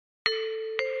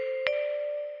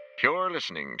You're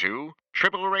listening to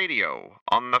Triple Radio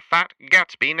on the Fat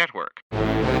Gatsby Network.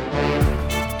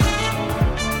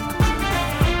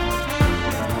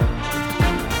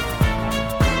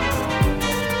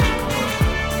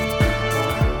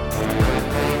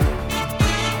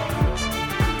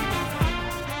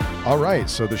 All right,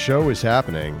 so the show is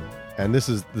happening, and this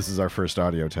is our first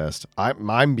audio test.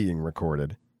 I'm being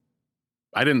recorded.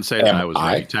 I didn't say that I was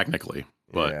ready, technically,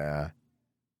 but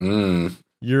yeah.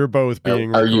 You're both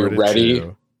being Are recorded. you ready?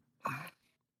 Too.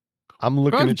 I'm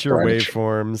looking at your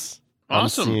waveforms.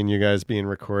 Awesome. I'm seeing you guys being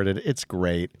recorded. It's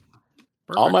great.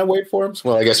 Perfect. All my waveforms?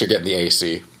 Well, I guess you're getting the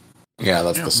AC. Yeah,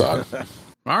 that's the song.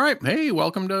 All right. Hey,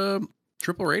 welcome to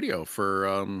Triple Radio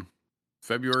for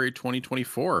February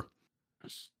 2024.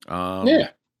 Yeah.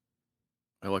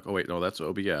 Oh wait, no, that's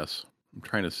OBS. I'm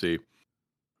trying to see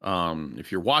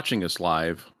if you're watching us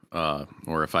live,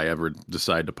 or if I ever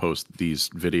decide to post these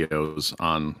videos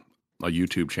on a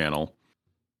YouTube channel.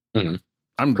 Mm-hmm.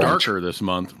 I'm darker this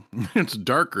month. It's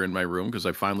darker in my room because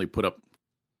I finally put up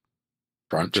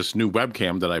this new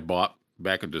webcam that I bought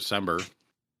back in December.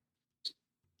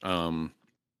 And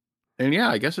yeah,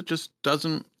 I guess it just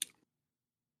doesn't.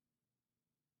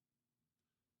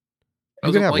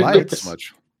 You can have light lights. as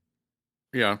much.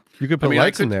 Yeah, You could put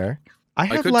lights in there. I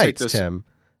have lights, Tim.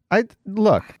 I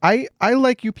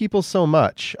like you people so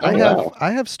much. Oh,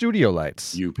 I have studio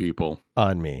lights you people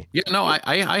on me. Yeah, no,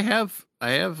 I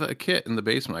have a kit in the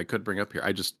basement I could bring up here.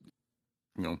 I just,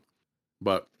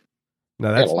 but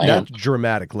No, that's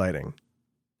dramatic lighting.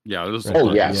 yeah, this is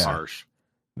yes. harsh.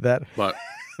 That But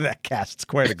that casts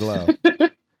quite a glow.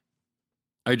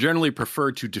 I generally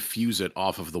prefer to diffuse it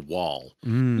off of the wall.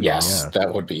 Yes,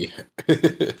 that would be.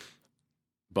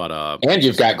 But and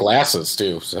you've got glasses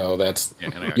too, so that's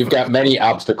you've got many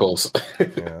obstacles.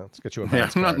 Yeah, let's get you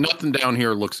a nothing down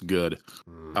here looks good.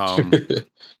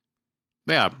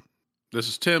 Yeah, this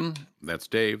is Tim. That's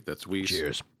Dave. That's Weiss.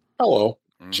 Cheers. Hello.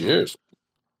 Mm-hmm. Cheers.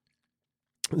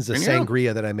 This is a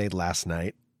sangria that I made last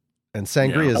night, and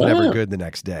sangria is never good the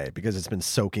next day because it's been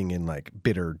soaking in like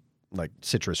bitter, like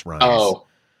citrus rinds. Oh,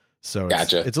 so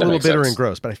gotcha. It's a little bitter and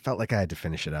gross, but I felt like I had to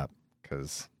finish it up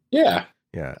because yeah.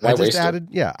 I just added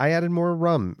I added more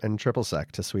rum and triple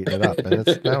sec to sweeten it up, and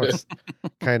now it's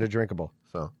kind of drinkable.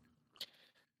 So,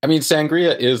 I mean,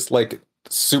 sangria is like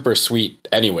super sweet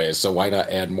anyways, so why not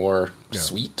add more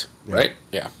sweet, right?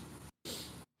 Yeah.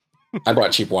 I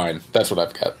bought cheap wine. That's what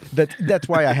I've got. That's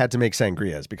why I had to make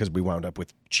sangrias, because we wound up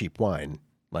with cheap wine,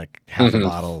 like half a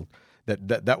bottle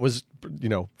that was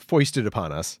foisted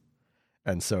upon us,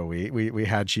 and so we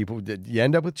had cheap. You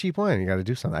end up with cheap wine. You got to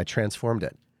do something. I transformed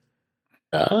it.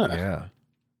 Yeah,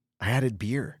 I added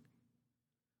beer.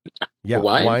 Yeah,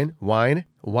 wine,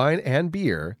 and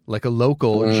beer, like a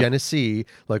local Genesee,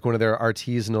 like one of their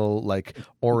artisanal, like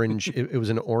orange. it was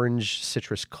an orange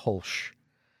citrus kolsch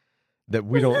that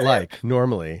we don't like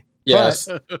normally. Yes,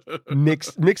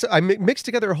 I mixed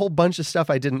together a whole bunch of stuff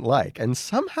I didn't like, and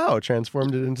somehow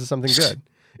transformed it into something good.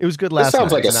 It was good last night. This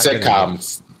sounds like a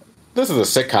sitcom. This is a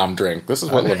sitcom drink. This is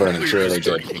what Laverne and Shirley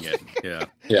did. Yeah.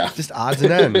 Just odds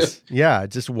and ends. Yeah,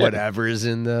 just whatever's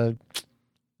in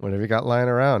whatever you got lying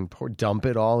around. Dump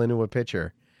it all into a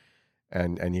pitcher,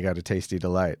 and you got a tasty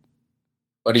delight.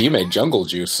 Buddy, you made jungle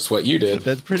juice. Is what you did.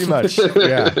 That's pretty much.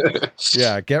 Yeah,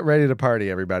 yeah. Get ready to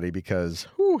party, everybody, because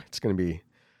it's gonna be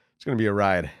a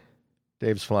ride.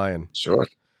 Dave's flying. Sure.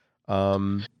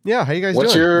 Yeah. How you guys doing?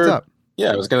 What's up?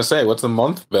 Yeah, I was gonna say, what's the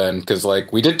month been? Because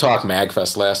we did talk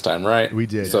MagFest last time, right? We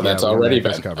did. So that's already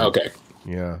been covered. Okay.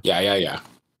 Yeah. Yeah.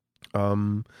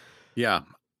 Yeah.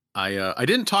 I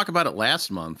didn't talk about it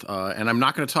last month, and I'm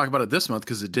not going to talk about it this month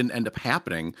because it didn't end up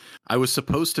happening. I was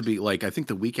supposed to be, I think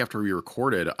the week after we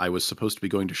recorded, I was supposed to be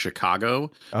going to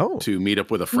Chicago to meet up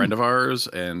with a friend of ours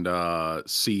and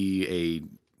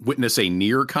witness a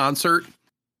Near concert.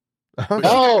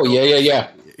 Oh, yeah.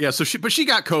 Yeah, but she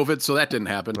got COVID, so that didn't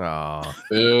happen. Oh.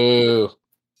 Ooh.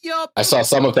 Yep. I saw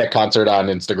some of that concert on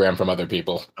Instagram from other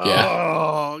people. Yeah.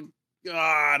 Oh,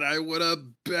 God, I would have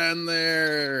been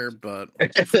there, but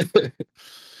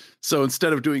so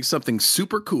instead of doing something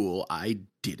super cool, I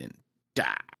didn't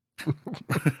die.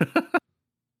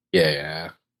 Yeah.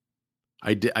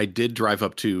 I did drive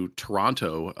up to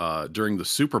Toronto during the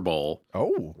Super Bowl.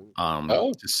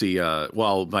 To see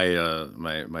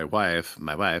my wife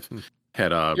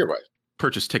had Your wife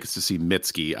purchased tickets to see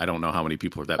Mitski. I don't know how many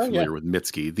people are that familiar with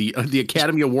Mitski, the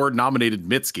Academy Award nominated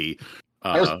Mitski.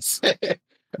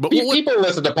 But people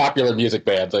listen to popular music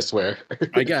bands, I swear.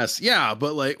 I guess, yeah.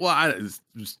 But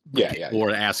people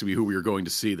were asking me who we were going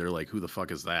to see. They're like, "Who the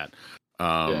fuck is that?"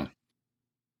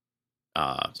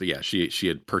 But yeah, she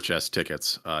had purchased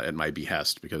tickets at my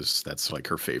behest because that's like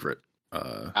her favorite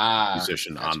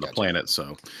musician on the planet.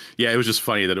 So yeah, it was just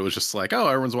funny that it was just like, oh,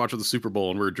 everyone's watching the Super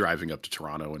Bowl and we're driving up to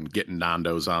Toronto and getting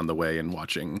Nando's on the way and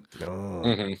watching a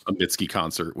Mitski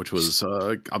concert, which was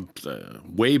a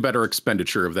way better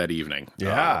expenditure of that evening.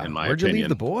 Yeah, in my where'd opinion. you leave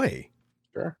the boy?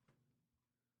 Sure.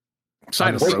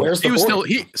 Side of the road. He was still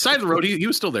side of the road. He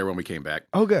was still there when we came back.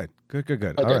 Oh, good. All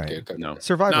right. Good. No,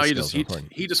 survival no, skills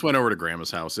important. He just went over to Grandma's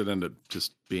house. It ended up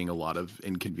just being a lot of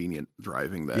inconvenient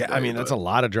driving that day. I mean, that's a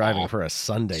lot of driving for a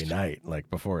Sunday night, like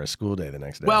before a school day the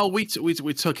next day. Well, we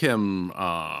took him.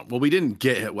 We didn't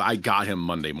get. I got him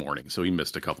Monday morning, so he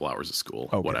missed a couple hours of school.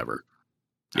 Okay. Whatever.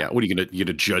 Yeah, what are you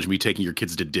gonna judge me taking your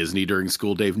kids to Disney during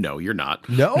school, Dave? No, you're not.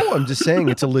 No, I'm just saying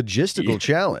it's a logistical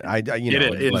challenge.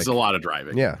 It's a lot of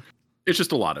driving. Yeah, it's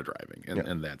just a lot of driving,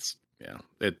 and that's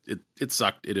it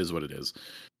sucked. It is what it is.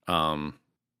 But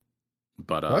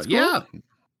cool. yeah,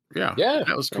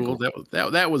 that was cool.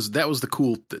 That was the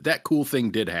cool. That cool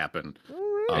thing did happen.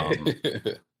 I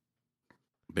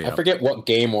forget what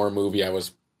game or movie I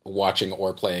was watching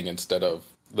or playing instead of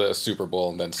the Super Bowl,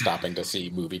 and then stopping to see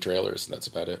movie trailers. And that's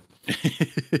about it.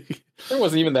 There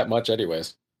wasn't even that much,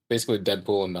 anyways. Basically,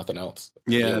 Deadpool and nothing else.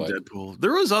 Yeah, Deadpool.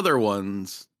 There was other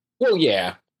ones. Well,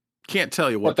 yeah. Can't tell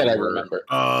you what that they I were. Remember.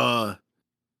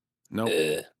 Nope.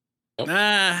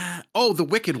 The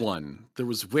Wicked one. There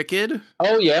was Wicked.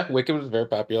 Oh yeah, Wicked was very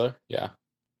popular. Yeah.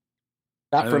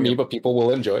 Not for me, but people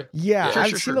will enjoy. Yeah,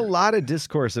 I've seen a lot of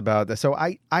discourse about that. So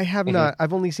I have not.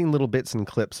 I've only seen little bits and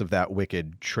clips of that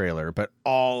Wicked trailer, but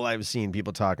all I've seen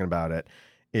people talking about it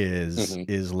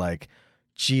is like,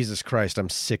 Jesus Christ, I'm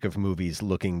sick of movies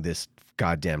looking this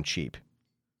goddamn cheap.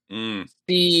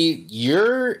 See,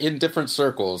 you're in different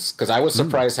circles, because I was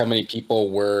surprised how many people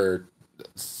were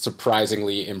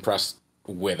surprisingly impressed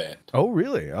with it. Oh,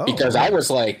 really? Oh, because I was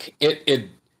like, it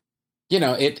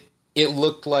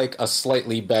looked like a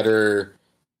slightly better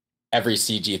every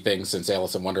CG thing since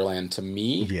Alice in Wonderland to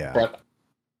me. Yeah.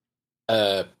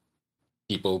 But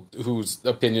people whose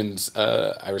opinions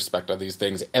I respect on these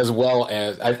things, as well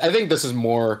as I think this is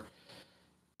more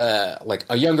like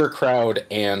a younger crowd,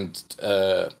 and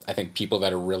I think people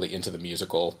that are really into the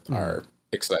musical are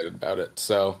excited about it.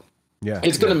 So yeah,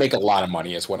 it's going to make a lot of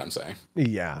money, is what I'm saying.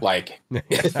 Yeah. Like,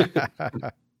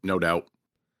 no doubt.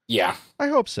 Yeah, I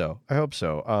hope so. As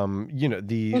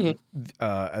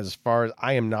far as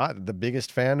I am not the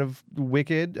biggest fan of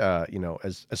Wicked,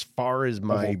 as far as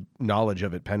my knowledge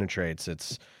of it penetrates,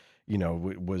 it's,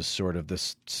 was sort of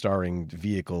this starring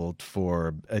vehicle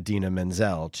for Idina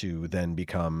Menzel to then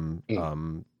become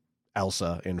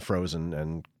Elsa in Frozen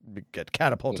and get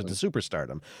catapulted to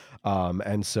superstardom.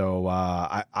 And so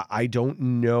I don't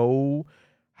know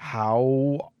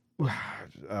how.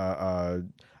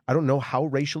 I don't know how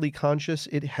racially conscious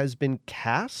it has been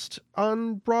cast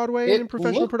on Broadway and in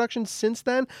professional production since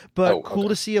then, but cool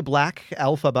to see a black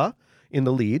Elphaba in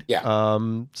the lead. Yeah.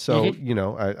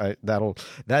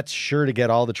 That's sure to get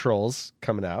all the trolls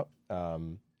coming out.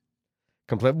 And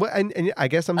I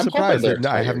guess I'm surprised that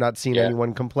I have not seen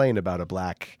anyone complain about a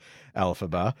black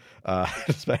Elphaba,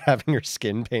 despite having her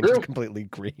skin painted completely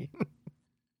green.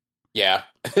 Yeah.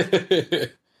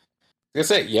 I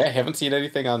say, haven't seen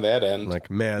anything on that end. Like,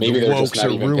 man, maybe the wokes are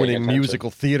ruining musical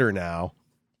theater now.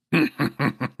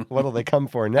 What'll they come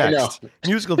for next?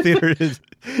 Musical theater's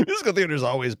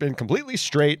always been completely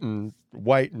straight and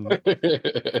white and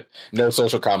no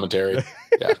social commentary.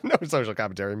 Yeah. No social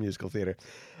commentary in musical theater.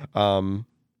 What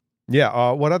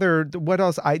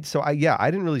else? I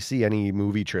didn't really see any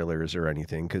movie trailers or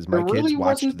anything because my kids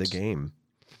watched the game.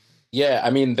 Yeah,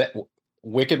 I mean,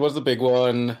 Wicked was the big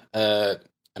one.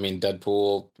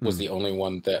 Deadpool was the only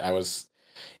one that I was.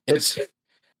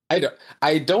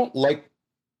 I don't like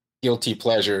guilty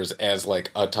pleasures as like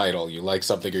a title. You like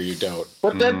something or you don't.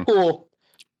 But Deadpool,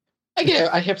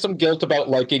 I have some guilt about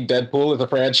liking Deadpool as a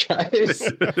franchise,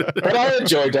 but I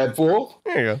enjoy Deadpool.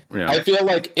 There you go. Yeah. I feel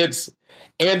like it's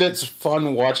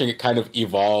fun watching it kind of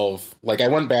evolve. Like, I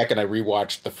went back and I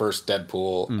rewatched the first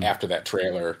Deadpool after that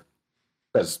trailer,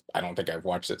 because I don't think I've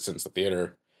watched it since the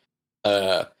theater.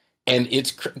 And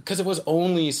it's because it was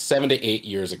only 7 to 8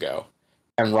 years ago.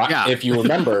 And if you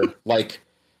remember, like,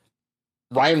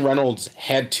 Ryan Reynolds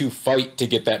had to fight to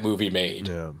get that movie made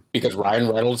because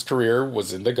Ryan Reynolds' career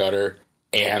was in the gutter,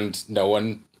 and no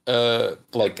one, there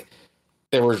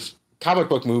was comic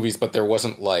book movies, but there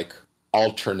wasn't like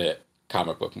alternate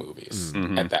comic book movies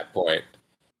at that point.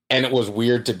 And it was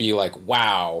weird to be like,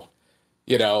 wow,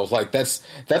 like that's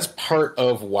part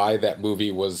of why that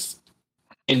movie was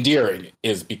endearing,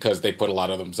 is because they put a lot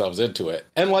of themselves into it.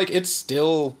 And like, it's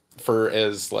still, for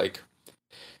as like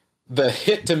the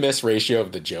hit to miss ratio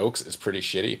of the jokes is pretty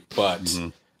shitty, but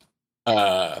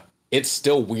it's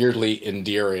still weirdly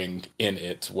endearing in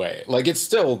its way. Like it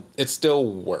still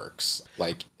works.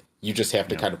 Like you just have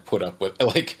to kind of put up with,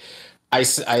 like, I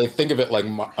think of it like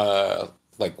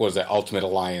what was that, Ultimate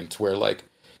Alliance, where like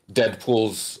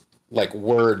Deadpool's like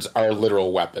words are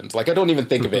literal weapons. Like I don't even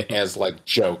think of it as like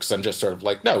jokes. I'm just sort of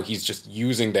like, no, he's just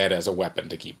using that as a weapon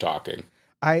to keep talking.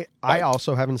 I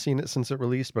also haven't seen it since it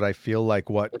released, but I feel like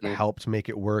what helped make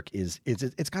it work is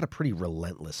it's got a pretty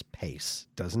relentless pace,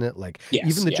 doesn't it? Like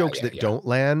even the jokes that don't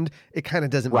land, it kind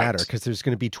of doesn't matter because there's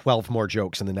going to be 12 more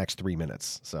jokes in the next 3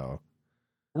 minutes. So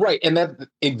right, and that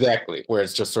exactly where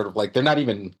it's just sort of like they're not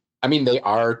even. I mean, they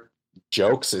are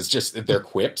jokes. It's just their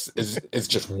quips is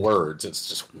just words. It's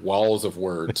just walls of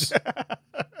words,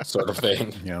 sort of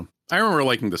thing. Yeah, I remember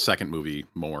liking the second movie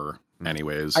more,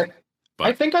 anyways.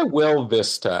 I think I will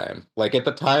this time. Like at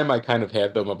the time, I kind of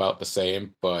had them about the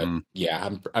same, but yeah,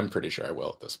 I'm pretty sure I will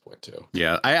at this point too.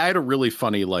 Yeah, I had a really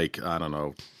funny, like, I don't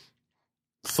know,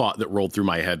 thought that rolled through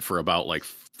my head for about like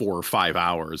 4 or 5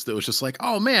 hours. That was just like,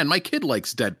 oh man, my kid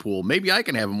likes Deadpool. Maybe I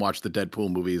can have him watch the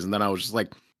Deadpool movies. And then I was just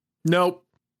like, nope.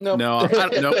 No,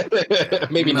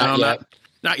 maybe not yet.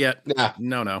 Not yet. Nah.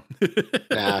 No. Nah.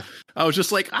 I was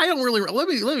just like, I don't really. Let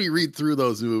me read through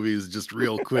those movies just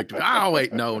real quick. Oh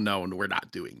wait, no, we're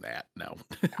not doing that. No.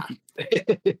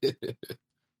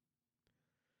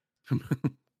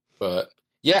 But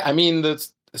yeah, I mean, the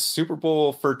Super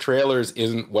Bowl for trailers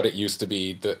isn't what it used to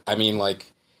be. I mean,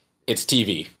 like, it's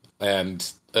TV,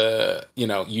 and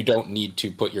you don't need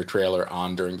to put your trailer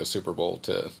on during the Super Bowl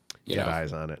to get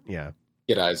eyes on it. Yeah,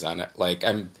 get eyes on it. Like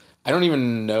I don't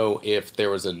even know if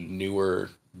there was a newer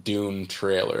Dune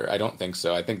trailer. I don't think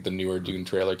so. I think the newer Dune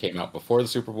trailer came out before the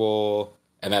Super Bowl,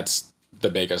 and that's the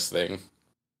biggest thing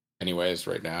anyways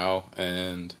right now.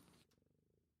 And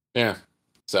yeah,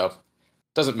 so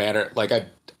doesn't matter. Like I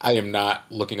am not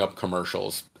looking up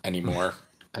commercials anymore.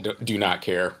 I do not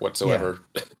care whatsoever.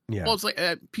 Yeah. Well, it's like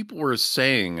people were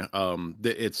saying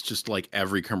that it's just like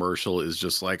every commercial is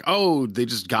just like, oh, they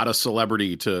just got a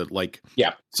celebrity to like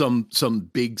some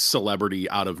big celebrity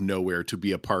out of nowhere to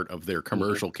be a part of their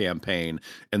commercial campaign.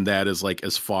 And that is like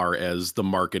as far as the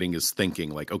marketing is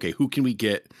thinking, like, okay, who can we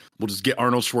get? We'll just get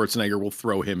Arnold Schwarzenegger. We'll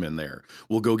throw him in there.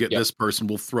 We'll go get this person.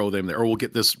 We'll throw them there. Or we'll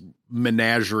get this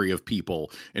menagerie of people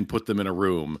and put them in a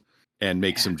room and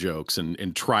make some jokes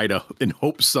and try to and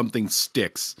hope something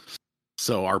sticks.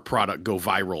 So our product go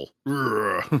viral.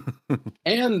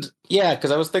 And yeah,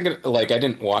 because I was thinking, like, I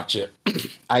didn't watch it.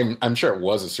 I'm sure it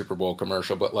was a Super Bowl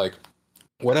commercial, but like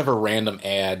whatever random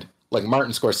ad, like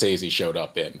Martin Scorsese showed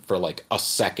up in for like a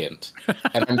second,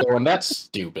 and I'm going, that's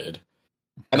stupid.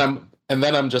 And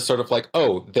then I'm just sort of like,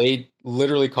 oh, they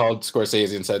literally called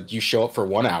Scorsese and said, you show up for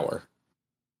 1 hour.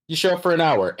 You show up for an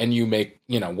hour and you make,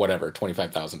 whatever,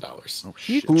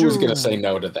 $25,000. Who's going to say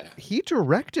no to that? He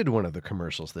directed one of the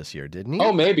commercials this year, didn't he?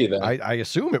 Oh, maybe then. I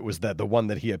assume it was the one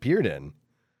that he appeared in.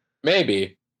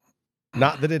 Maybe.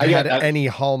 Not that it had any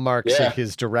hallmarks of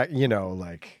his direct,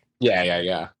 like.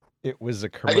 Yeah. It was a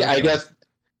commercial. I guess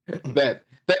that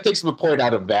takes the point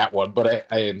out of that one. But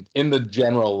I in the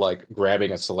general, like,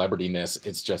 grabbing a celebrity-ness,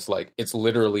 it's just like, it's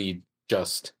literally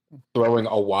just throwing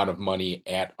a wad of money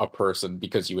at a person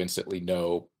because you instantly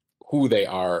know who they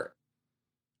are,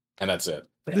 and that's it.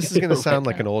 This is going to sound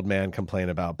like an old man complain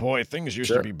about, boy, things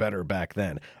used to be better back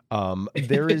then.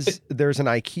 There's an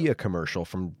IKEA commercial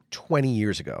from 20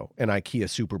 years ago, an IKEA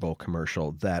Super Bowl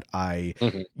commercial that I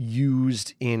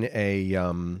used in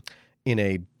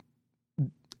a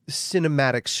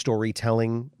cinematic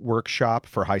storytelling workshop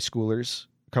for high schoolers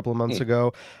a couple of months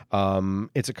ago.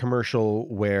 It's a commercial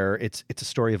where it's a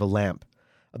story of a lamp.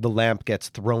 The lamp gets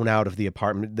thrown out of the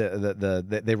apartment.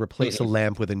 They replace a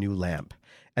lamp with a new lamp.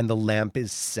 And the lamp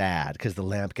is sad because the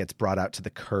lamp gets brought out to the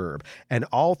curb. And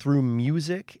all through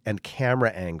music and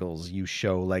camera angles, you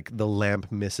show like the lamp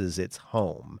misses its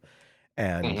home.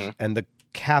 And the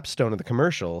capstone of the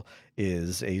commercial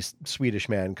is a Swedish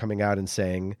man coming out and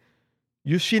saying,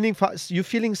 you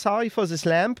feeling sorry for this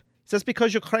lamp? That's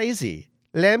because you're crazy.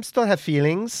 Lamps don't have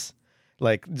feelings,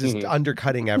 like just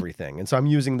undercutting everything. And so I'm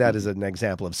using that as an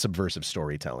example of subversive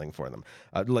storytelling for them,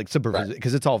 like subversive,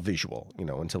 because it's all visual,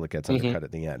 until it gets undercut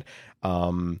at the end.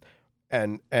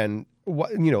 And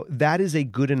what, that is a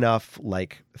good enough,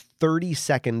 like 30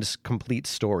 seconds complete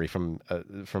story from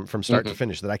start to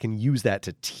finish that I can use that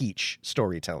to teach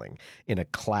storytelling in a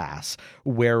class.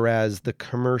 Whereas the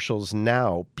commercials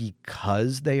now,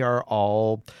 because they are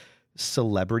all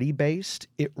celebrity based.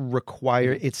 It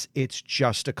requires it's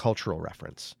just a cultural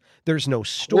reference. There's no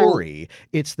story.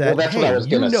 It's that, hey,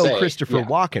 you know Christopher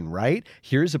Walken, right?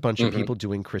 Here's a bunch of people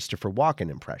doing Christopher Walken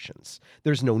impressions.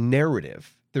 There's no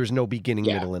narrative. There's no beginning,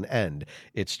 middle, and end.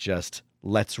 It's just,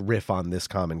 let's riff on this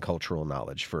common cultural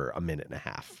knowledge for a minute and a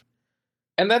half.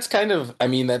 And that's kind of, I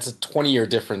mean, that's a 20-year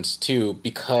difference, too,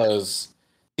 because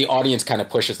the audience kind of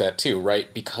pushes that, too,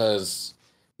 right? Because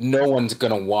no one's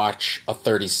going to watch a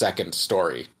 30-second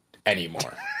story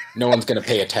anymore. No one's going to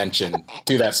pay attention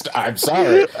to that. I'm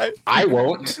sorry. I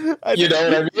won't. You know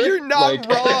what I mean? You're not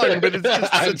wrong, but it's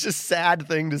just such a sad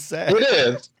thing to say. It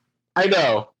is. I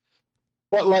know.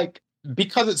 But, like,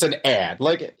 because it's an ad,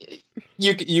 like,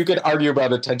 you could argue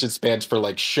about attention spans for,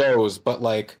 like, shows, but,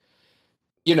 like,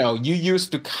 you know, you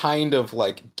used to kind of,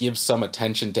 like, give some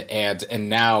attention to ads, and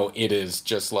now it is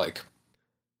just, like,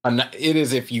 it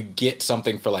is if you get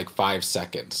something for, like, 5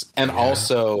 seconds. And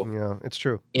also... Yeah, it's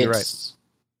true. You're right.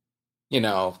 You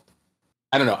know,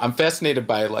 I don't know. I'm fascinated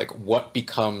by like what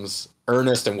becomes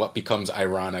earnest and what becomes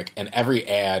ironic. And every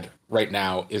ad right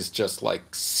now is just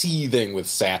like seething with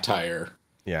satire.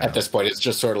 Yeah. At this point, it's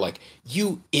just sort of like,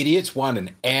 you idiots want an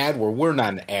ad where we're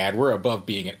not an ad. We're above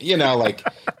being it. You know, like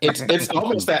it's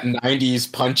almost that 90s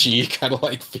punchy kind of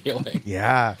like feeling.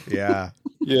 Yeah. Yeah.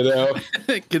 You know,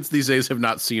 kids these days have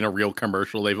not seen a real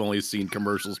commercial. They've only seen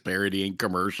commercials parodying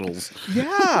commercials.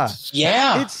 Yeah.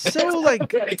 Yeah. It's so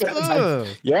like,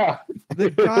 yeah.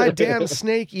 The goddamn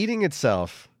snake eating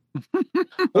itself.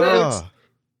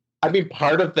 I mean,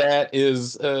 part of that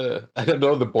is, I don't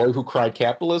know, the boy who cried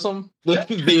capitalism. Why,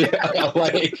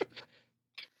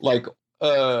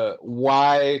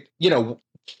 you know,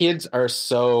 kids are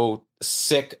so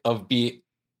sick of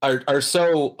are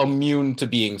so immune to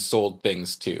being sold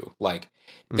things too. Like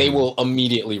they will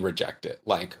immediately reject it.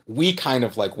 Like we kind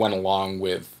of like went along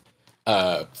with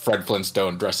Fred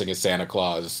Flintstone dressing as Santa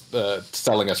Claus,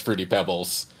 selling us Fruity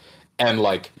Pebbles, and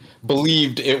like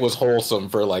believed it was wholesome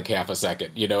for like half a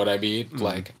second. You know what I mean?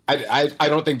 Like I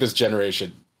don't think this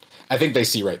generation, I think they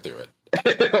see right through it.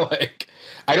 Like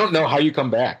I don't know how you come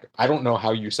back. I don't know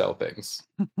how you sell things.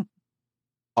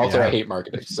 Also, I hate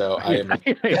marketing, so I am not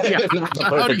the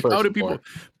perfect person. How do people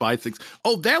buy things?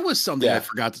 Oh, that was something I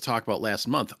forgot to talk about last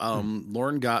month.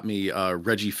 Lauren got me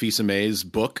Reggie Fils-Aimé's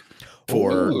book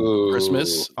for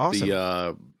Christmas. Awesome.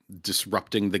 The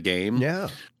Disrupting the Game. Yeah.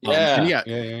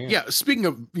 Yeah. Speaking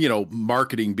of, you know,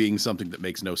 marketing being something that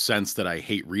makes no sense that I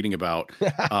hate reading about,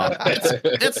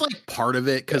 that's like part of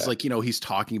it because, like, you know, he's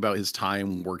talking about his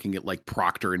time working at like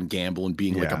Procter and Gamble and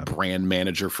being like a brand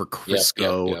manager for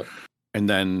Crisco. Yep. And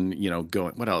then, you know,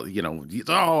 going, what else, you know,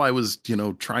 I was, you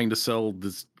know, trying to sell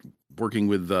this, working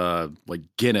with like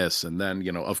Guinness. And then,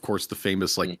 you know, of course, the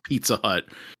famous like Pizza Hut,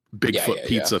 Bigfoot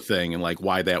pizza thing and like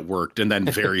why that worked. And then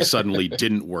very suddenly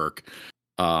didn't work.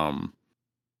 You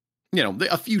know,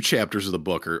 a few chapters of the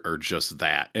book are just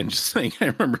that. And just saying, I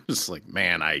remember just like,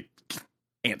 man, I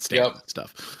can't stand that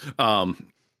stuff.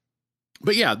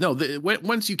 But yeah, no,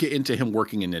 once you get into him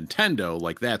working in Nintendo,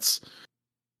 like that's,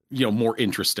 you know, more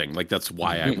interesting. Like that's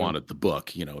why I wanted the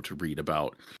book, you know, to read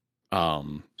about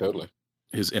totally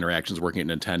his interactions working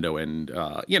at Nintendo. And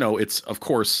you know, it's of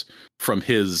course from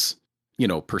his, you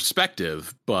know,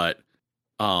 perspective, but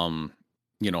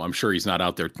you know, I'm sure he's not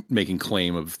out there making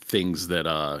claim of things that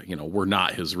you know, were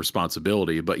not his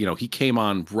responsibility. But you know, he came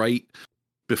on right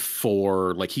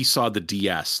before, like he saw the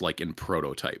DS like in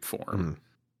prototype form.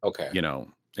 Okay. You know,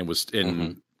 and was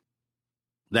in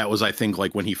that was, I think,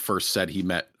 like when he first said he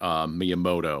met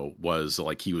Miyamoto, was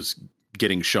like he was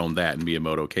getting shown that, and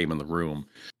Miyamoto came in the room.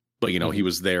 But, you know, he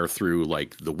was there through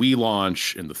like the Wii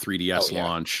launch and the 3DS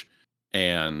launch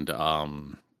and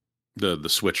the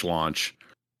Switch launch.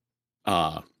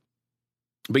 But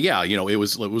yeah, you know, it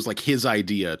was like his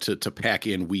idea to pack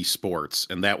in Wii Sports,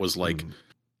 and that was like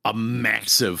a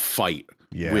massive fight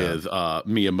with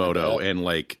Miyamoto and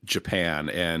like Japan.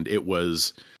 And it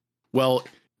was, well,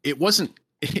 it wasn't.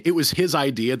 It was his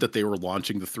idea that they were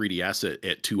launching the 3DS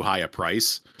at too high a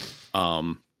price.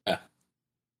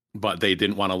 But they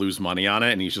didn't want to lose money on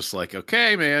it. And he's just like,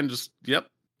 okay, man, just,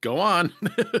 go on.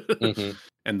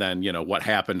 And then, you know, what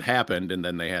happened. And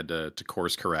then they had to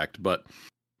course correct. But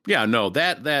yeah, no,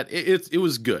 it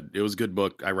was good. It was a good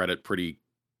book. I read it pretty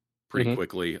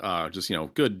quickly. Just, you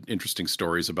know, good, interesting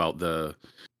stories about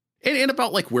and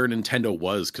about like where Nintendo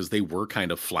was, because they were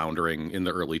kind of floundering in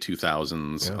the early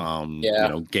 2000s. You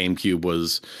know, GameCube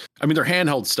was, I mean, their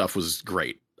handheld stuff was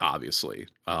great, obviously.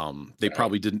 They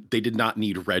probably did not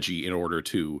need Reggie in order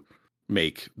to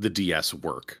make the DS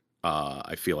work.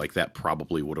 I feel like that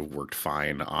probably would have worked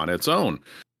fine on its own.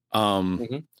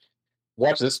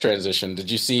 watch this transition.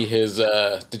 Did you see his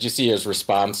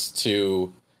response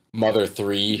to Mother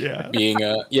 3 being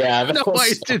a No,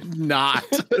 I did not.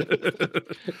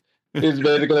 He's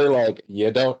basically like,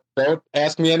 you don't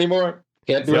ask me anymore.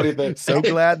 Can't do anything. So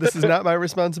glad this is not my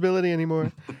responsibility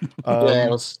anymore. Yeah, it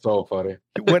was so funny.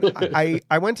 When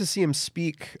I went to see him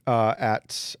speak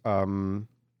at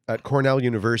Cornell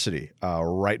University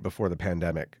right before the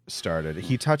pandemic started.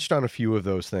 He touched on a few of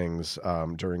those things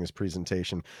during his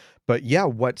presentation. But yeah,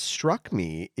 what struck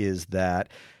me is that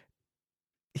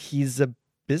he's a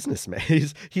businessman.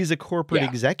 He's a corporate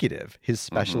executive. His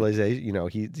specialization, you know,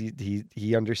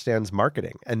 he understands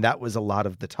marketing, and that was a lot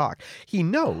of the talk.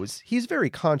 He's very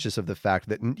conscious of the fact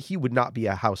that he would not be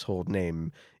a household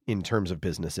name in terms of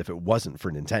business if it wasn't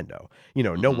for Nintendo. You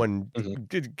know, no one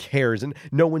cares, and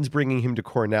no one's bringing him to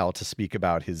Cornell to speak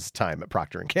about his time at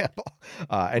Procter and Gamble.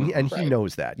 And he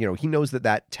knows that. You know, he knows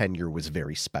that tenure was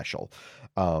very special.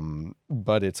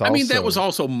 But it's also, I mean, that was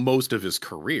also most of his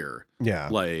career. Yeah.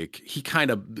 Like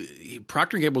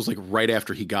Procter and Gamble was like right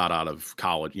after he got out of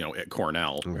college, you know, at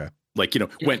Cornell. Okay. Like, you know,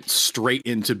 went straight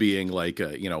into being like,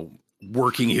 you know,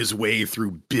 working his way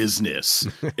through business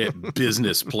at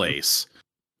Business Place.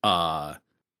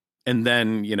 And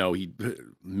then, you know, he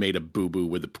made a boo-boo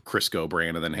with the Crisco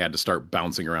brand and then had to start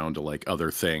bouncing around to like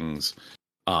other things.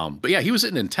 But yeah, he was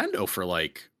at Nintendo for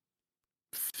like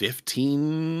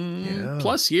 15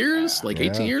 plus years, like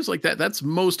 18 years, like that. That's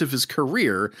most of his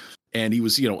career. And he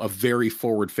was, you know, a very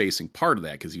forward facing part of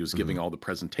that because he was giving all the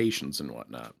presentations and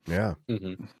whatnot. Yeah.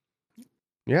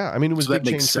 Yeah. I mean, it was a big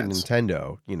change for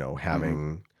Nintendo, you know,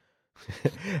 having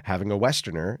a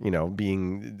Westerner, you know,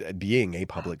 being a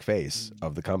public face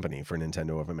of the company for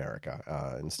Nintendo of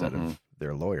America instead of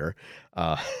their lawyer.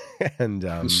 And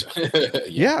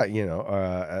yeah, you know,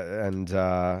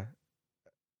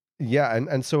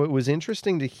 and so it was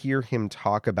interesting to hear him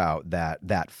talk about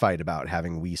that fight about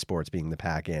having Wii Sports being the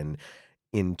pack-in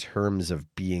terms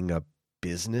of being a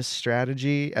business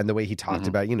strategy, and the way he talked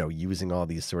about, you know, using all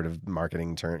these sort of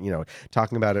marketing terms, you know,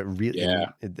 talking about it really,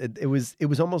 it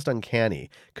was almost uncanny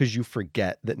because you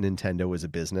forget that Nintendo was a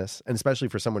business, and especially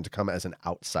for someone to come as an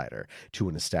outsider to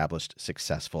an established,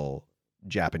 successful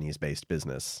Japanese-based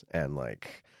business and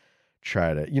like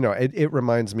try to, you know, it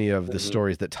reminds me of the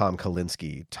stories that Tom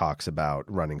Kalinske talks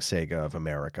about running Sega of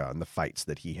America and the fights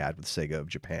that he had with Sega of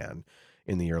Japan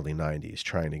in the early 90s,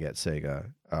 trying to get Sega,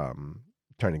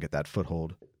 trying to get that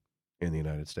foothold in the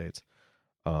United States.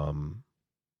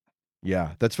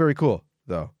 Yeah, that's very cool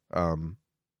though.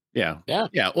 Yeah.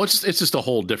 Well, it's just a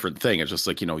whole different thing. It's just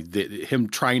like, you know, him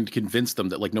trying to convince them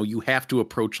that like, no, you have to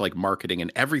approach like marketing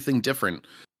and everything different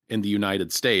in the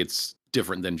United States,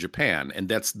 different than Japan. And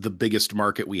that's the biggest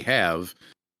market we have.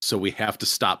 So we have to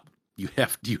stop. You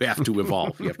have to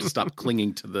evolve. You have to stop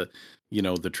clinging to the, you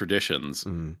know, the traditions.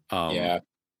 And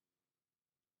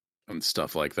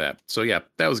stuff like that. So yeah,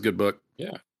 that was a good book.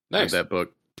 Yeah. Nice. Read that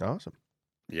book. Awesome.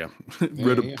 Yeah.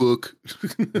 Read a book.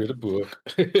 Read a book.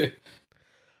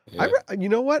 You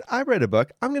know what? I read a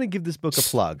book. I'm going to give this book a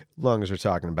plug, as long as we're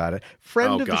talking about it.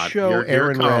 Friend of the show,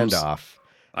 Aaron Randolph.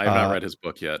 I have not read his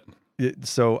book yet.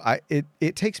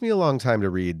 It takes me a long time to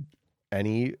read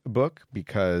any book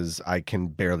because I can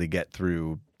barely get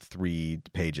through 3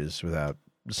 pages without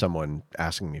someone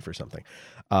asking me for something.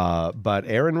 But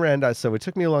Aaron Randolph, so it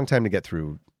took me a long time to get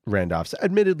through Randolph's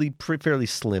admittedly fairly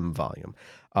slim volume.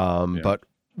 But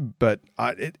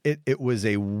it was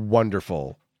a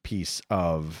wonderful piece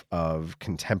of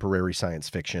contemporary science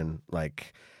fiction.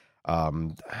 Like, I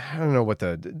don't know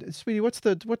sweetie, what's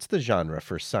the genre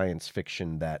for science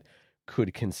fiction that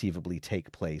could conceivably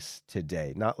take place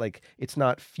today? Not like, it's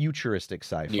not futuristic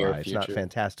sci-fi, it's not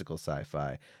fantastical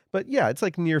sci-fi, but yeah, it's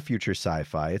like near future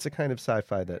sci-fi. It's a kind of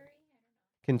sci-fi that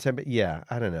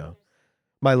I don't know.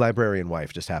 My librarian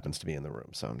wife just happens to be in the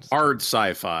room, so I'm just... Hard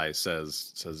sci-fi,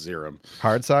 says Zerum.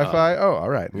 Hard sci-fi? All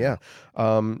right, yeah.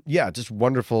 Just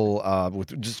wonderful,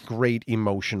 with just great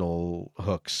emotional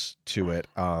hooks to it.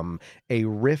 A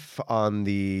riff on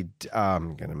the...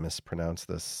 I'm going to mispronounce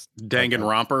this.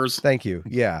 Danganronpers? Thank you,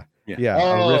 yeah.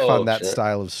 A riff on that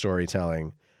style of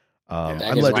storytelling. I'm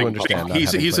glad you understand.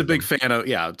 He's a big fan of...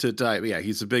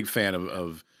 he's a big fan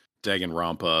of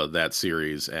Danganronpa, that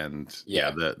series, and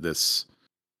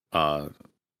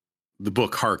the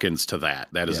book harkens to that.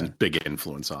 That is a big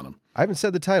influence on him. I haven't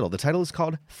said the title. The title is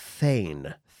called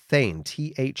Thane. Thane,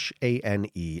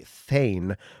 Thane.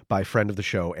 Thane, by friend of the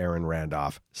show, Aaron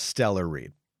Randolph. Stellar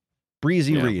read.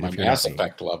 Breezy read. If you're Mass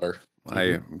Effect lover.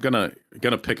 I'm gonna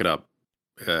pick it up.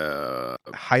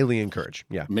 Highly encourage.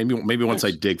 Yeah. Maybe once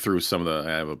I dig through some of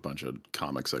I have a bunch of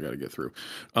comics I got to get through.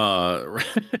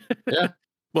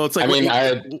 Well, it's like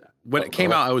when it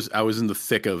came out, I was in the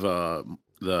thick of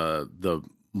the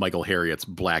Michael Harriot's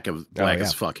Black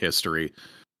as Fuck history,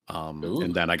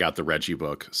 and then I got the Reggie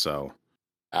book. So,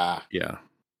 yeah,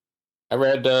 I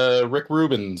read Rick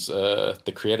Rubin's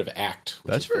The Creative Act.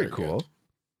 That's very cool. Good.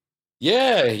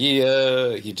 Yeah,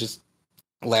 he just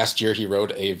last year he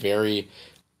wrote a very.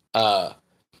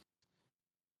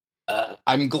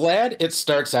 I'm glad it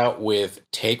starts out with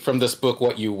take from this book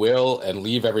what you will and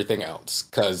leave everything else,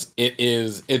 because it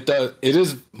is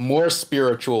more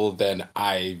spiritual than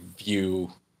I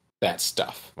view that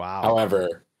stuff. Wow.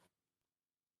 However,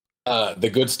 the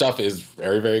good stuff is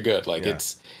very, very good. Like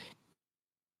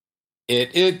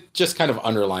it just kind of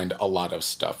underlined a lot of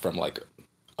stuff from like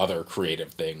other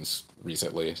creative things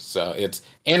recently. So it's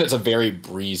a very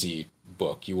breezy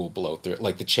book. You will blow through it.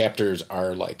 Like the chapters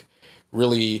are like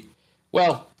really.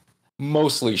 Well,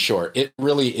 mostly short. It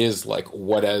really is like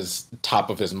what is top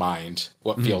of his mind,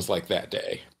 what feels like that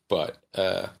day. But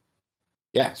yeah,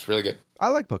 it's really good. I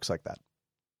like books like that.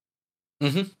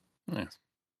 Mm-hmm. Yeah.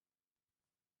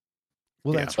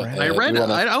 Well, that's right. I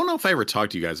don't know if I ever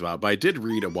talked to you guys about it, but I did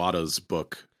read Iwata's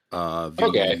book.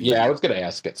 Okay, yeah, I was going to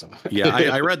ask it.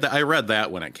 I read that. I read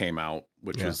that when it came out,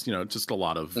 which was just a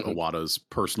lot of Iwata's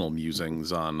personal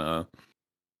musings on.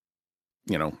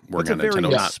 Working on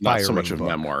Nintendo, not so much of a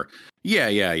memoir. Yeah.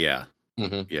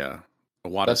 Mm-hmm. Yeah.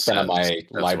 That's been on my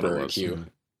library queue.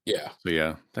 Yeah. So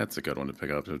yeah, that's a good one to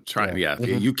pick up.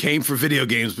 You came for video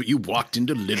games, but you walked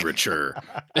into literature.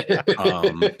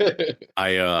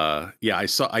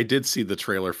 I did see the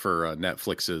trailer for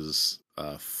Netflix's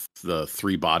The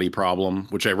Three Body Problem,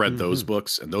 which I read those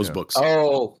books, and those books.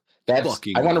 Oh, that's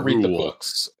fucking I want to read the rule.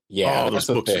 books. Yeah, those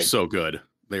books are so good.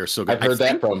 They are so good. I've heard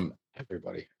that from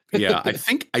everybody. Yeah, I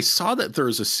think I saw that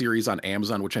there's a series on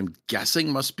Amazon, which I'm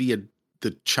guessing must be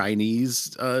the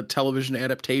Chinese television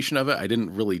adaptation of it. I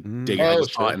didn't really dig it. I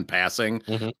just saw it in passing.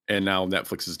 Mm-hmm. And now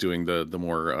Netflix is doing the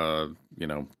more,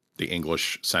 the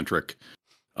English-centric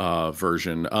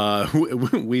version.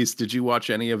 Weiss, did you watch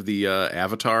any of the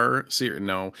Avatar series?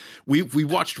 No. We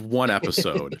watched one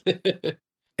episode.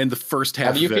 And the first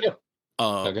half of it...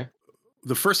 Okay.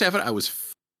 The first half of it, I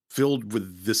was filled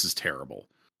with, this is terrible.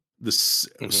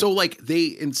 So like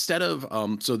they instead of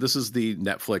so this is the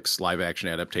Netflix live action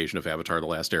adaptation of Avatar: The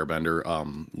Last Airbender,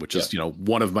 which is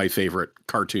one of my favorite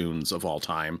cartoons of all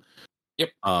time. Yep.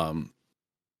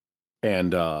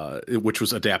 And which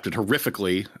was adapted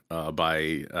horrifically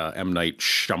by M. Night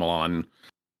Shyamalan.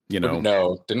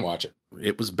 No, didn't watch it.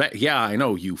 It was bad. Yeah, I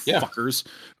know, you fuckers.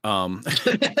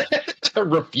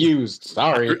 Refused.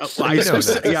 Sorry. I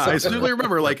specifically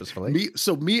remember me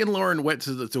and Lauren went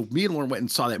and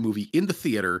saw that movie in the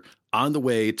theater on the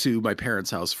way to my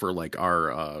parents' house for like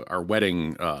our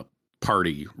wedding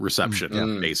party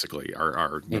reception, basically our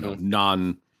our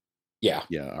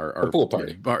pool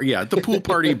party. The pool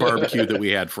party barbecue that we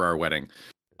had for our wedding.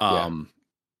 But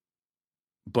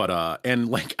and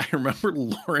like I remember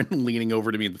Lauren leaning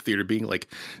over to me in the theater being like,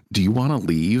 "Do you want to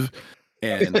leave?"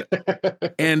 And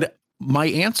my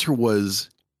answer was,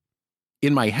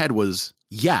 in my head was,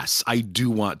 yes, I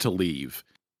do want to leave.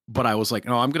 But I was like,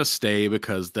 no, I'm going to stay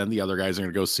because then the other guys are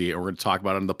going to go see it. And we're going to talk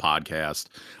about it on the podcast.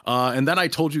 And then I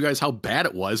told you guys how bad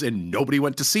it was and nobody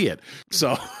went to see it.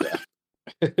 So,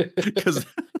 because I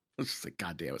was just like,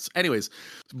 God damn it. Anyways,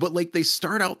 but like they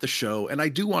start out the show, and I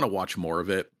do want to watch more of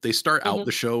it. They start out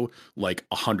the show like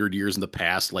 100 years in the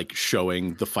past, like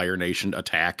showing the Fire Nation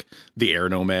attack the air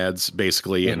nomads,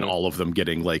 basically, and all of them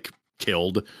getting like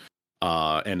killed,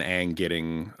 and Aang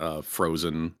getting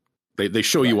frozen. They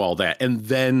show you all that, and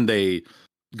then they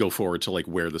go forward to like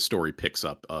where the story picks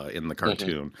up in the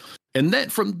cartoon. And then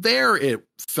from there it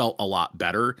felt a lot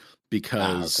better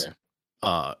because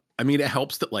I mean, it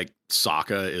helps that like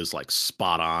Sokka is like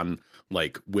spot on,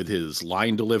 like with his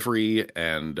line delivery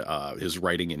and his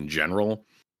writing in general.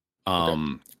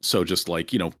 So just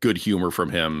like, good humor from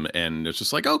him. And it's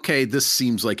just like, okay, this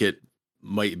seems like it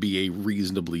might be a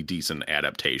reasonably decent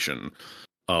adaptation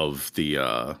of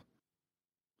the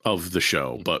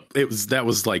show. But that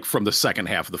was like from the second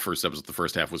half of the first episode. The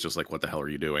first half was just like, what the hell are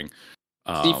you doing?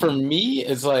 See, for me,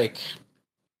 it's like,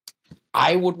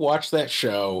 I would watch that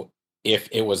show if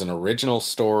it was an original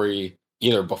story,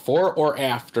 either before or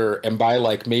after, and by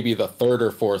like maybe the third or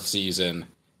fourth season,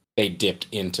 they dipped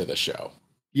into the show.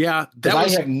 Yeah, I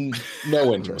have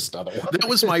no interest otherwise. That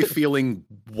was my feeling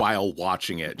while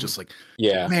watching it. Just like,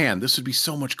 man, this would be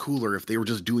so much cooler if they were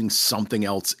just doing something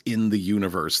else in the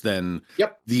universe than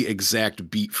the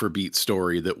exact beat for beat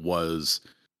story that was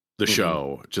the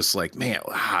show. Just like, man,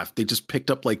 if they just picked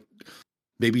up like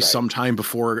maybe sometime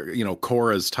before,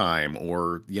 Korra's time,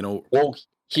 or, Well,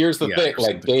 here's the thing,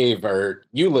 like Dave, or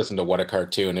you listen to What a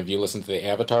Cartoon. Have you listened to the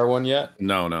Avatar one yet?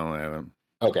 No, I haven't.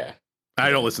 Okay. I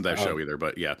don't listen to that show either,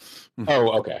 but yeah.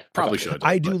 Oh, okay. Probably should.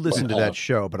 I do listen to that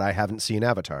show, but I haven't seen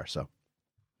Avatar, so.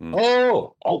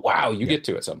 Oh wow, you get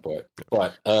to at some point.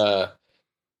 But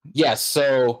yes,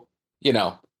 so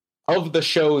of the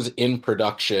shows in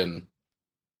production,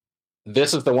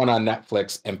 this is the one on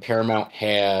Netflix, and Paramount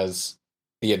has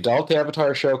the adult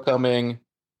Avatar show coming,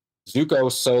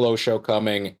 Zuko's solo show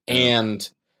coming, and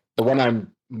the one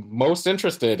I'm most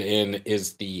interested in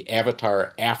is the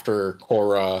Avatar after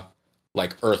Korra,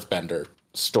 like Earthbender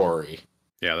story.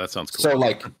 Yeah, that sounds cool. So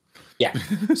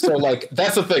so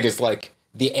that's the thing, is like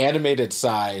the animated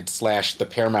side / the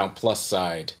Paramount Plus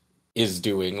side is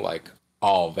doing like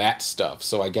all that stuff.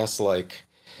 So I guess like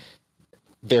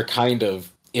they're kind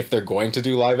of, if they're going to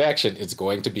do live action, it's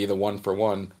going to be the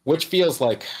 1-for-1, which feels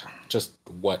like just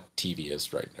what TV is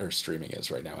or streaming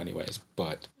is right now anyways.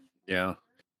 But yeah,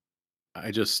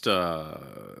 I just hey,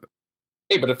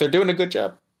 but if they're doing a good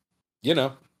job,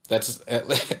 that's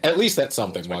at least that's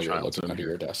something while you're looking under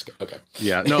your desk. Okay.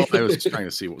 Yeah, no, I was just trying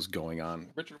to see what was going on.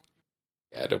 Richard.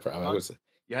 Yeah, no problem. I was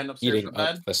eating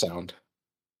up the sound.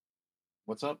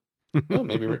 What's up? Oh,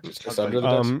 maybe Richard's just under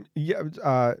the desk. Yeah.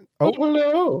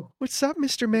 Hello. What's up,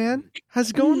 Mr. Man?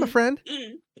 How's it going, my friend?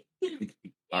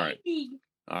 All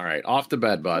right. Off to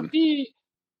bed, bud.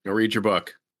 Go read your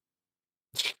book.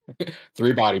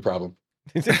 3 body problem.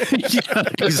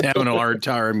 He's having a hard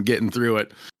time getting through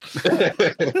it.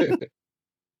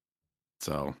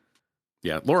 So,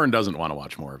 yeah, Lauren doesn't want to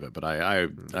watch more of it, but I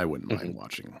wouldn't mind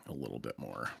watching a little bit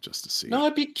more just to see. No,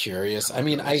 I'd be curious. I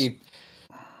mean,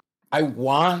 I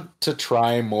want to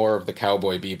try more of the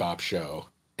Cowboy Bebop show.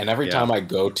 And every time I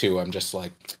go to, I'm just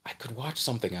like, I could watch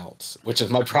something else, which is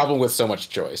my problem with so much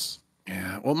choice.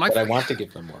 Yeah, well, I want to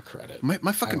give them more credit.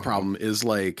 My fucking problem is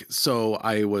like, so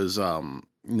I was,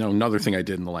 another thing I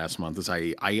did in the last month is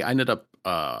I ended up,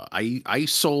 I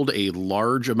sold a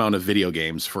large amount of video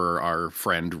games for our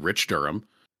friend Rich Durham.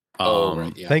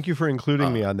 Right, yeah. Thank you for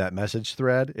including me on that message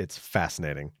thread. It's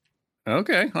fascinating.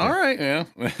 Okay. All right. Yeah.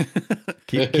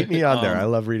 keep me on there. I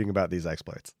love reading about these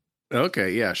exploits.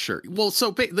 Okay. Yeah, sure. Well,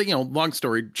 so, long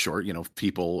story short,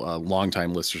 people,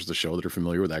 longtime listeners of the show that are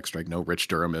familiar with X-Strike know Rich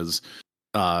Durham is,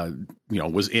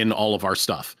 was in all of our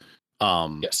stuff.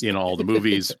 Yes. In all the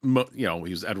movies, he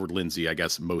was Edward Lindsay, I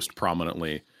guess, most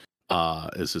prominently,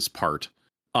 as his part.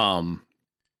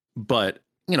 But,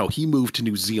 he moved to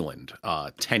New Zealand,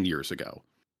 10 years ago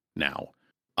now.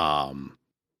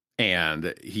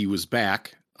 And he was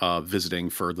back visiting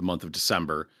for the month of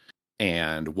December.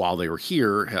 And while they were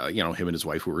here, him and his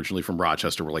wife, who were originally from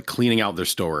Rochester, were like cleaning out their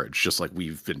storage. Just like,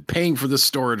 we've been paying for this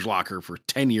storage locker for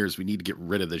 10 years. We need to get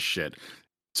rid of this shit.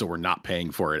 So we're not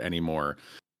paying for it anymore.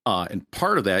 And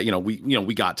part of that,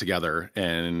 we got together,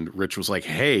 and Rich was like,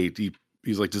 hey,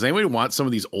 he's like, does anybody want some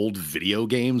of these old video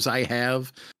games I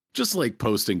have? Just like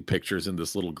posting pictures in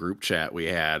this little group chat we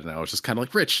had. And I was just kind of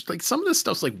like, Rich, like, some of this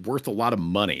stuff's like worth a lot of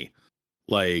money.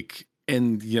 Like,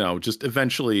 and, just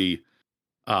eventually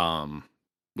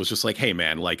was just like, hey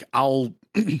man, like, I'll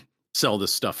sell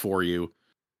this stuff for you.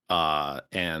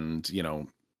 And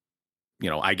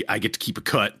I get to keep a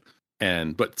cut,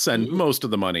 but send most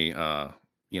of the money,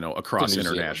 across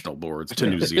international boards to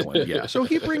New Zealand. Yeah. So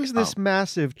he brings this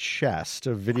massive chest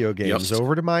of video games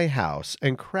over to my house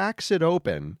and cracks it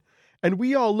open. And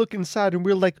we all look inside and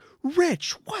we're like,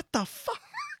 Rich, what the fuck?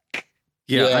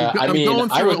 Yeah, I'm going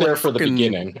through I was there for the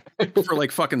beginning. For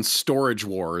like fucking Storage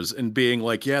Wars and being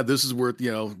like, yeah, this is worth,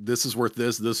 this is worth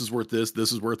this is worth this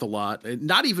is worth a lot. And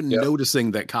not even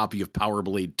noticing that copy of Power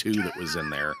Blade 2 that was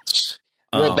in there.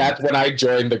 Well, that's when I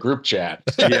joined the group chat.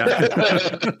 And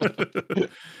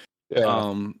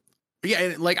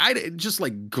like, I just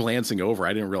like glancing over,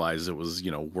 I didn't realize it was,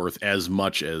 worth as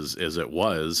much as it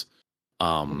was,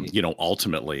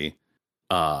 ultimately.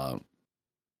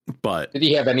 But did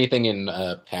he have anything in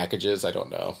packages? I don't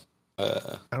know.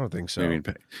 I don't think so. I mean,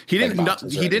 he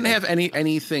didn't have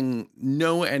anything,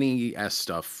 no NES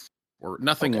stuff or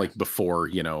nothing like before,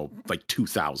 like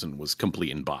 2000 was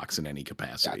complete in box in any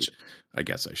capacity. Gotcha. I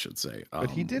guess I should say.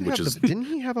 But he did didn't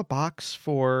he have a box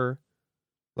for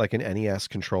like an NES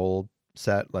control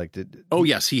set? Like Oh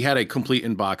yes, he had a complete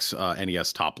in box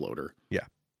NES top loader. Yeah.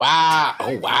 Wow.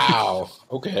 Oh wow.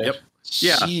 Okay. Yep.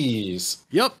 Yeah. Jeez.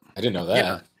 Yep. I didn't know that.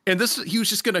 Yeah. And he was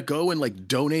just gonna go and like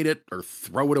donate it or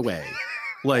throw it away.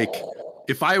 Like,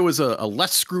 if I was a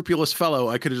less scrupulous fellow,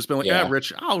 I could have just been like,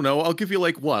 Rich, I don't know, I'll give you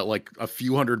like a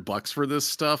few $100 for this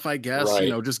stuff, I guess.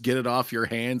 Right. Just get it off your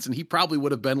hands. And he probably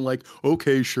would have been like,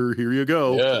 okay, sure, here you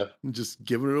go. Yeah. And just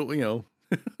giving it,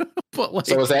 But like,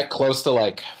 so was that close to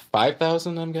like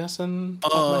 5,000? I'm guessing.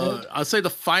 I'll say the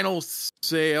final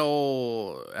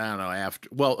sale. I don't know. After,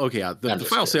 well, okay, the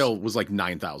final sale was like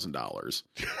 $9,000.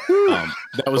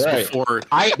 That was before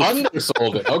I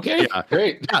undersold it. Okay, yeah,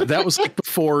 great. Yeah, that was like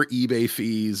before eBay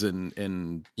fees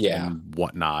and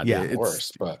whatnot. Yeah, it's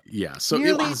worse, but yeah. So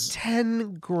nearly it was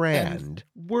 $10,000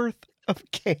 worth of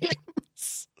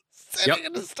games sitting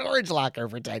in a storage locker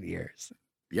for 10 years.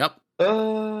 Yep.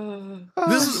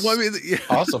 This is what I mean. Yeah.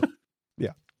 Awesome.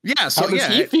 Yeah. So how does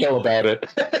he feel about it?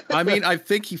 I mean, I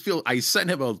think I sent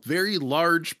him a very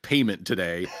large payment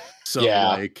today. So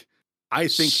like, I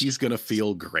think he's going to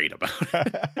feel great about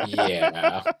it.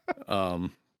 Yeah. I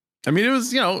mean, it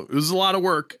was a lot of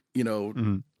work,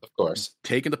 Mm-hmm. Of course.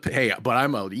 Taking but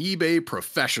I'm an eBay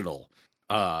professional.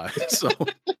 So,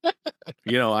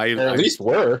 I at least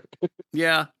were.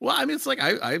 Yeah. Well, I mean, it's like,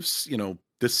 I've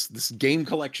this game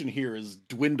collection here has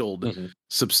dwindled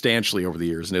substantially over the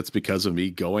years, and it's because of me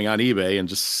going on eBay and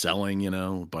just selling,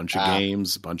 a bunch of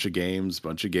games,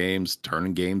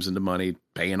 turning games into money,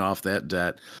 paying off that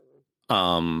debt.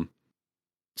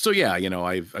 So yeah,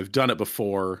 I've done it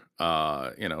before,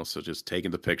 so just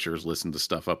taking the pictures, listening to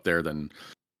stuff up there, then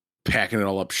packing it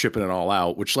all up, shipping it all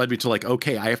out, which led me to like,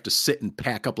 okay, I have to sit and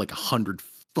pack up like 100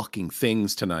 fucking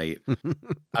things tonight.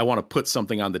 I want to put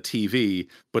something on the TV,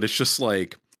 but it's just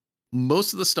like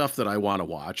most of the stuff that I want to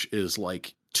watch is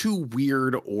like too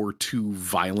weird or too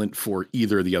violent for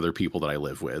either of the other people that I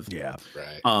live with. Yeah.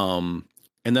 Right.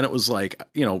 And then it was like,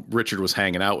 Richard was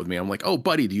hanging out with me. I'm like, oh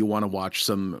buddy, do you want to watch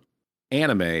some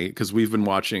anime? Because we've been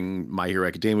watching My Hero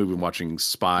Academia. We've been watching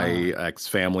Spy X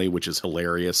Family, which is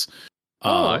hilarious.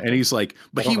 And he's like,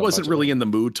 but he wasn't really in the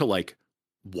mood to like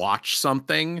watch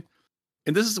something.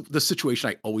 And this is the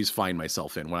situation I always find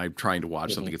myself in when I'm trying to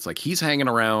watch something. It's like he's hanging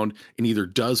around and either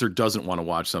does or doesn't want to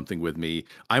watch something with me.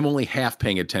 I'm only half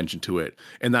paying attention to it.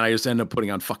 And then I just end up putting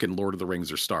on fucking Lord of the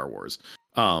Rings or Star Wars.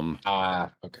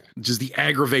 Okay. Just the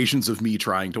aggravations of me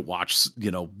trying to watch,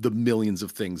 the millions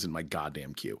of things in my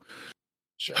goddamn queue.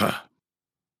 Sure.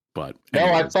 But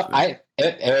anyways, no, I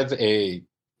thought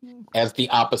as the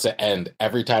opposite end,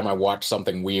 every time I watch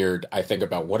something weird, I think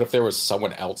about what if there was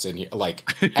someone else in here,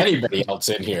 like anybody else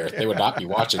in here, they would not be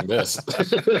watching this.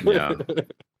 Yeah.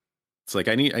 It's like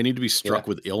I need to be struck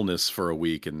with illness for a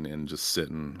week and just sit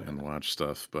and watch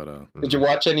stuff. But did you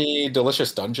watch any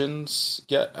Delicious Dungeons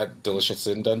yet? Delicious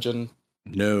in Dungeon?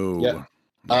 No.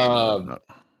 Yeah.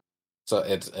 So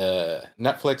it's a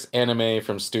Netflix anime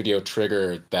from Studio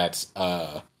Trigger that's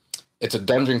it's a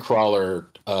dungeon crawler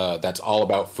that's all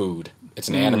about food. It's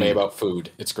an anime about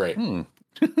food. It's great. I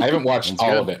haven't watched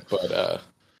all of it, but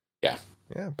yeah.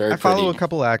 Yeah, very I follow pretty. a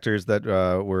couple actors that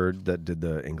did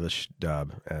the English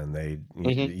dub, and they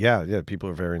people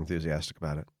are very enthusiastic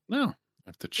about it. No, I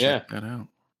have to check that out.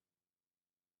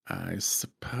 I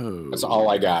suppose that's all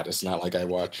I got. It's not like I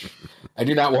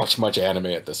do not watch much anime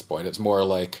at this point. It's more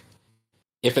like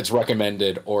if it's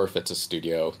recommended or if it's a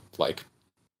studio, like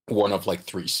one of like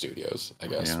 3 studios, I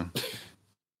guess. Yeah.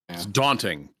 It's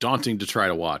daunting to try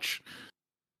to watch.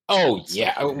 Oh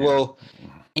yeah, well,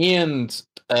 and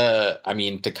I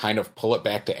mean, to kind of pull it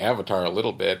back to Avatar a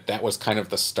little bit, that was kind of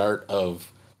the start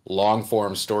of long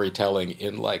form storytelling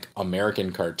in like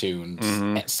American cartoons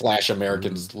 /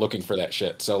 Americans looking for that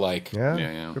shit. So like,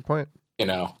 yeah, good point.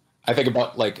 I think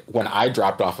about like when I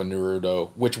dropped off of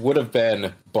Naruto, which would have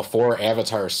been before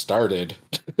Avatar started.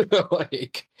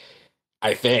 Like,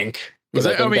 I think.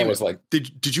 That was like,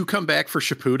 did you come back for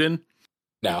Shippuden?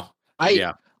 No,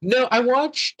 I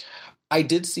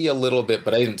did see a little bit,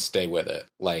 but I didn't stay with it.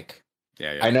 Like,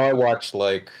 I know I watched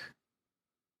like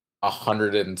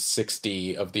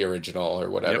 160 of the original or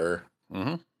whatever.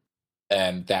 Yep.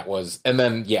 And that was, and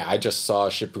then, I just saw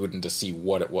Shippuden to see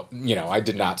what it was. I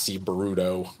did not see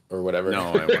Boruto or whatever.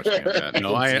 No, I watched that.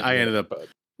 No, I ended up,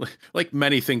 like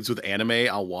many things with anime,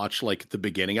 I'll watch like the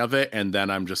beginning of it, and then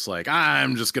I'm just like,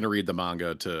 I'm just going to read the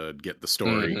manga to get the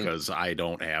story because I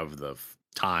don't have the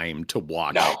time to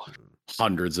watch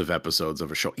hundreds of episodes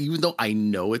of a show, even though I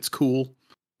know it's cool.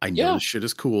 I know this shit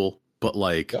is cool, but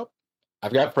like,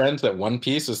 I've got friends that One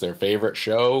Piece is their favorite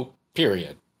show,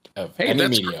 period, of any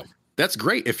medium. That's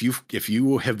great. If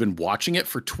you have been watching it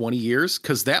for 20 years,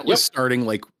 because that was starting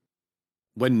like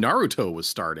when Naruto was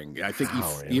starting. I think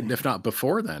even if not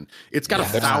before then, it's got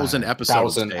 1,000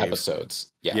 episodes. 1,000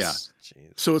 episodes. Yes. Yeah.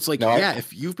 So it's like,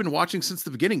 if you've been watching since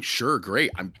the beginning, sure, great.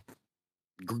 I'm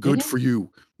good for you.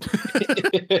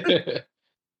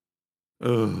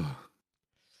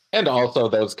 And also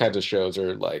those kinds of shows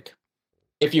are like,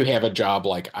 if you have a job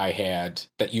like I had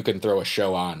that you can throw a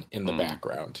show on in the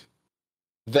background,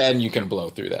 then you can blow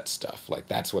through that stuff. Like,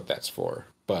 that's what that's for.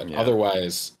 but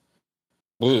otherwise,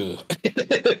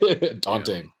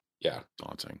 daunting. Yeah,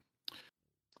 daunting.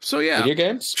 So yeah,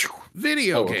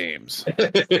 video games.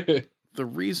 The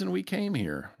reason we came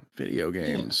here, video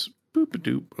games.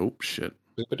 Boop-a-doop. Oh shit.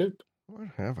 Boop-a-doop. What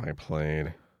have I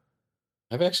played?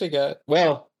 I've actually got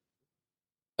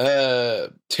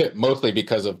mostly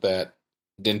because of that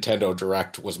Nintendo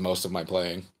Direct was most of my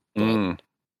playing. But,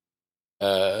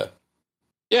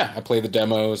 yeah, I played the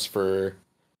demos for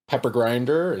Pepper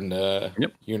Grinder and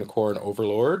Unicorn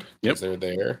Overlord because they're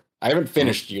there. I haven't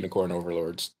finished Unicorn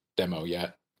Overlord's demo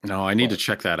yet. No, I need to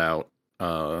check that out.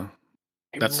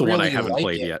 That's the one I haven't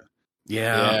played yet.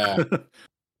 Yeah.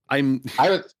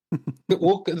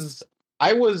 Because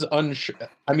I was unsure.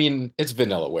 I mean, it's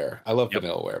Vanillaware. I love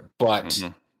Vanillaware, but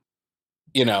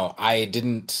you know, I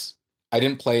didn't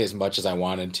play as much as I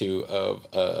wanted to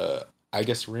of I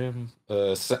guess Rim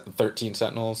 13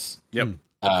 Sentinels. Yep.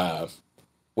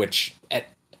 Which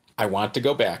I want to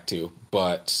go back to,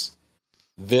 but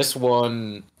this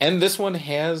one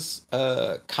has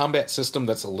a combat system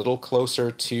that's a little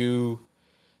closer to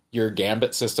your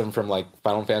Gambit system from like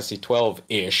Final Fantasy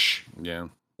 12-ish. Yeah.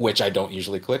 Which I don't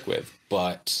usually click with,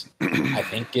 but I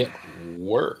think it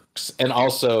works. And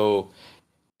also,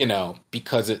 you know,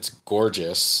 because it's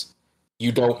gorgeous,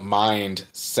 you don't mind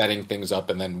setting things up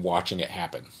and then watching it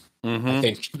happen. I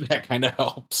think that kind of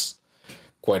helps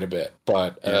quite a bit.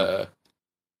 But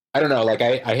I don't know, like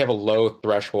I have a low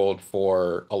threshold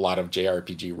for a lot of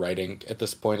JRPG writing at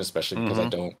this point, especially because I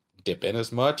don't dip in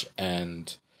as much.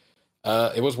 And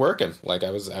it was working. Like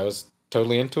I was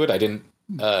totally into it. I didn't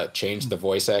change the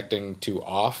voice acting to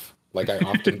off like I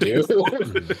often do. No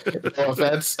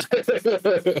offense.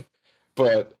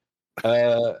 But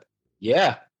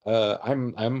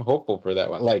I'm hopeful for that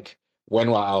one. Like when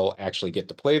I'll actually get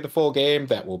to play the full game,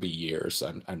 that will be years,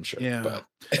 I'm sure. Yeah. But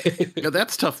yeah,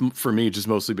 that's tough for me, just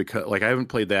mostly because like I haven't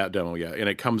played that demo yet, and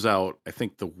it comes out I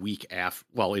think the week after,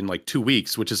 well, in like 2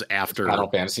 weeks, which is after Final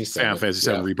Fantasy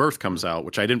VII Rebirth comes out,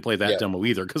 which I didn't play that demo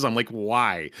either because I'm like,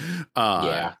 why?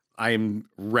 I'm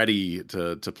ready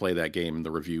to play that game.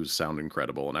 The reviews sound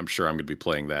incredible, and I'm sure I'm going to be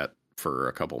playing that for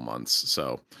a couple months.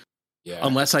 So,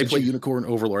 unless I play Unicorn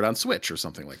Overlord on Switch or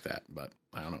something like that, but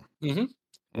I don't know.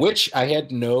 Which I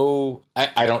had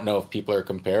I don't know if people are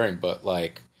comparing, but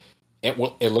like it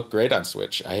looked great on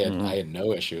Switch. I had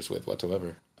no issues with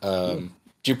whatsoever. Did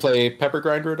you play Pepper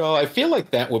Grinder at all? I feel like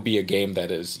that would be a game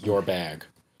that is your bag.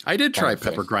 I did try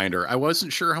Pepper Grinder. I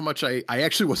wasn't sure how much I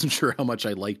actually wasn't sure how much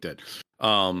I liked it.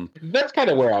 That's kind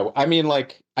of where I mean,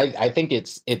 like, I think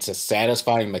it's a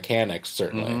satisfying mechanic,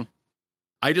 certainly.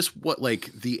 I just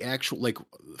the actual, like,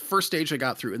 first stage I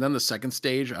got through, and then the second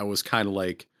stage, I was kind of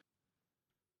like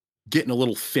getting a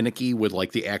little finicky with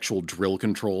like the actual drill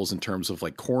controls in terms of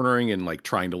like cornering and like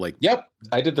trying to like,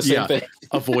 I did the same thing.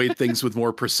 Avoid things with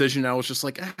more precision. I was just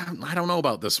like, I don't know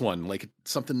about this one. Like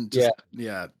something.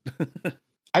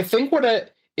 I think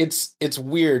it's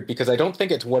weird because I don't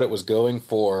think it's what it was going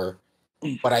for,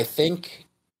 but I think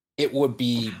it would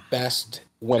be best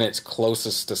when it's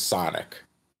closest to Sonic.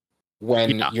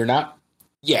 When you're not,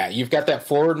 you've got that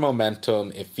forward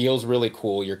momentum. It feels really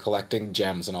cool. You're collecting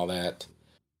gems and all that.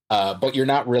 But you're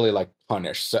not really like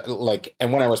punished. So, like,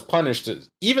 and when I was punished,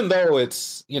 even though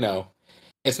it's, you know,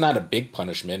 it's not a big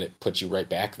punishment, it puts you right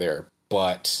back there.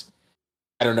 But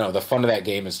I don't know. The fun of that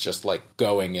game is just like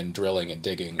going and drilling and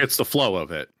digging. It's the flow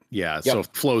of it. Yeah. So if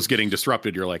flow's getting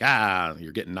disrupted, you're like,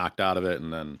 you're getting knocked out of it.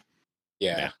 And then.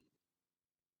 Yeah.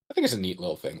 I think it's a neat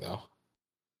little thing, though.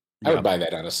 I would buy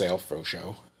that on a sale for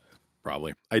show.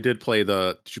 Probably. I did play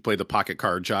did you play the Pocket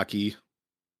Card Jockey?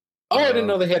 Oh, I didn't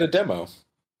know they had a demo.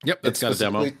 Yep, it's got a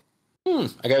demo.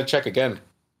 I got to check again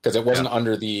because it wasn't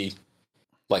under the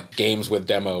like games with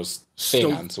demos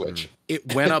thing on Switch.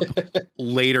 It went up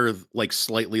later, like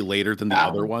slightly later than the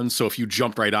other one. So if you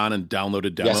jumped right on and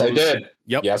downloaded demos, yes, I did.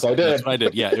 Yep, yes, I did. That's what I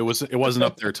did. Yeah, it wasn't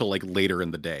up there till like later in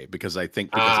the day because I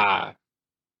think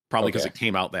probably because it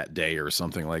came out that day or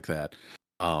something like that.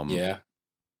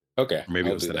 Okay, maybe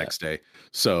it was the next day.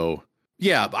 So.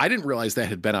 Yeah, I didn't realize that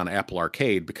had been on Apple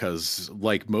Arcade because,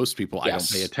 like most people, I don't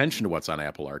pay attention to what's on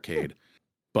Apple Arcade.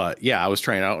 But yeah, I was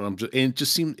trying it out,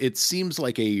 and it seems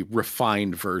like a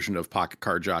refined version of Pocket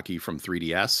Card Jockey from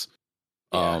 3DS.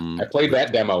 I played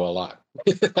that demo a lot.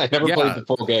 I never played the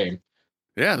full game.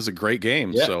 Yeah, it was a great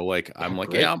game. Yeah. So like, I'm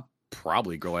like, I'll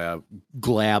probably glab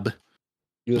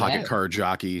Pocket Card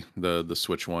Jockey, the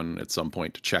Switch one, at some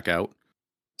point to check out.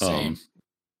 Same.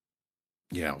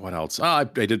 Yeah, what else? I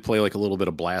did play like a little bit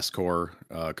of Blast Core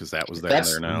because that was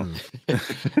there now.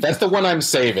 That's the one I'm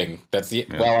saving. That's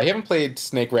well, I haven't played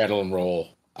Snake Rattle and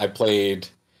Roll. I played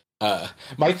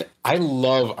I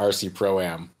love RC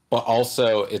Pro-Am, but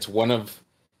also it's one of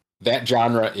that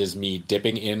genre is me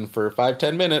dipping in for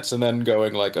 5-10 minutes and then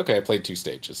going like, okay, I played 2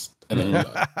 stages. And then I'm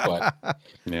done. But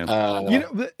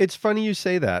yeah. It's funny you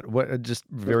say that. Just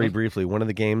very briefly, one of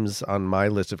the games on my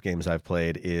list of games I've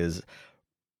played is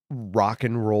Rock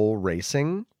and Roll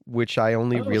Racing, which I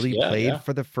only really played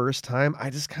for the first time. I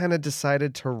just kind of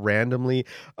decided to randomly,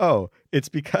 it's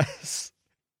because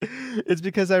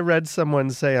I read someone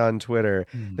say on Twitter,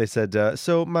 they said,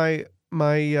 so my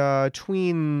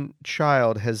tween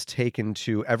child has taken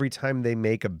to every time they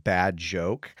make a bad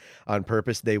joke on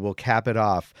purpose, they will cap it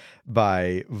off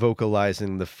by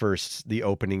vocalizing the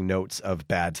opening notes of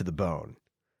Bad to the Bone.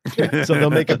 So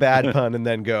they'll make a bad pun and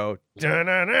then go, every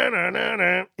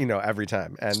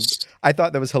time. And I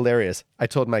thought that was hilarious. I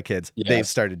told my kids, they've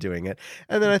started doing it.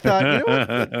 And then I thought,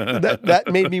 that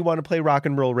made me want to play Rock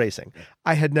and Roll Racing.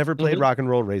 I had never played Rock and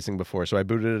Roll Racing before, so I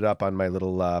booted it up on my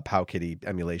little Powkiddy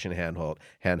emulation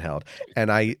handheld.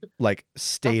 And I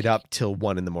stayed up till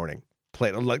 1 a.m.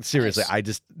 Played seriously. Nice. I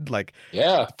just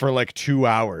for 2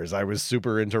 hours. I was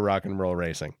super into Rock and Roll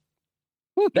Racing.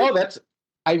 No, that's.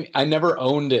 I never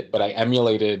owned it, but I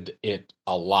emulated it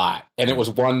a lot. And it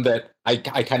was one that I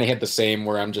kind of had the same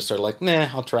where I'm just sort of like, nah,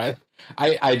 I'll try it.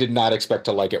 I did not expect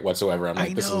to like it whatsoever. I'm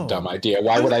like, this is a dumb idea.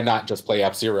 Why would I not just play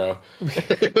F-Zero?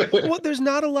 Well, there's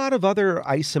not a lot of other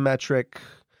isometric...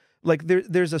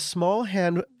 there's a small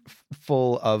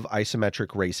handful of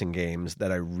isometric racing games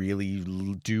that I really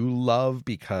do love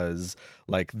because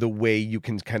the way you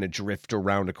can kind of drift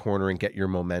around a corner and get your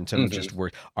momentum just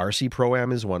works. RC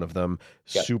Pro-Am is one of them.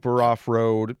 Yep. Super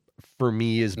Off-Road for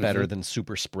me is better than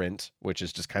Super Sprint, which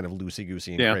is just kind of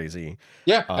loosey-goosey and crazy.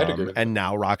 Yeah, I'd agree with that. And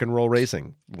now Rock and Roll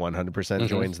Racing 100%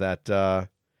 joins that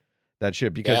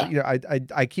ship because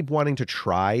I keep wanting to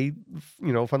try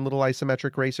fun little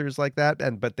isometric racers like that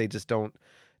but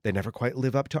they never quite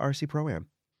live up to RC Pro-Am.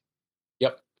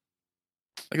 Yep.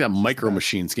 Like that Micro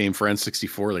Machines game for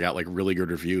N64 they got really good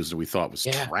reviews and we thought was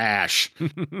trash.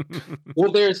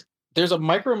 Well, there's a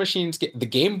Micro Machines the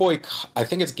Game Boy, I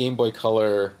think it's Game Boy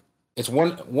Color. It's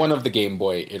one of the Game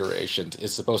Boy iterations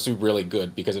is supposed to be really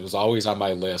good because it was always on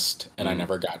my list and I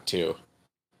never got to.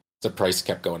 The price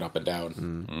kept going up and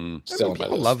down. Still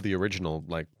people love the original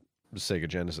Sega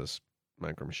Genesis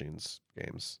Micro Machines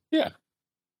games. Yeah.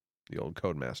 The old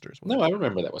Codemasters. No, I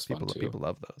remember that was fun too. People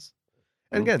love those.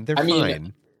 And again, they're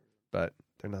fine, but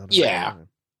they're not. Yeah.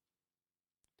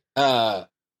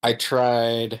 I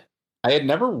tried. I had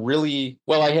never really.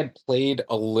 Well, I had played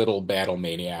a little Battle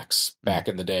Maniacs back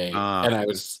in the day,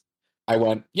 and I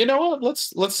went. You know what?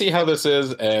 Let's see how this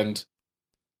is, and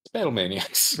it's Battle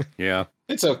Maniacs. Yeah,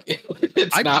 it's okay.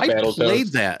 It's not Battletoads. I played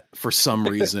that for some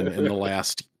reason in the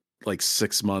last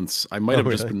 6 months. I might have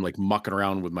just been mucking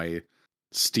around with my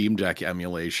Steam Deck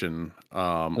emulation,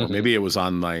 or maybe it was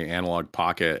on my Analog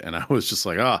Pocket, and I was just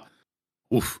like,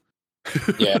 oof.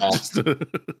 Yeah,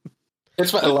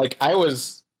 it's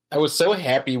I was so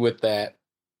happy with that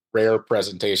Rare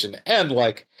presentation, and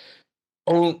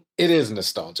it is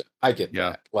nostalgia. I get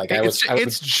that.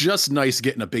 It's just nice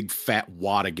getting a big fat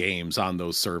wad of games on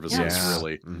those services. Yes.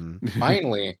 Really,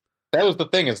 finally, that was the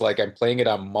thing. Is I'm playing it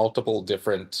on multiple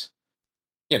different.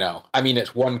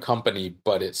 It's one company,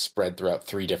 but it's spread throughout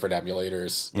 3 different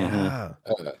emulators. Yeah.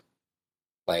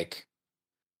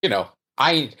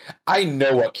 I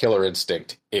know what Killer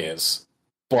Instinct is,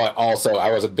 but also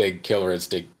I was a big Killer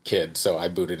Instinct kid, so I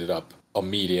booted it up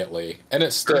immediately. And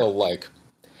it's still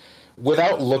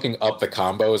without looking up the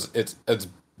combos, it's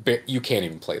you can't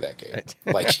even play that game.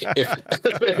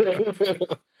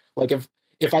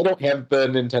 If I don't have the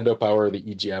Nintendo Power or the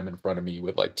EGM in front of me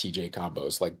with TJ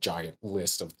combos, giant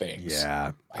list of things.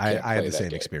 Yeah, I have the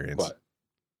same experience. But,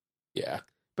 yeah.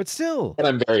 But still. But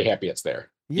I'm very happy it's there.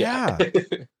 Yeah.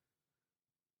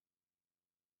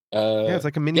 It's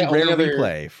like a mini Rare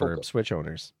replay for Switch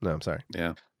owners. No, I'm sorry.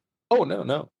 Yeah. Oh,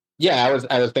 no. Yeah, I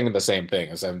was thinking the same thing.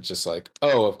 As I'm just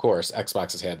of course,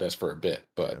 Xbox has had this for a bit,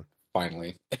 but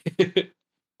finally.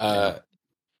 But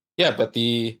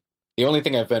the only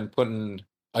thing I've been putting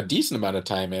a decent amount of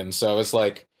time in. So it's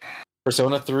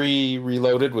Persona 3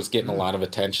 Reloaded was getting a lot of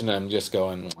attention. I'm just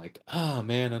going oh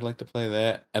man, I'd like to play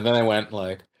that. And then I went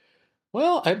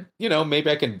well,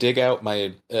 maybe I can dig out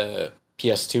my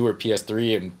PS2 or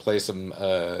PS3 and play some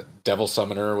Devil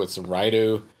Summoner with some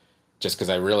Raidu, just because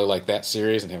I really like that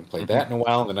series and haven't played that in a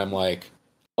while. And then I'm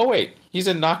oh wait, he's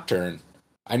in Nocturne.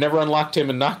 I never unlocked him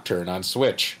in Nocturne on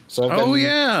Switch. So I've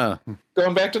been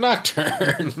going back to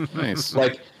Nocturne. Nice.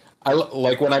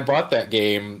 When I bought that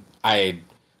game, I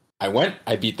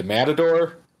beat the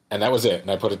Matador, And that was it. And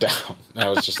I put it down. And I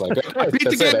was just like, okay, I beat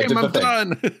the game. I'm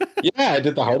done. Yeah, I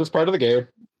did the hardest part of the game.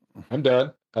 I'm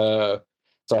done. So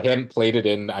I hadn't played it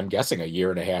in, I'm guessing,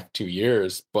 1.5 2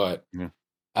 years, but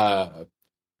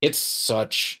it's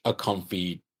such a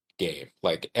comfy game,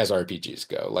 like as RPGs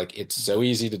go. Like it's so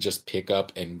easy to just pick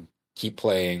up and keep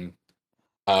playing.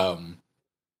 I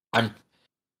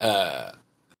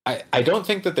don't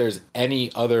think that there's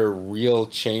any other real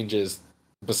changes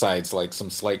besides like some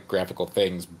slight graphical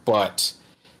things, but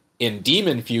in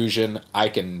Demon Fusion, I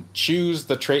can choose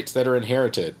the traits that are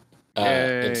inherited. So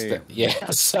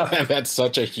that's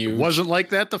such a huge. It wasn't like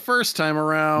that the first time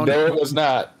around. No, it was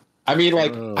not. I mean,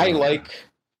 like I like.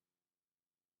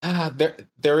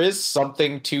 There is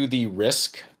something to the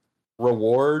risk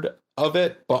reward of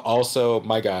it, but also,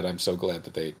 my God, I'm so glad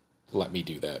that they let me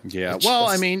do that. Yeah. Well,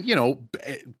 I mean, you know,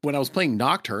 when I was playing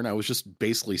Nocturne, I was just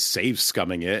basically save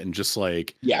scumming it and just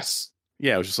like, yes.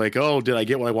 Yeah. I was just like, oh, did I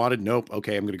get what I wanted? Nope.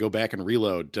 Okay. I'm going to go back and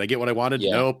reload. Did I get what I wanted?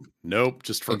 Yeah. Nope.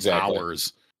 Just for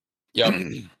hours. Yep.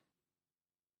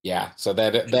 Yeah. So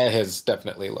that has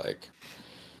definitely like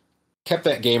kept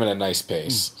that game at a nice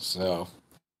pace. So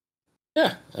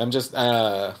yeah, I'm just,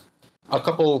 a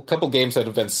couple games that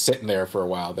have been sitting there for a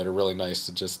while that are really nice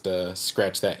to just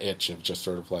scratch that itch of just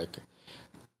sort of like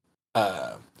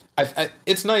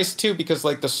it's nice too because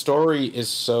like the story is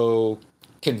so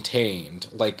contained.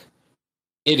 Like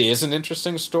it is an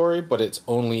interesting story, but it's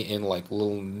only in like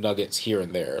little nuggets here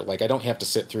and there. Like I don't have to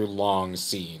sit through long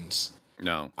scenes.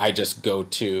 No, I just go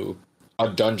to a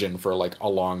dungeon for like a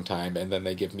long time, and then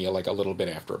they give me a little bit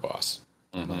after a boss.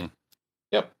 Mm-hmm.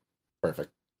 Yep,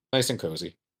 perfect, nice and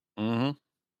cozy. Mm-hmm.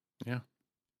 Yeah.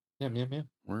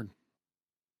 Word.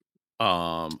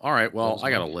 All right. Well,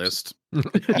 I got a list.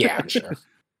 Yeah, I'm sure.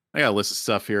 I got a list of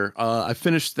stuff here. I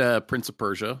finished the Prince of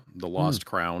Persia, The Lost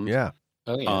Crown. Yeah.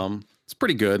 Oh, yeah. It's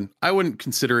pretty good. I wouldn't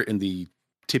consider it in the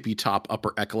tippy top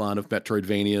upper echelon of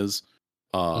Metroidvanias.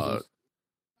 I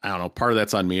don't know. Part of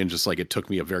that's on me, and just like it took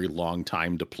me a very long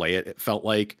time to play it. It felt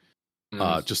like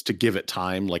just to give it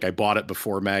time. Like I bought it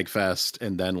before MagFest,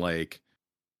 and then like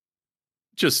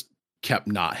just kept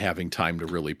not having time to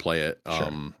really play it.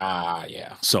 Sure.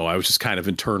 Yeah. So I was just kind of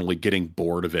internally getting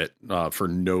bored of it for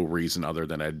no reason other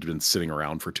than I'd been sitting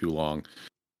around for too long.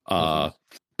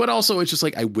 But also it's just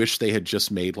like, I wish they had just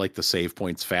made like the save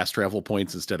points fast travel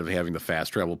points instead of having the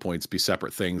fast travel points be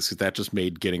separate things. Cause that just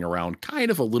made getting around kind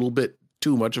of a little bit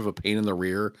too much of a pain in the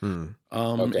rear.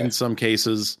 In some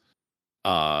cases.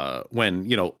 When,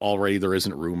 you know, already there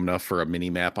isn't room enough for a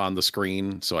mini map on the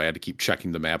screen. So I had to keep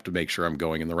checking the map to make sure I'm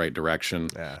going in the right direction.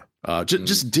 Yeah.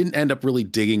 Just didn't end up really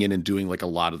digging in and doing like a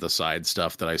lot of the side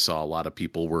stuff that I saw a lot of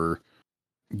people were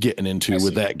getting into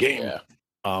with that game.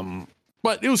 Yeah.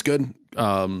 But it was good.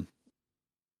 You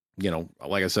know,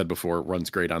 like I said before, it runs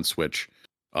great on Switch.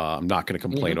 I'm not going to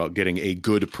complain about getting a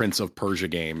good Prince of Persia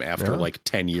game after like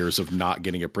 10 years of not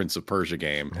getting a Prince of Persia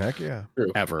game. Heck yeah.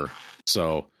 Ever.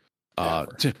 So,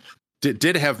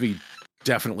 did have me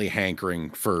definitely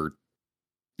hankering for,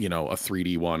 you know, a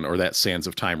 3D one or that Sands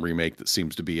of Time remake that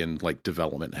seems to be in like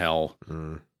development hell.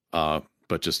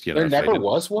 But just, you know, there never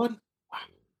was one.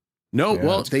 No, yeah,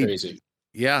 well, crazy.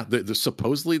 Yeah,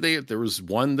 supposedly there was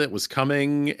one that was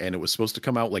coming and it was supposed to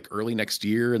come out like early next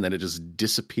year, and then it just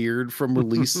disappeared from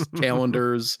release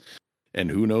calendars, and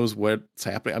who knows what's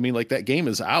happening. I mean, like that game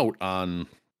is out on,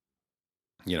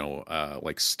 you know,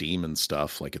 like Steam and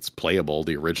stuff. Like it's playable,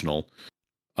 the original.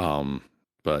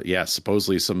 But yeah,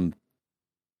 supposedly some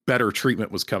better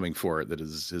treatment was coming for it that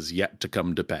is yet to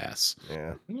come to pass.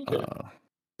 Yeah.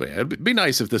 But yeah, it'd be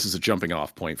nice if this is a jumping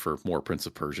off point for more Prince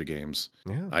of Persia games.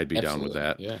 Yeah, I'd be down with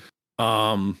that. Yeah.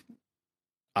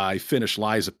 I finished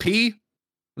Lies of P.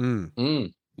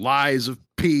 Lies of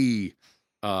P.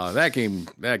 That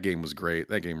game was great.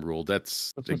 That game ruled.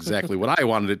 That's exactly what I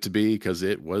wanted it to be, because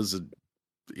it was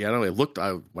it looked,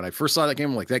 when I first saw that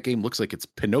game, I'm like, that game looks like it's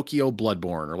Pinocchio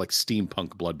Bloodborne, or like steampunk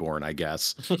Bloodborne, I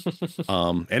guess.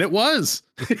 And it was.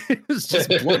 It was just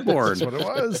Bloodborne. That's what it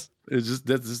was. It's just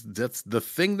that's the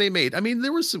thing they made. I mean,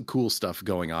 there was some cool stuff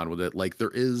going on with it. Like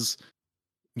there is,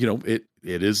 you know, it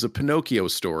is a Pinocchio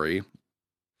story.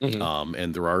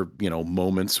 And there are, you know,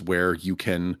 moments where you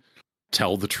can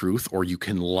tell the truth or you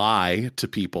can lie to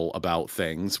people about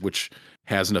things, which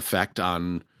has an effect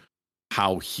on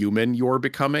how human you're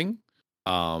becoming.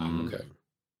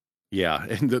 Yeah,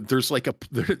 and there's like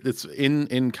it's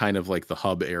in kind of like the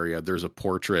hub area, there's a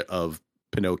portrait of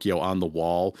Pinocchio on the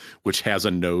wall, which has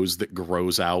a nose that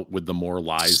grows out with the more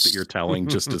lies that you're telling,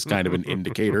 just as kind of an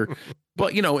indicator.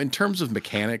 But, you know, in terms of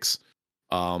mechanics,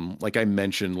 like I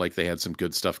mentioned, like they had some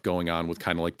good stuff going on with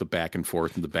kind of like the back and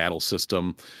forth and the battle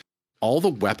system. all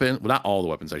the not all the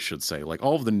weapons, I should say, like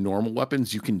all of the normal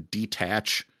weapons, you can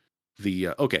detach the,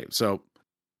 okay. So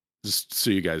just so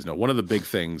you guys know, one of the big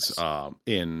things,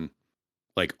 in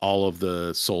like all of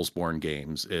the Soulsborne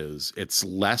games is it's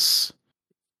less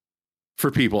for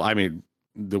people. I mean,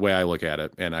 the way I look at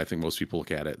it, and I think most people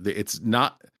look at it, it's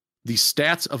not, the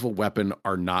stats of a weapon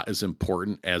are not as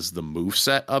important as the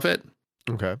moveset of it.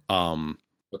 Okay.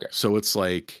 Okay. So it's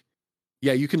like,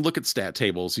 yeah, you can look at stat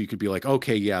tables. You could be like,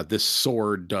 okay, yeah, this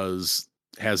sword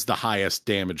has the highest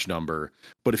damage number.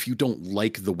 But if you don't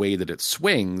like the way that it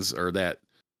swings, or that,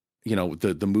 you know,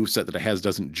 the moveset that it has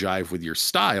doesn't jive with your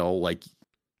style, like,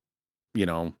 you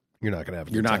know, you're not going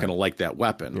to like that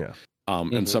weapon. Yeah.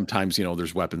 And sometimes, you know,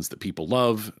 there's weapons that people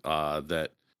love,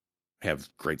 that have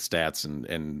great stats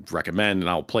and recommend, and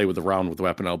I'll play with the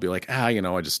weapon. I'll be like, you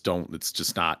know, I just don't, it's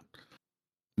just not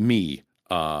me.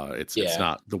 It's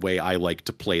not the way I like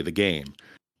to play the game.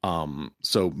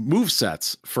 So move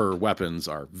sets for weapons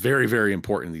are very, very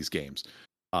important in these games.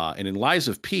 And in Lies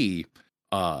of P,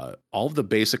 all of the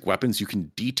basic weapons, you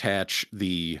can detach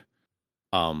the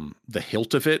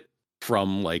hilt of it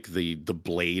from like the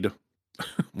blade.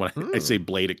 When I say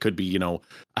blade, it could be, you know,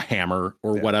 a hammer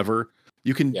or whatever.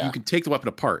 You can take the weapon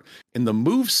apart, and the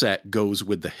move set goes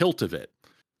with the hilt of it.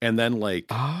 And then like,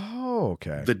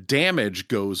 the damage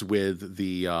goes with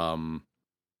the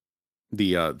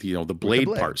blade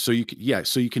part. So you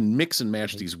can mix and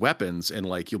match these weapons, and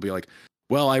like, you'll be like,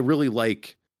 well, I really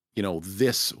like, you know,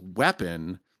 this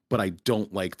weapon, but I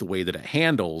don't like the way that it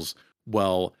handles.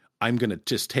 Well, I'm going to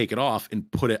just take it off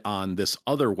and put it on this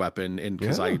other weapon, and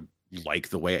because I like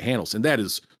the way it handles. And that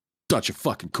is such a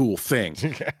fucking cool thing.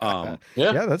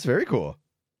 That's very cool.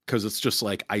 Because it's just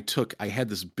like, I had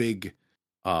this big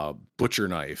butcher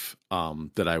knife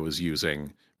that I was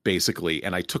using basically,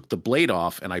 and I took the blade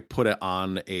off and I put it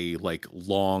on a like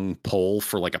long pole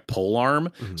for like a pole arm.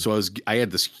 So I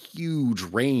had this huge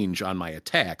range on my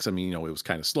attacks. I mean, you know, it was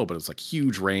kind of slow, but it was like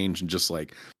huge range, and just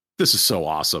like, this is so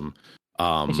awesome.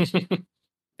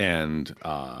 And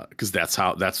because that's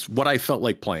what I felt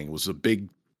like playing. It was a big,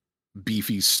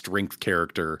 beefy strength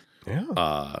character,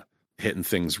 hitting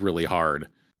things really hard.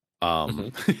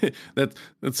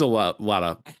 That's a lot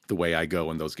of the way I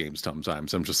go in those games.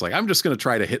 Sometimes I'm just like, I'm just going to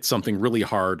try to hit something really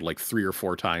hard, like 3 or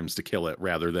 4 times to kill it,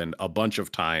 rather than a bunch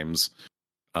of times,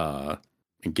 and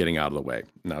getting out of the way.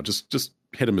 Now just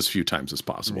hit them as few times as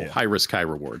possible. High risk, high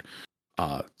reward.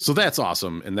 So that's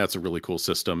awesome, and that's a really cool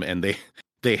system. And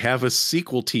they have a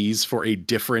sequel tease for a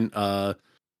different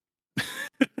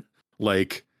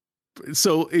like,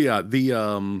 so yeah, the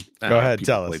go ahead,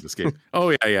 tell us. This game. Oh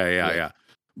yeah.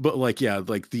 But like,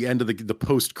 like the end of the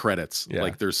post credits,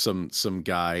 like there's some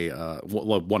guy,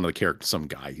 one of the characters, some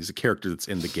guy, he's a character that's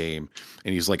in the game,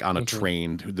 and he's like on a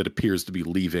train that appears to be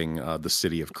leaving the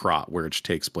city of Krat, where it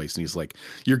takes place. And he's like,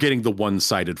 you're getting the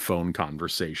one-sided phone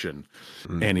conversation.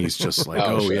 And he's just like,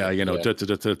 you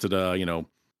know, you know,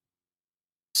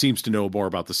 seems to know more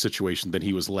about the situation than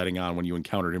he was letting on when you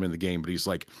encountered him in the game. But he's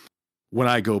like, when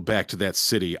I go back to that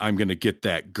city, I'm going to get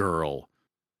that girl,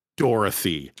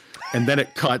 Dorothy. And then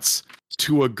it cuts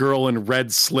to a girl in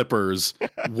red slippers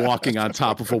walking on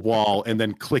top of a wall and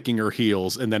then clicking her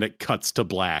heels, and then it cuts to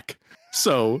black.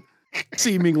 So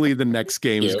seemingly the next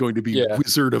game is going to be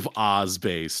Wizard of Oz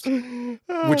based,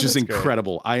 which is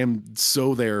incredible. Great. I am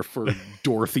so there for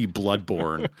Dorothy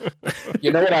Bloodborne.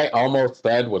 You know what I almost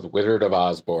said was Wizard of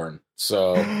Osborne.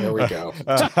 So there we go.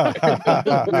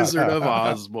 Wizard of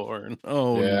Osborne.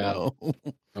 Oh no.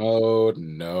 Oh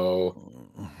no.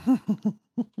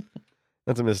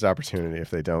 That's a missed opportunity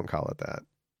if they don't call it that.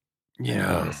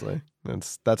 Yeah. Honestly.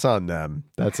 That's on them.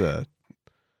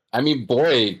 I mean,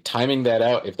 boy, timing that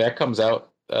out, if that comes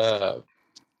out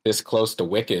this close to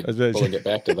Wicked, we'll get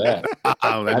back to that.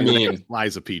 I mean,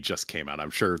 Lies of P just came out.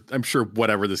 I'm sure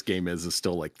whatever this game is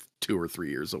still like 2 or 3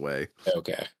 years away.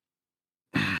 Okay.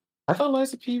 I thought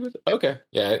Lies of P was okay.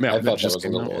 Yeah, I thought that was a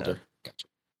little older. Gotcha.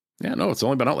 Yeah, no, it's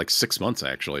only been out like 6 months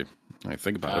actually. I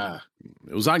think about it.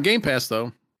 It was on Game Pass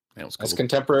though. That was cool. That's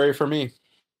contemporary for me.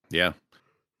 Yeah.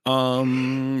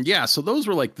 So those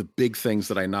were like the big things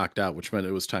that I knocked out, which meant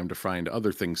it was time to find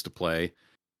other things to play.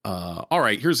 All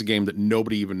right, here's a game that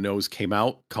nobody even knows came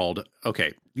out called,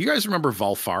 you guys remember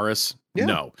Valfaris? Yeah.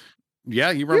 No.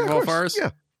 Yeah, you remember Valfaris?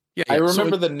 Yeah. Yeah, I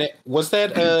remember was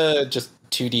that just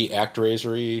 2D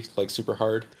ActRaiser-y, like super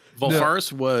hard?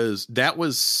 Valfaris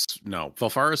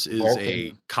Valfaris is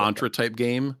a Contra type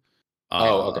game.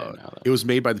 It was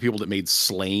made by the people that made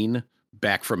Slain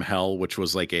Back from Hell, which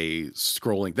was like a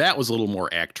scrolling. That was a little more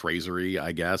ActRaiser-y,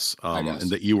 I guess. And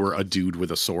that you were a dude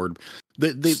with a sword.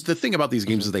 The thing about these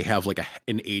games is they have like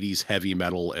an 80s heavy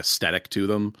metal aesthetic to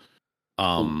them.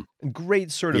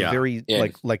 Great sort of very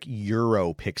like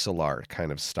Euro pixel art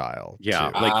kind of style.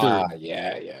 Yeah, too. like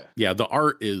yeah. The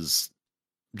art is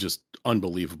just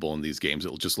unbelievable in these games.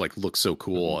 It'll just like look so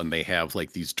cool, and they have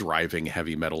like these driving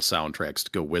heavy metal soundtracks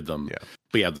to go with them. Yeah.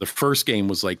 But yeah, the first game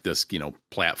was like this,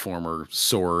 platformer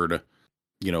sword,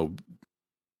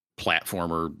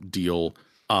 platformer deal.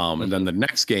 And then the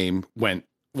next game went.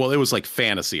 Well, it was like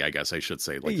fantasy, I guess I should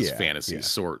say, like this fantasy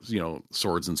swords,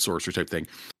 swords and sorcery type thing.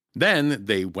 Then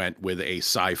they went with a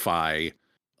sci-fi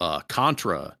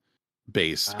Contra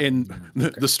base, and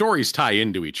the stories tie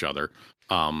into each other.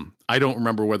 I don't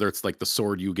remember whether it's like the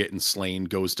sword you get in Slain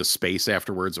goes to space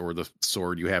afterwards, or the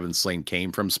sword you have in Slain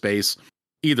came from space.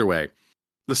 Either way,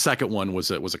 the second one was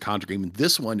a Contra game.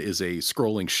 This one is a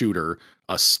scrolling shooter,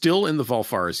 still in the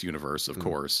Valfaris universe, of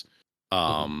course.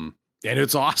 And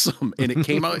it's awesome. And it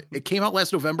came out. It came out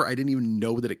last November. I didn't even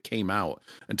know that it came out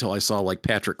until I saw like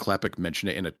Patrick Klepek mention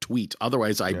it in a tweet.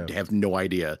 Otherwise, I have no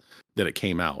idea that it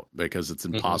came out, because it's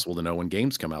impossible to know when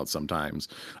games come out. Sometimes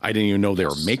I didn't even know they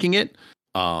were making it.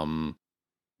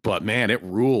 But man, it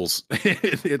rules.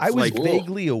 I was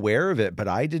vaguely aware of it, but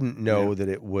I didn't know that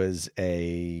it was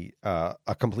a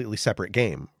completely separate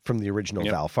game from the original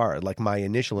Valfaris. Like my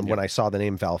initial, and when I saw the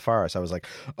name Valfaris, I was like,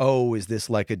 "Oh, is this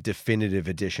like a definitive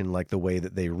edition, like the way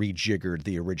that they rejiggered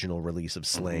the original release of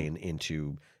Slain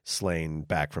into Slain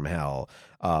Back from Hell?"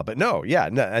 But no,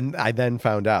 and I then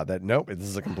found out that nope, this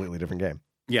is a completely different game.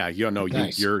 Yeah,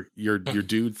 nice. your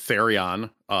dude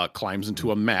Therion climbs into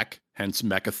a mech, hence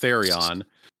Mechatherion.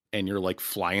 And you're like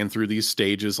flying through these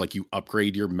stages, like you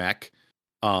upgrade your mech.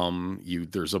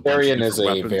 There's a bunch Therion of is a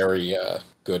weapons. very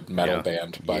good metal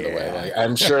band, by the way. Like,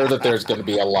 I'm sure that there's going to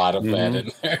be a lot of that in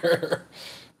there.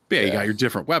 You got your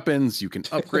different weapons. You can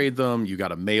upgrade them. You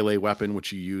got a melee weapon,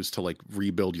 which you use to like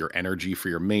rebuild your energy for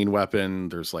your main weapon.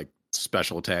 There's like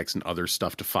special attacks and other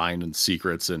stuff to find and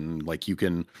secrets, and like you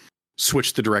can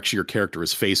switch the direction your character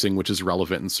is facing, which is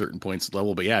relevant in certain points of the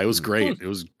level. But yeah, it was great.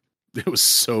 It was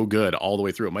so good all the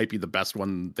way through. It might be the best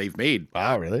one they've made.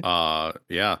 Wow, really? Did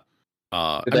Yeah.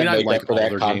 I like for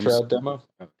that Contra demo?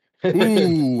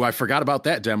 Ooh, I forgot about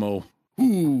that demo.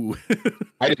 Ooh.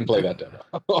 I didn't play that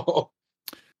demo.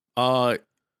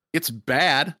 It's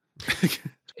bad.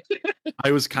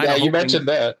 I was kind of you mentioned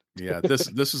that. Yeah, this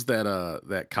is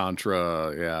that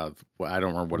Contra. Yeah, I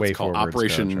don't remember what it's called.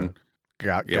 Operation.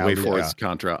 Way Forward's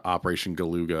Contra, Operation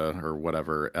Galuga or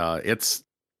whatever. It's.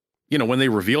 When they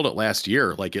revealed it last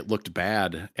year, like it looked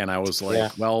bad. And I was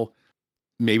like, well,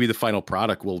 maybe the final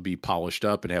product will be polished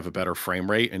up and have a better frame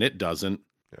rate. And it doesn't.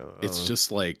 It's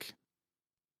just like,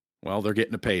 well, they're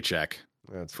getting a paycheck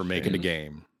for making a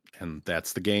game. And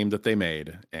that's the game that they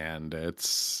made. And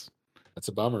that's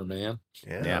a bummer, man.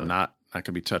 Yeah, I'm not going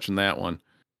to be touching that one.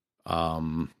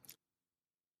 All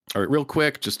right, real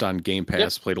quick, just on Game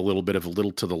Pass, played a little bit of A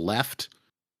Little to the Left.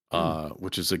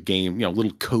 Which is a game, a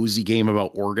little cozy game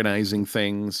about organizing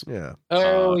things. Yeah.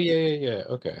 Oh, yeah.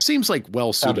 Okay. Seems like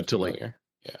well suited to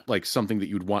like something that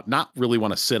you'd not really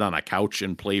want to sit on a couch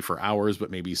and play for hours,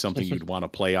 but maybe something you'd want to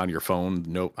play on your phone.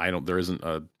 No, there isn't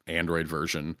a Android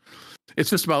version. It's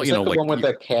just about, the one with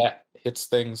the cat hits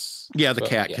things. Yeah, the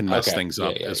cat can mess things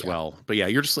up as well. But yeah,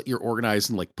 you're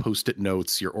organizing like Post-it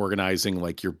notes. You're organizing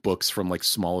like your books from like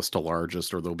smallest to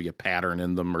largest, or there'll be a pattern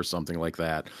in them or something like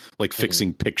that. Like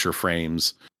fixing picture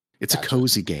frames. It's a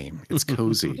cozy game. It's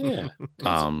cozy. Yeah.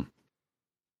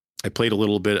 I played a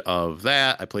little bit of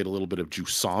that. I played a little bit of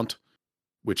Jusant,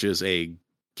 which is a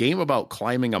game about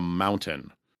climbing a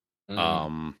mountain. I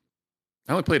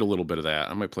only played a little bit of that.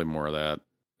 I might play more of that.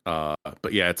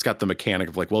 But yeah, it's got the mechanic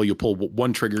of like, well, you pull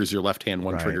one triggers your left hand,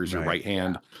 one triggers your right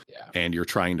hand, and you're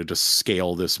trying to just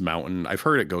scale this mountain. I've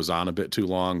heard it goes on a bit too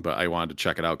long, but I wanted to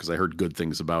check it out because I heard good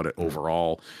things about it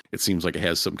overall. It seems like it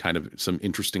has some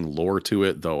interesting lore to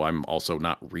it, though I'm also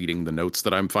not reading the notes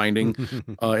that I'm finding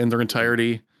in their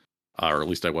entirety, or at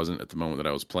least I wasn't at the moment that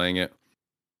I was playing it.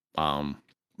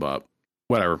 But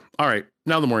whatever. All right,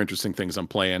 now the more interesting things I'm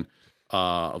playing.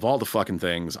 Of all the fucking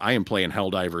things, I am playing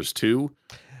Helldivers 2.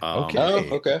 Okay.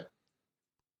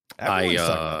 Everyone's talking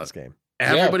about this game.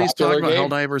 Everybody's talking about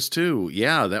Helldivers 2.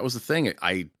 Yeah, that was the thing.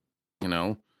 I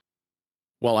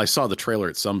saw the trailer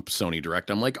at some Sony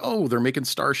Direct. I'm like, oh, they're making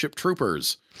Starship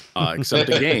Troopers, except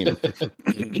a game.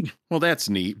 Well, that's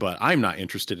neat, but I'm not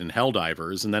interested in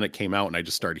Helldivers. And then it came out, and I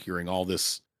just started hearing all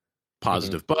this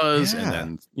positive buzz.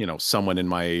 And then, someone in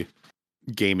my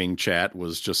gaming chat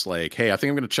was just like, hey, I think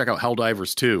I'm going to check out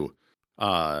Helldivers 2.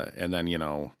 And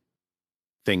then,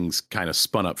 things kind of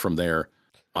spun up from there.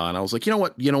 And I was like, you know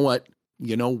what?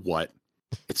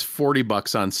 It's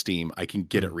 $40 on Steam. I can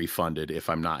get it refunded if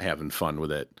I'm not having fun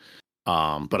with it.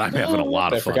 But I'm having a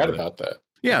lot of fun. I forgot about that.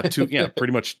 Yeah,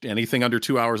 pretty much anything under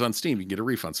 2 hours on Steam, you can get a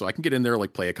refund. So I can get in there,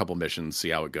 like play a couple missions, see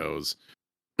how it goes,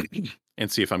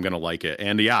 and see if I'm going to like it.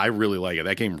 And yeah, I really like it.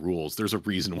 That game rules. There's a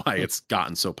reason why it's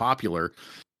gotten so popular,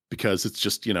 because it's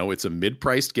just, it's a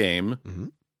mid-priced game. Mm-hmm.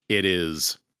 It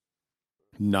is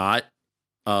not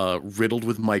riddled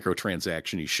with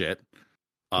microtransaction-y shit.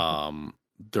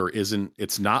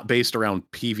 It's not based around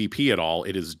PvP at all.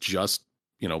 It is just,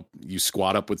 you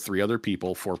squad up with 3 other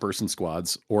people, 4-person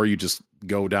squads, or you just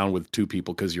go down with 2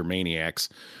 people because you're maniacs.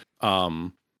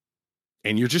 And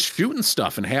you're just shooting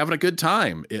stuff and having a good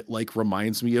time. It like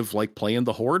reminds me of like playing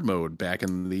the Horde mode back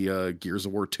in the Gears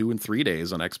of War 2 and 3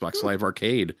 days on Xbox Live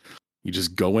Arcade. You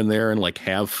just go in there and like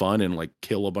have fun and like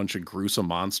kill a bunch of gruesome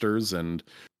monsters, and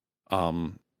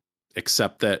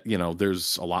except that,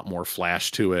 there's a lot more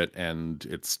flash to it and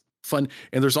it's fun.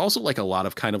 And there's also like a lot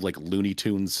of kind of like Looney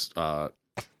Tunes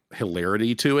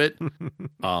hilarity to it.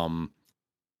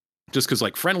 Just because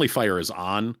like friendly fire is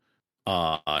on,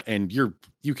 and you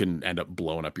can end up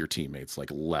blowing up your teammates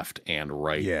like left and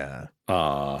right. Yeah.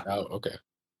 Okay.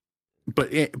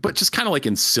 But just kind of like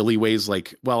in silly ways,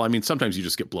 like, well, I mean, sometimes you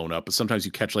just get blown up, but sometimes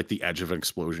you catch like the edge of an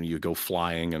explosion, you go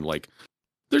flying, and like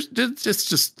there's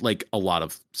just like a lot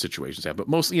of situations happen. But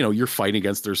mostly, you're fighting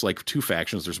against, there's like 2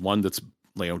 factions. There's one that's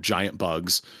giant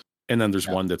bugs, and then there's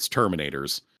one that's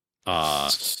Terminators.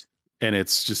 And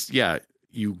it's just,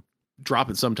 you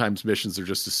drop it. Sometimes missions are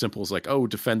just as simple as like, oh,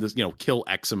 defend this, kill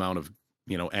X amount of,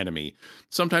 enemy.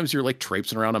 Sometimes you're like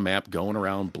traipsing around a map, going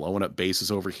around, blowing up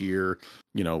bases over here,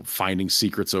 finding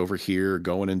secrets over here,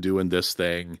 going and doing this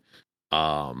thing.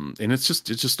 And it's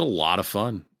just a lot of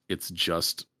fun. It's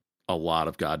just a lot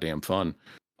of goddamn fun.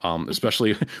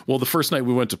 Especially, well, the first night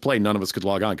we went to play, none of us could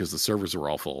log on because the servers were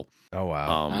all full. Oh,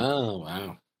 wow.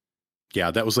 Wow. Yeah,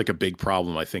 that was like a big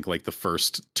problem. I think like the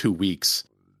first 2 weeks.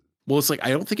 Well, it's like, I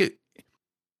don't think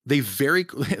I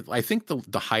think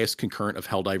the highest concurrent of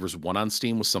Helldivers 1 on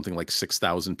Steam was something like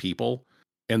 6,000 people.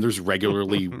 And there's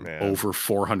regularly over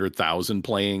 400,000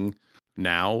 playing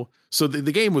now. So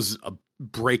the game was a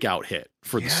breakout hit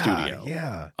for the studio.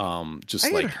 Yeah. I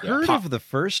had heard of the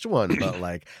first one, but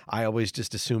like I always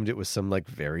just assumed it was some like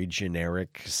very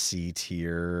generic C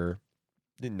tier,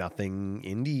 nothing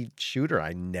indie shooter.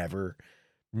 I never.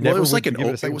 Well, it was like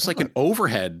an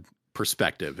overhead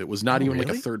perspective. It was not even like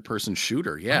a 3rd-person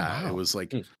shooter. Yeah, oh, wow. It was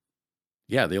like,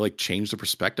 they like changed the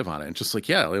perspective on it, and just like,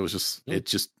 it was just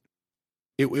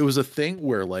it was a thing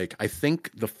where like I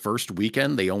think the first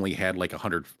weekend they only had like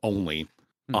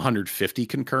 150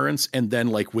 concurrents, and then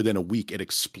like within a week it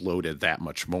exploded that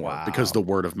much more because the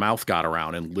word of mouth got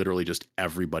around and literally just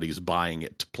everybody's buying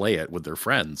it to play it with their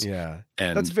friends. Yeah,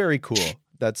 and that's very cool.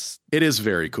 It is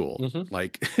very cool. Mm-hmm.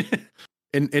 Like.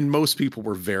 And most people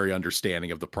were very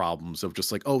understanding of the problems of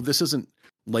just like, oh, this isn't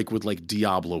like with like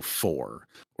Diablo 4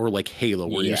 or like Halo,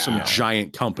 where you're some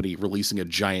giant company releasing a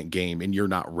giant game and you're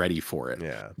not ready for it.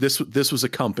 Yeah. This was a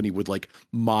company with like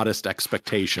modest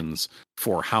expectations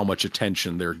for how much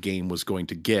attention their game was going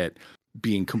to get,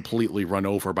 being completely run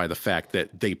over by the fact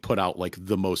that they put out like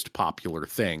the most popular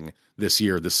thing this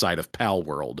year, this side of Pal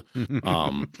World.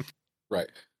 Right.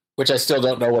 Which I still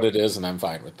don't know what it is, and I'm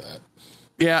fine with that.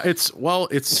 Yeah, it's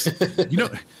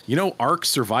Ark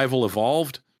Survival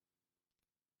Evolved.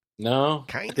 No,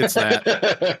 it's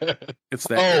that. It's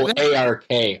that. Oh, ARK.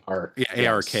 Ark.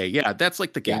 Yeah, ARK. Yeah, that's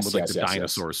like the game with like the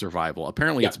dinosaur survival.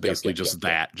 Apparently, it's basically just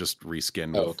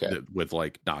reskinned with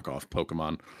like knockoff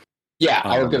Pokemon. Yeah,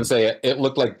 I was gonna say it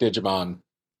looked like Digimon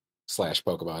 /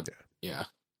 Pokemon. Yeah.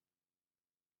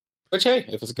 Which, hey,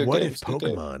 if it's a good what game, if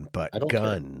Pokemon but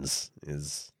guns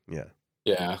is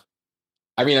Yeah.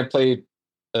 I mean, I played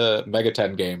Mega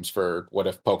 10 games for what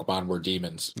if Pokemon were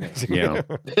demons. Yeah.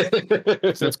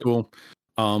 That's cool.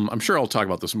 I'm sure I'll talk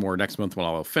about this more next month when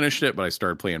I'll finish it, but I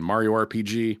started playing Mario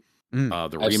RPG. The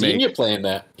remake. I've seen you playing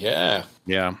that. Yeah.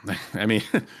 Yeah. I mean,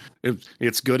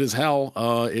 it's good as hell.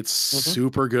 It's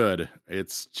super good.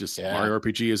 It's just Mario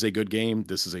RPG is a good game.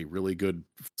 This is a really good,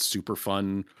 super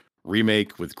fun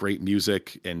remake with great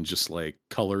music and just like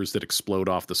colors that explode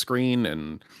off the screen.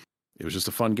 And it was just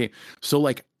a fun game. So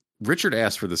like Richard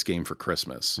asked for this game for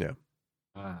Christmas.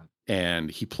 Yeah. And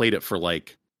he played it for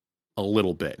like a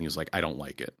little bit. And he was like, I don't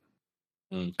like it.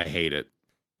 I hate it.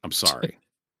 I'm sorry.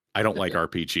 I don't like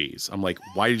RPGs. I'm like,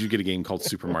 why did you get a game called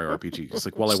Super Mario RPG? It's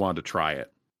like, well, I wanted to try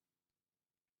it.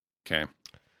 Okay.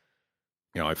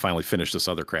 I finally finished this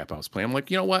other crap I was playing. I'm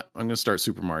like, you know what? I'm going to start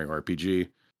Super Mario RPG.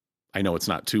 I know it's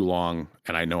not too long,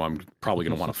 and I know I'm probably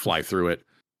going to want to fly through it.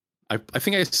 I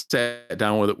think I sat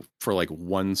down with it for like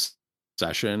one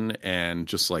session and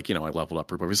just like, I leveled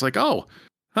up. He's like, oh,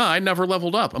 I never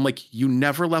leveled up. I'm like, you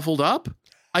never leveled up?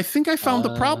 I think I found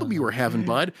the problem you were having,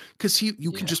 bud, because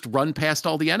you can just run past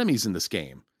all the enemies in this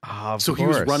game. So he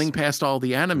was running past all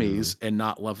the enemies and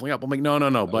not leveling up. I'm like,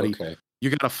 no, buddy. Okay. You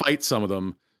got to fight some of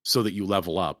them so that you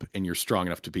level up and you're strong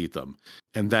enough to beat them.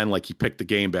 And then like he picked the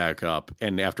game back up,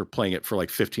 and after playing it for like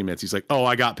 15 minutes, he's like, oh,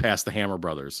 I got past the Hammer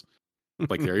Brothers.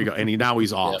 Like, there you go. And now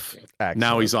he's off.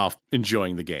 Now he's off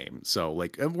enjoying the game. So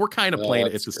like we're kind of playing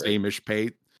it at the same-ish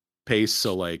pace.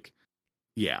 So like,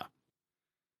 yeah.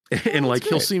 And like,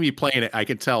 he'll see me playing it. I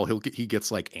can tell he gets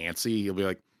like antsy. He'll be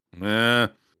like, I'm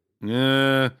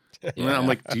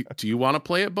like, do you want to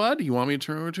play it, bud? Do you want me to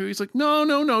turn over to you? He's like,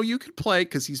 no, you can play,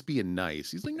 because he's being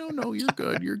nice. He's like, no, you're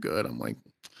good. You're good. I'm like,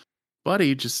 buddy,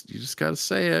 you just got to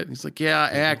say it. And he's like, yeah,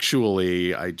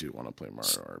 actually, I do want to play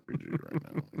Mario RPG right now.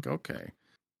 I'm like, okay,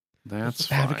 that's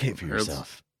fine. Advocate for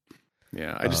yourself.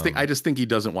 Yeah, I just think he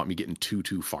doesn't want me getting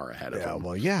too far ahead of him. Yeah,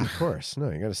 well, yeah, of course. No,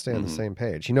 you got to stay on the same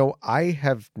page. You know, I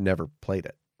have never played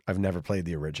it. I've never played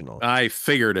the original. I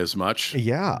figured as much.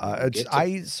 Yeah,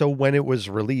 so when it was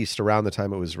released, around the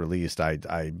time it was released,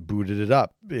 I booted it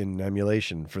up in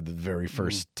emulation for the very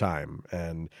first time,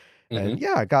 and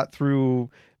yeah, I got through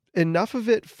enough of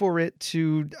it for it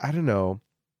to, I don't know.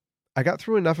 I got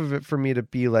through enough of it for me to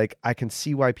be like, I can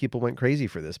see why people went crazy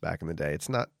for this back in the day. It's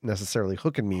not necessarily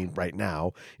hooking me right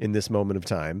now in this moment of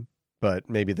time, but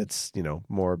maybe that's,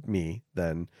 more me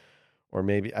than, or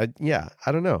maybe, I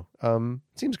don't know.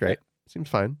 Seems great. Seems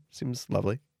fine. Seems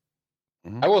lovely.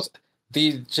 I was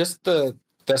the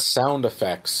sound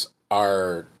effects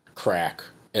are crack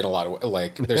in a lot of ways.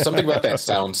 Like, there's something about that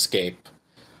soundscape.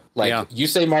 Like, you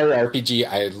say Mario RPG,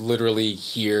 I literally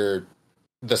hear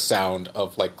the sound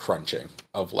of like crunching,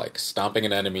 of like stomping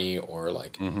an enemy, or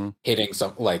like hitting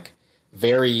some, like,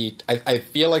 very, I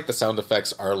feel like the sound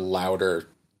effects are louder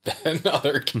than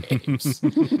other games.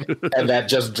 And that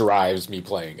just drives me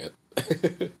playing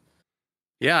it.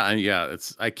 Yeah,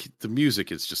 it's the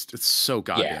music is just, it's so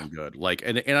goddamn good. Like,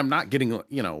 and I'm not getting,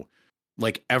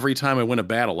 like every time I win a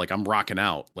battle, like I'm rocking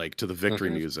out like to the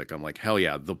victory music. I'm like, hell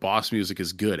yeah, the boss music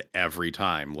is good every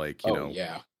time. Like,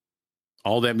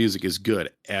 all that music is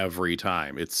good every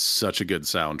time. It's such a good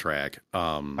soundtrack.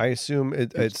 I assume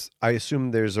I assume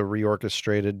there's a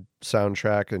reorchestrated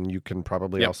soundtrack, and you can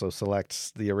probably also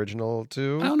select the original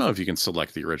too. I don't know if you can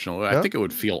select the original. I think it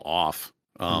would feel off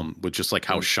with just like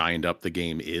how shined up the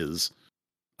game is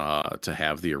to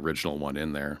have the original one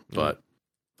in there. But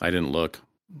I didn't look.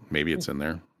 Maybe it's in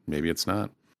there. Maybe it's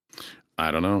not. I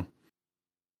don't know.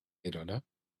 You don't know?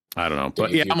 I don't know,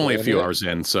 but I'm only a few hours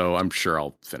in, so I'm sure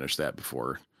I'll finish that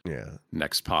before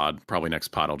next pod. Probably next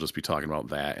pod I'll just be talking about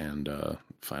that and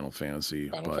Final Fantasy.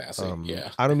 I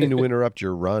don't mean to interrupt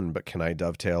your run, but can I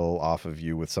dovetail off of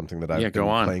you with something that I've been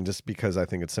playing, just because I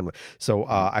think it's similar. So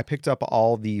I picked up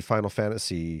all the Final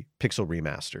Fantasy Pixel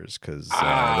remasters, because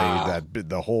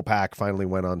the whole pack finally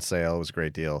went on sale. It was a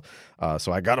great deal.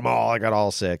 So I got them all. I got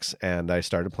all 6, and I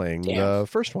started playing the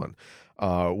first one.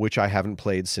 Which I haven't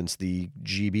played since the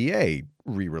GBA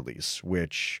re-release,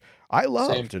 which I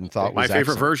loved and thought was my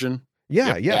favorite version.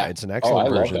 Yeah, it's an excellent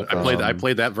version. I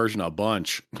played that version a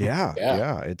bunch. Yeah.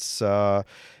 It's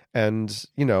and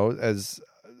as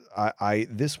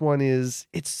this one is,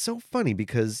 it's so funny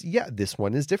because this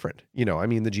one is different. The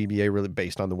GBA really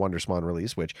based on the WonderSwan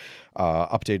release, which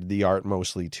updated the art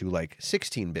mostly to like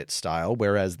 16-bit style,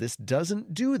 whereas this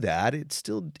doesn't do that. It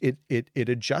still it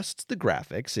adjusts the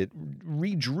graphics, it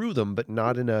redrew them, but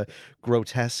not in a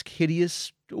grotesque,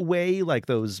 hideous way like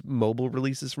those mobile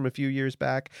releases from a few years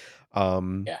back.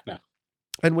 And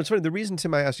what's funny, the reason,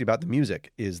 Tim, I asked you about the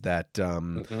music is that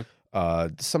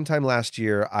sometime last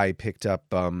year, I picked up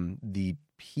the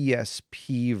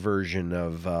PSP version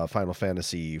of Final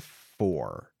Fantasy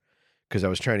IV, because I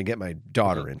was trying to get my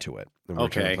daughter into it, and we're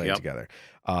trying to play it together.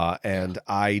 And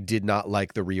I did not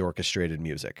like the reorchestrated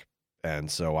music, and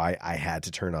so I had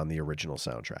to turn on the original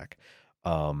soundtrack.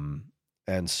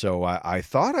 And so I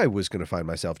thought I was going to find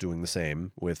myself doing the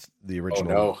same with the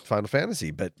original Final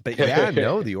Fantasy, but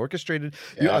the orchestrated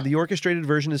the orchestrated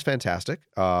version is fantastic.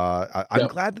 I'm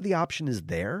glad that the option is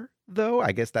there, though.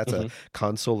 I guess that's a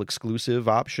console exclusive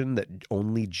option that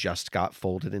only just got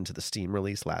folded into the Steam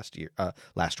release last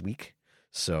week.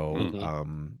 So,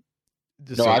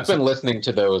 I've been listening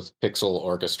to those pixel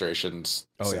orchestrations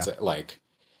since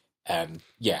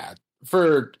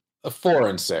for 4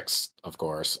 and 6, of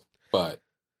course. But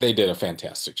they did a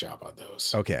fantastic job on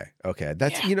those. Okay.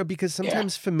 That's, because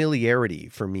sometimes familiarity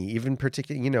for me, even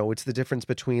particularly, it's the difference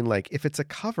between, like, if it's a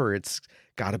cover, it's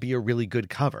got to be a really good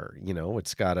cover.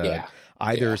 It's got to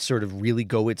either sort of really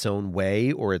go its own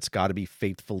way, or it's got to be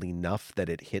faithful enough that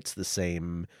it hits the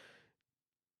same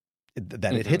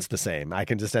that it hits the same. I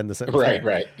can just end the sentence.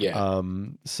 Right. Yeah.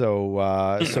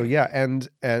 So yeah, and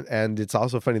it's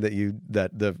also funny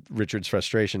that the Richard's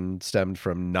frustration stemmed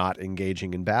from not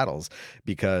engaging in battles,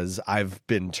 because I've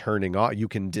been turning off. You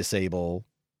can disable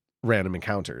random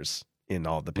encounters in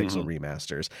all the Pixel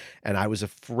remasters, and I was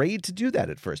afraid to do that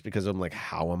at first because I'm like,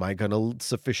 how am I going to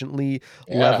sufficiently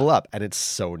level up? And it's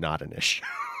so not an issue.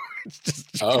 It's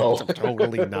just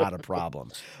totally not a problem.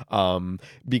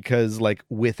 Because like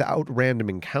without random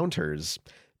encounters,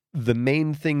 the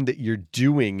main thing that you're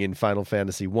doing in Final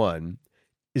Fantasy 1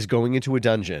 is going into a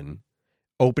dungeon,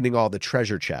 opening all the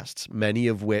treasure chests, many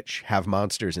of which have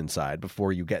monsters inside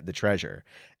before you get the treasure.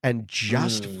 And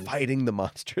just fighting the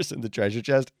monsters in the treasure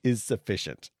chest is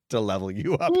sufficient to level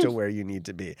you up to where you need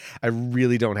to be. I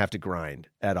really don't have to grind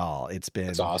at all. It's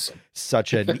been awesome.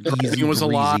 Such an easy. It was a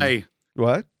lie.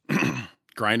 What?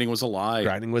 Grinding was a lie.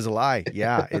 Grinding was a lie.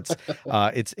 Yeah, it's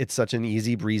such an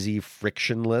easy breezy,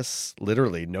 frictionless,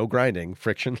 literally no grinding,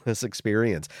 frictionless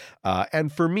experience.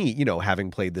 And for me,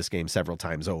 having played this game several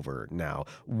times over now,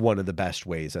 one of the best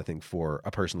ways I think for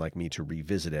a person like me to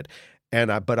revisit it.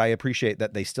 But I appreciate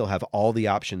that they still have all the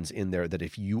options in there that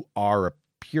if you are a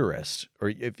purist, or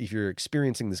if you're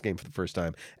experiencing this game for the first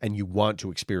time and you want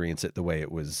to experience it the way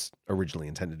it was originally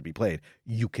intended to be played,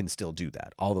 you can still do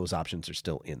that. All those options are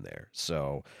still in there.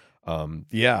 So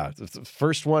the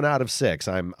first one out of 6,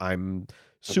 I'm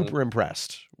super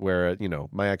impressed, where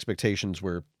my expectations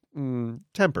were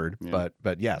tempered,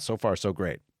 but yeah, so far so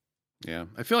great. Yeah,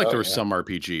 I feel like there was some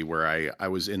RPG where I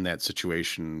was in that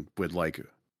situation with like,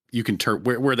 you can turn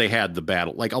where they had the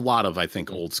battle. Like a lot of, I think,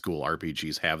 old school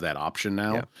RPGs have that option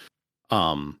now. Yeah.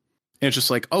 And it's just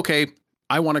like, okay,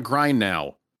 I want to grind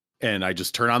now. And I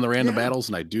just turn on the random battles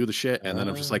and I do the shit. And then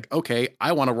I'm just like, okay,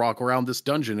 I want to walk around this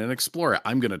dungeon and explore it.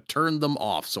 I'm going to turn them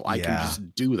off so I can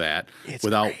just do that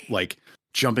without like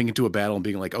jumping into a battle and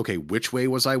being like, okay, which way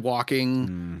was I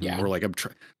walking? Or like, I'm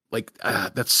trying. Like,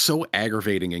 that's so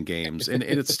aggravating in games. And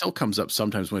it still comes up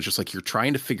sometimes when it's just like you're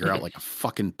trying to figure out like a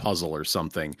fucking puzzle or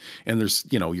something. And there's,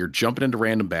 you're jumping into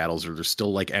random battles, or there's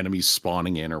still like enemies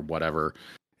spawning in or whatever.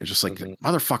 It's just like,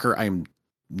 motherfucker,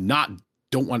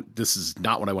 this is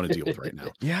not what I want to deal with right now.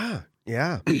 Yeah.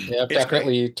 I've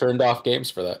definitely turned off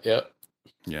games for that. Yep.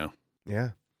 Yeah.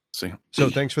 See. So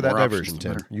thanks for that diversion,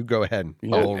 Tim. You go ahead.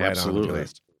 Roll right on the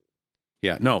list.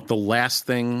 Yeah, no, the last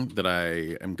thing that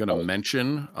I am going to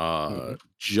mention,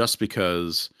 just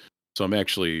because, so I'm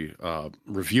actually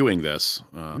reviewing this,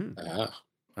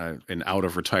 an out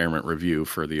of retirement review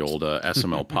for the old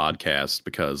SML podcast,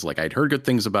 because like I'd heard good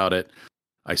things about it.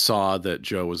 I saw that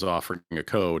Joe was offering a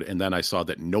code, and then I saw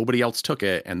that nobody else took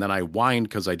it, and then I whined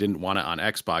because I didn't want it on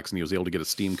Xbox, and he was able to get a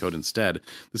Steam code instead.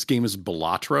 This game is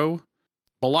Balatro,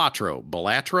 Balatro,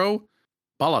 Balatro.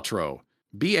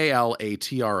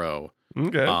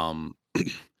 Okay.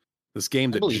 This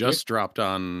game that just dropped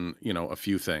on, a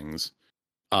few things.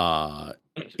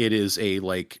 It is a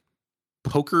like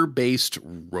poker-based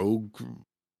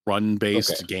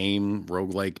run-based game,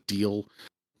 roguelike deal,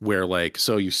 where like,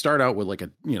 so you start out with like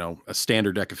a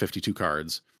standard deck of 52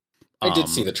 cards. I did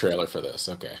see the trailer for this.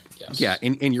 Okay. Yes. Yeah,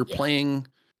 and you're playing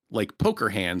like poker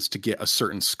hands to get a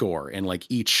certain score, and like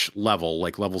each level,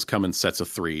 like levels come in sets of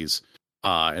 3s.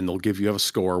 And they'll give you a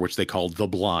score, which they call the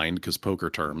blind, because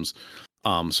poker terms.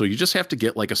 So you just have to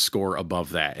get like a score above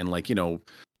that. And like,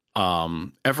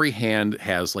 every hand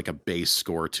has like a base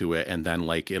score to it. And then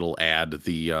like, it'll add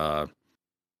the,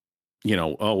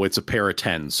 it's a pair of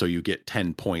 10s. So you get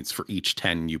 10 points for each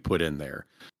 10 you put in there.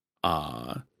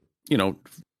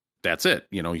 That's it.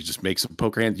 You just make some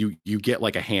poker hands. You get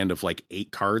like a hand of like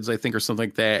 8 cards, I think, or something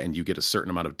like that. And you get a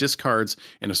certain amount of discards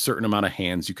and a certain amount of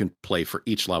hands you can play for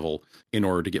each level in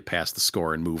order to get past the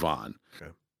score and move on.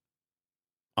 Okay.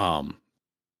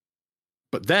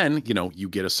 But then, you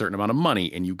get a certain amount of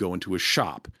money and you go into a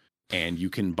shop and you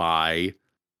can buy,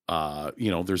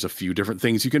 there's a few different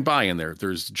things you can buy in there.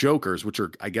 There's jokers, which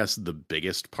are, I guess, the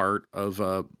biggest part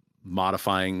of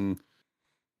modifying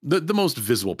the most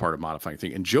visible part of modifying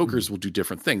thing. And jokers will do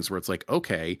different things where it's like,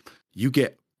 okay, you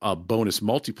get a bonus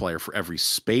multiplier for every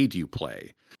spade you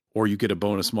play, or you get a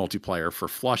bonus multiplier for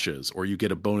flushes, or you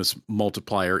get a bonus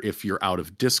multiplier if you're out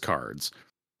of discards,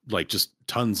 like just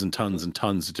tons and tons and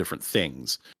tons of different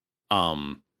things.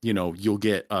 You'll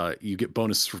get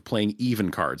bonuses for playing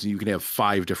even cards, and you can have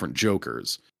 5 different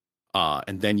jokers.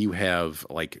 And then you have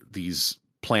like these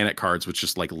planet cards, which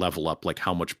just like level up like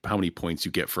how many points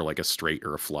you get for like a straight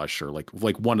or a flush, or like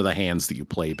one of the hands that you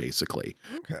play, basically.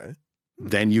 Okay.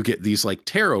 Then you get these like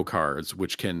tarot cards,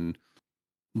 which can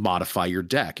modify your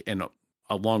deck. And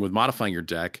along with modifying your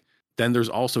deck, then there's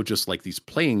also just like these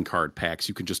playing card packs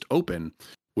you can just open,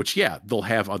 which, yeah, they'll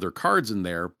have other cards in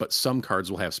there, but some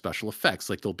cards will have special effects.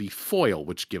 Like there'll be foil,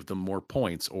 which give them more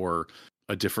points, or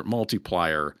a different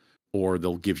multiplier, or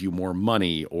they'll give you more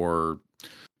money, or,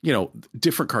 you know,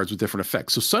 different cards with different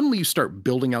effects. So suddenly you start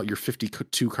building out your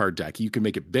 52 card deck. You can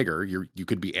make it bigger. You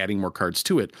could be adding more cards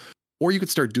to it, or you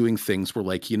could start doing things where,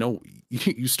 like, you know,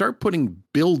 you start putting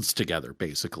builds together,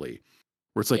 basically,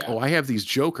 where it's like, oh, I have these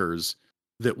jokers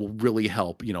that will really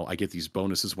help. You know, I get these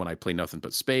bonuses when I play nothing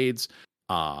but spades.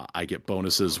 I get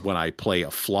bonuses when I play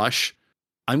a flush.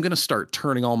 I'm going to start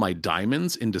turning all my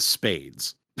diamonds into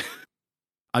spades.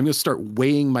 I'm going to start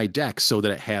weighing my deck so that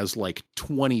it has like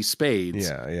 20 spades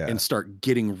and start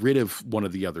getting rid of one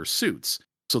of the other suits.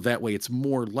 So that way it's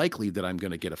more likely that I'm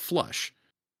going to get a flush.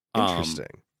 Interesting.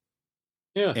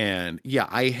 And yeah,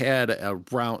 I had a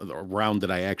round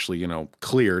that I actually, you know,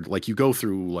 cleared. Like you go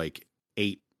through like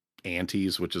 8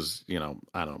 antes, which is, you know,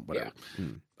 I don't know, whatever.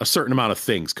 A certain amount of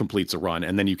things completes a run,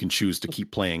 and then you can choose to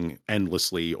keep playing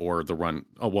endlessly, or the run.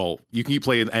 Oh, well, you can keep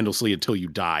playing endlessly until you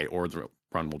die, or the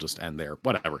run will just end there,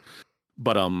 whatever.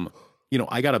 But, you know,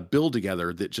 I got a build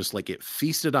together that just like it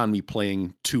feasted on me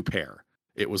playing 2 pair.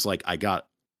 It was like, I got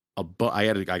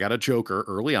a Joker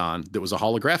early on that was a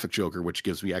holographic Joker, which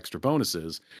gives me extra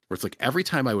bonuses, where it's like every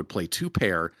time I would play 2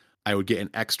 pair, I would get an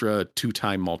extra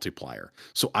 2-time multiplier.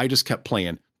 So I just kept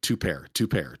playing 2 pair, 2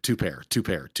 pair, 2 pair, 2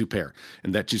 pair, 2 pair.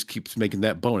 And that just keeps making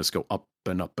that bonus go up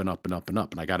and up and up and up and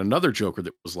up. And I got another Joker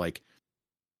that was like,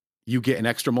 you get an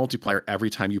extra multiplier every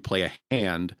time you play a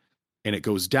hand, and it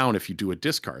goes down if you do a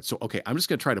discard. So, okay, I'm just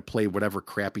going to try to play whatever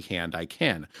crappy hand I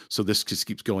can. So this just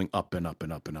keeps going up and up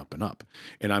and up and up and up.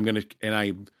 And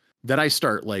I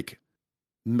start like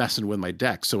messing with my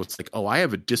deck. So it's like, oh, I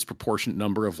have a disproportionate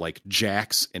number of like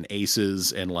jacks and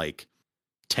aces and like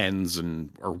 10s and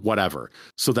or whatever,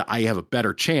 so that I have a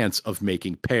better chance of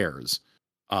making pairs.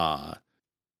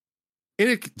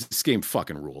 This game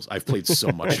fucking rules. I've played so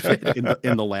much of it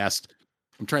in the last.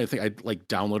 I'm trying to think. I like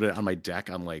downloaded it on my deck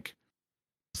on like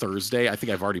Thursday. I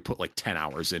think I've already put like 10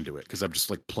 hours into it because I'm just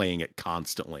like playing it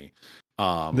constantly.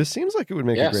 This seems like it would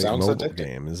make a great mobile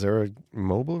game. Is there a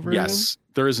mobile version? Yes,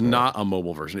 there is not a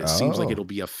mobile version. It seems like it'll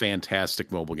be a fantastic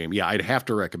mobile game. Yeah, I'd have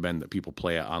to recommend that people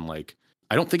play it on like.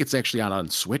 I don't think it's actually on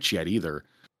Switch yet either.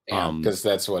 Because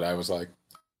that's what I was like.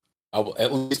 I'll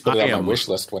at least put it on my wish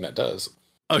list when it does.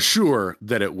 Sure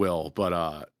that it will,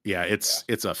 but yeah, it's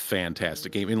a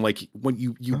fantastic game. And like when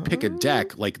you pick a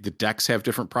deck, like the decks have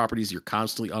different properties. You're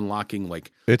constantly unlocking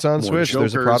like it's on Switch.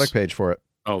 Jokers. There's a product page for it.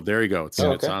 Oh, there you go. It's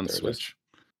on Switch.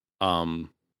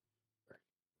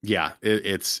 Yeah, it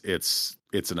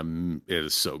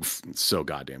is so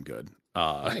goddamn good.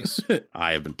 Nice.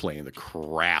 I have been playing the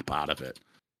crap out of it.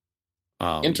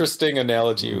 Interesting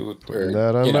analogy. Putting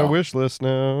that on my wish list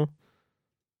now.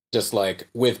 Just like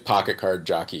with Pocket Card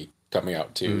Jockey coming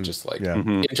out too, just like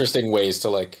interesting ways to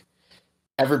like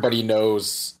everybody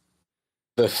knows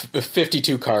the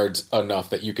 52 cards enough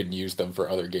that you can use them for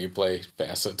other gameplay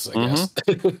facets, I guess.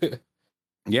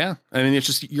 Yeah. I mean, it's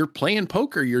just, you're playing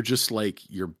poker. You're just like,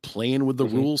 you're playing with the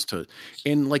rules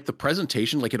and like the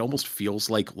presentation, like it almost feels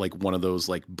like one of those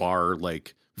like bar,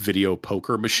 like video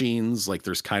poker machines. Like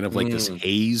there's kind of like this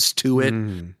haze to it.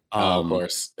 Of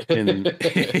course. And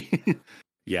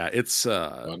yeah, it's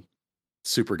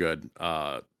super good.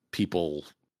 People,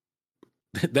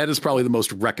 that is probably the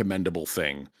most recommendable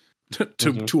thing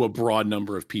to a broad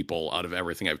number of people out of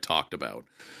everything I've talked about.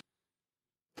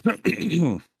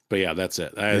 But yeah, that's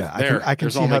it. I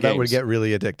can see how that would get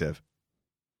really addictive.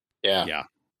 Yeah,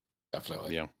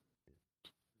 definitely. Yeah.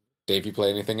 Dave, you play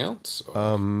anything else?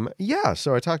 Yeah.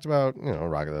 So I talked about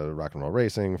Rock and Roll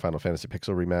Racing, Final Fantasy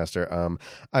Pixel Remaster.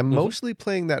 I'm mostly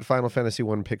playing that Final Fantasy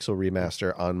 1 Pixel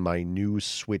Remaster on my new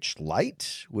Switch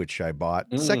Lite, which I bought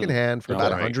secondhand for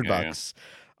about $100.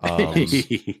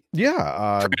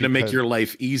 Trying to make your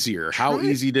life easier. How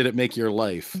easy did it make your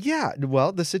life? Yeah.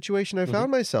 Well, the situation I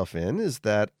found myself in is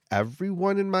that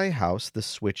everyone in my house, the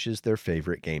Switch is their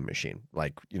favorite game machine.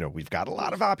 Like, we've got a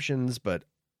lot of options, but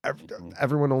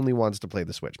everyone only wants to play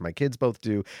the Switch. My kids both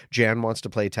do. Jan wants to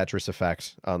play Tetris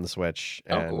Effect on the Switch,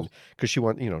 and because she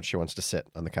wants to sit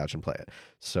on the couch and play it.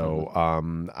 So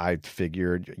I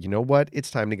figured, you know what? It's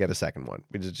time to get a second one.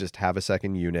 We just have a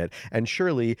second unit, and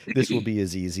surely this will be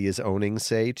as easy as owning,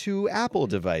 say, 2 Apple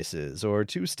devices or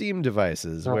 2 Steam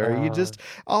devices, where you just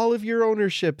all of your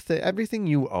ownership, everything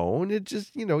you own, it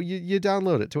just you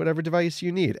download it to whatever device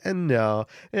you need. And no,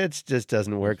 it just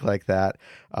doesn't work like that.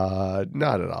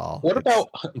 Not at all.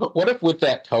 What if with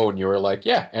that tone you were like,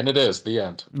 yeah, and it is the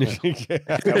end. That'd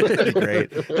be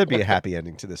great. That'd be a happy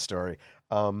ending to this story.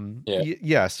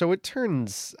 So it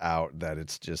turns out that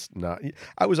it's just not.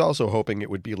 I was also hoping it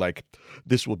would be like,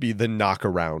 this will be the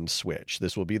knock-around Switch.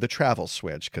 This will be the travel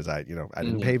Switch, because I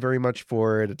didn't pay very much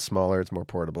for it. It's smaller, it's more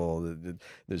portable.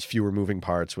 There's fewer moving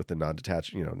parts with the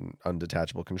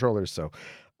undetachable controllers. So,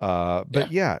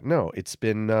 it's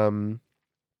been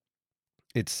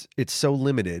it's so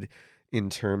limited in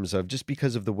terms of, just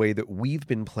because of the way that we've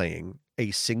been playing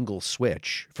a single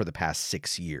Switch for the past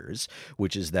 6 years,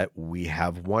 which is that we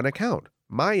have one account,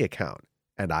 my account,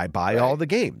 and I buy all the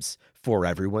games for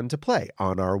everyone to play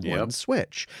on our one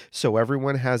Switch. So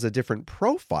everyone has a different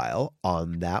profile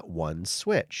on that one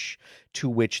Switch, to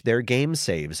which their game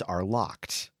saves are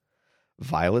locked.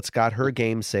 Violet's got her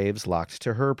game saves locked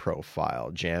to her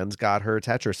profile. Jan's got her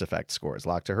Tetris Effect scores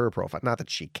locked to her profile. Not that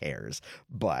she cares,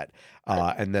 but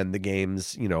and then the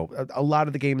games, a lot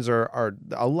of the games a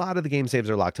lot of the game saves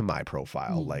are locked to my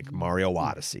profile, like Mario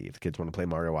Odyssey. If the kids want to play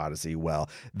Mario Odyssey, well,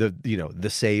 the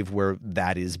save where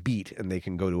that is beat and they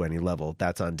can go to any level,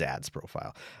 that's on Dad's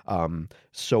profile.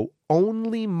 So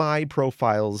only my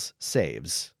profile's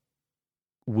saves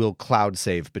will cloud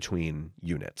save between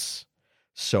units.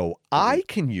 So I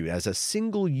can use, as a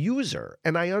single user,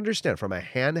 and I understand from a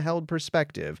handheld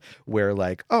perspective where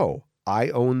like, oh, I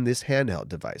own this handheld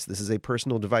device. This is a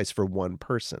personal device for one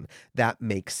person. That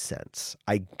makes sense.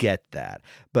 I get that.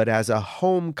 But as a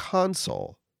home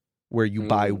console where you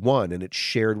buy one and it's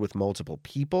shared with multiple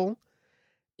people,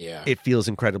 it feels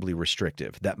incredibly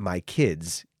restrictive that my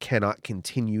kids cannot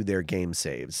continue their game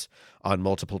saves on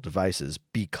multiple devices,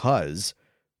 because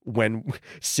when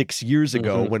 6 years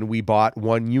ago, when we bought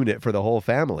one unit for the whole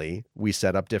family, we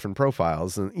set up different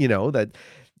profiles, and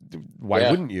why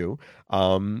wouldn't you?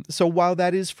 So while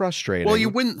that is frustrating, well, you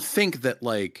wouldn't think that,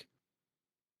 like,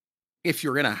 if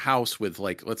you're in a house with,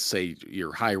 like, let's say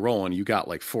you're high rolling, you got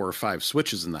like 4 or 5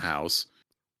 Switches in the house,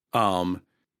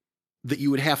 that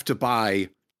you would have to buy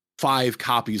 5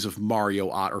 copies of Mario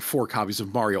or 4 copies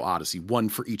of Mario Odyssey, one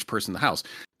for each person in the house,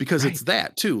 because it's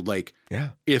that too. Like,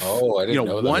 if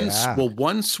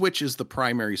one Switch is the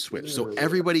primary Switch, so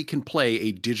everybody can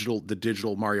play the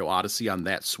digital Mario Odyssey on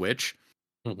that Switch.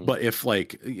 But if,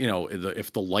 like,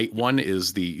 if the light one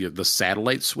is the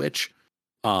satellite Switch,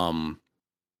 my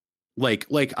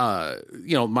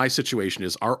situation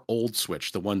is our old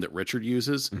Switch, the one that Richard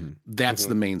uses, that's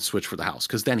the main Switch for the house,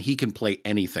 because then he can play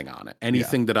anything on it.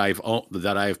 Anything that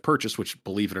I've purchased, which,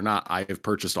 believe it or not, I have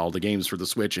purchased all the games for the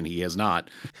Switch and he has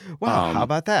not. Wow, how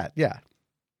about that? Yeah,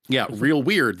 real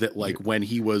weird that, like, when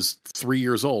he was 3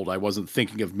 years old, I wasn't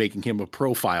thinking of making him a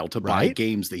profile to buy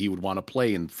games that he would want to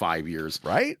play in 5 years.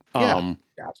 Right? Gotcha.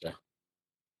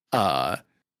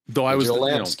 Though I was,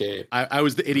 I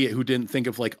was the idiot who didn't think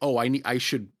of, like, I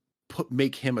should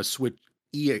make him a Switch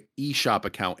eShop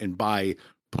account and buy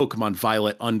Pokemon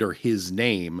Violet under his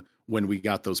name when we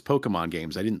got those Pokemon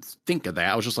games. I didn't think of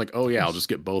that. I was just like, I'll just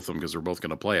get both of them because they're both going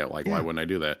to play it. Like, why wouldn't I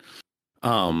do that?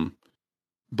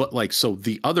 But, like, so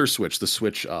the other Switch, the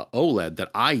Switch OLED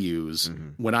that I use,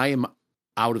 when I am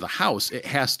out of the house, it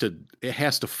has to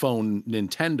phone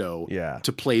Nintendo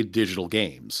to play digital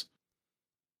games.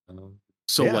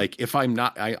 So, like, if I'm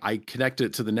not, I connect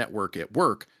it to the network at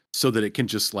work so that it can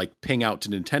just, like, ping out to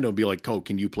Nintendo and be like, oh,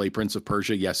 can you play Prince of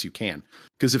Persia? Yes, you can.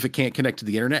 Because if it can't connect to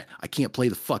the internet, I can't play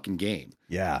the fucking game.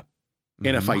 Yeah.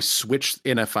 And if I switch,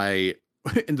 and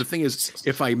the thing is,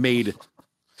 if I made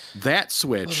that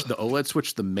Switch, the OLED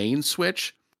Switch, the main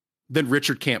Switch, then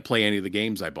Richard can't play any of the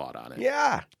games I bought on it.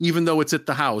 Yeah. Even though it's at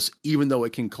the house, even though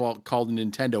it can call the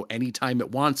Nintendo anytime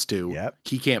it wants to,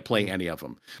 he can't play any of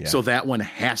them. Yeah. So that one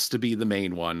has to be the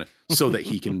main one so that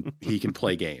he can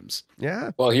play games.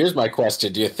 Yeah. Well, here's my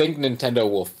question. Do you think Nintendo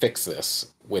will fix this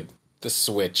with the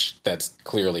Switch that's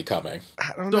clearly coming?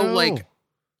 I don't know. Like,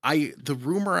 the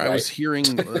rumor I was hearing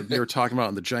they were talking about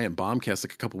in the Giant Bombcast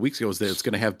like a couple weeks ago is that it's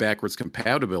going to have backwards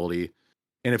compatibility.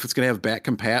 And if it's going to have back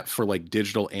compat for, like,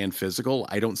 digital and physical,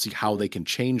 I don't see how they can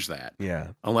change that.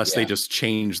 Yeah. Unless they just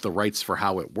change the rights for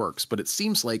how it works. But it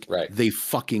seems like they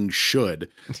fucking should,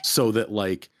 so that,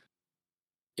 like...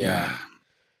 Yeah.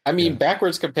 I mean,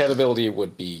 backwards compatibility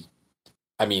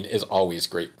is always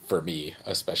great for me,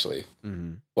 especially.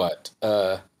 But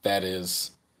that is...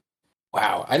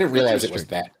 Wow, I didn't realize it was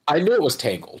that. I knew it was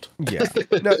Tangled. Yeah.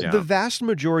 No, the vast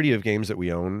majority of games that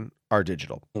we own are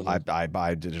digital. I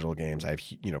buy digital games. I have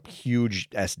huge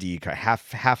SD card,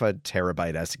 half a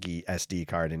terabyte SD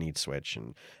card in each Switch,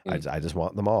 and I just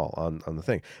want them all on the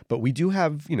thing. But we do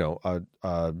have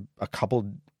a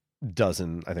couple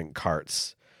dozen, I think,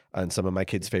 carts and some of my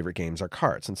kids' favorite games are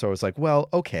carts. And so I was like, well,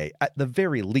 okay, at the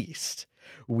very least,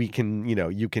 we can,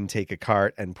 you can take a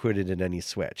cart and put it in any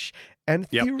Switch. And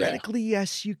theoretically,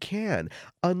 yes, you can,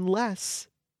 unless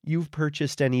you've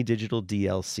purchased any digital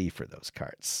DLC for those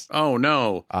carts. Oh,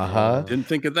 no. Didn't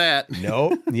think of that.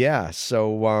 Nope. Yeah.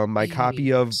 So my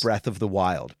copy of Breath of the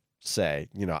Wild,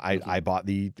 I bought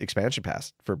the expansion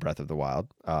pass for Breath of the Wild.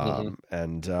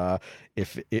 And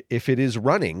if it is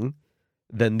running,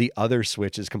 then the other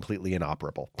Switch is completely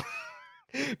inoperable.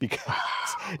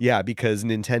 because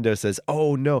Nintendo says,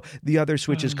 oh no, the other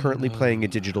Switch is currently playing a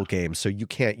digital game, so you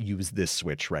can't use this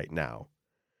Switch right now.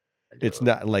 It's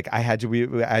not like I had to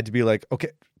be like,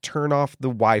 okay, turn off the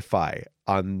Wi-Fi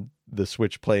on the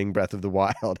Switch playing Breath of the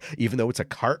Wild, even though it's a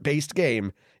cart-based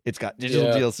game. It's got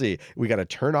digital DLC. We got to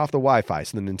turn off the Wi-Fi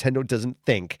so the Nintendo doesn't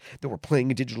think that we're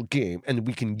playing a digital game and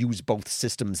we can use both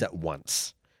systems at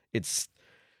once. It's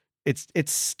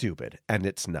stupid and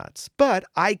it's nuts. But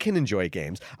I can enjoy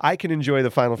games. I can enjoy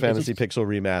the Final Fantasy Pixel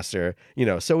remaster.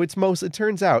 So it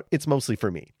turns out it's mostly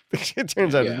for me. It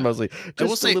turns out it's mostly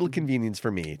just a little convenience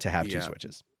for me to have two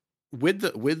Switches. With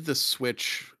the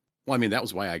Switch. Well, I mean, that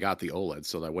was why I got the OLED,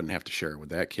 so that I wouldn't have to share it with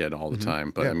that kid all the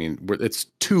time. But I mean, it's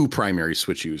two primary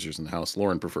Switch users in the house.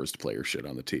 Lauren prefers to play her shit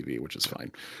on the TV, which is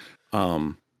fine.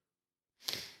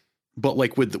 But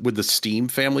like with the Steam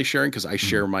family sharing, because I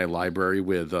share my library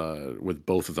with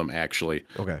both of them actually.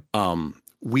 Okay.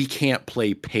 We can't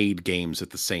play paid games at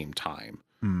the same time.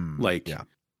 Like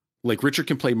Richard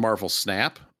can play Marvel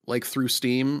Snap like through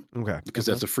Steam, because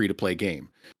that's a free to play game.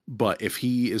 But if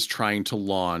he is trying to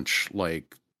launch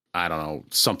like, I don't know,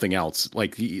 something else,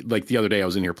 like the other day I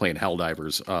was in here playing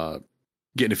Helldivers,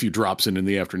 getting a few drops in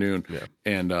the afternoon,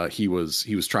 and he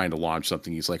was trying to launch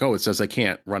something. He's like, oh, it says I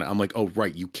can't run it. I'm like, oh,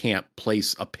 right, you can't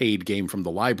place a paid game from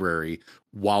the library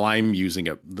while I'm using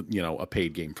a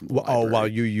paid game from the library. Oh, while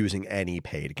you're using any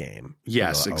paid game.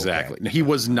 Yes, exactly. Okay. He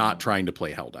was not trying to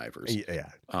play Helldivers. Yeah.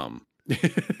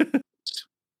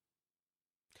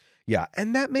 Yeah,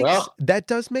 and that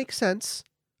does make sense.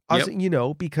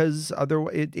 Because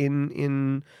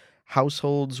in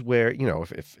households where,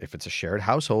 if it's a shared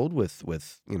household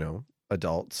with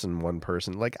adults and one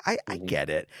person, like I get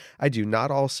it. I do.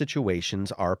 Not all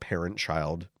situations are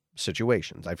parent-child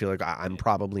situations. I feel like I'm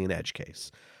probably an edge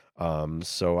case.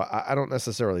 So I don't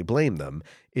necessarily blame them.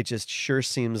 It just sure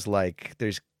seems like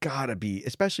there's gotta be,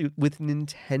 especially with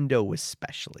Nintendo,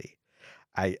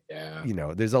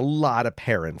 there's a lot of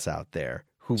parents out there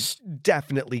who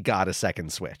definitely got a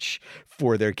second Switch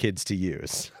for their kids to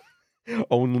use,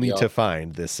 only to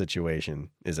find this situation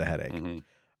is a headache. And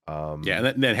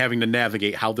then having to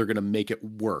navigate how they're going to make it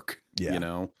work.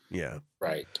 Yeah.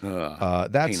 Right.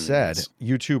 That said,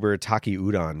 YouTuber Taki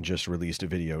Udon just released a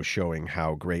video showing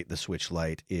how great the Switch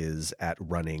Lite is at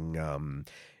running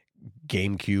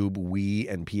GameCube,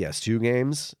 Wii, and PS2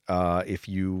 games. If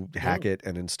you hack it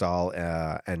and install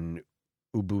an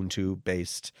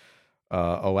Ubuntu-based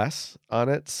OS on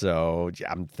it. So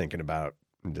I'm thinking about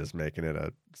just making it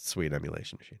a sweet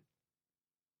emulation machine.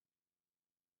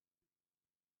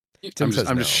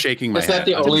 I'm just shaking my head. Is that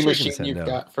the only machine you've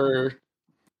got for?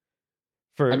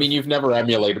 I mean, you've never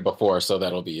emulated before, so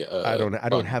that'll be. I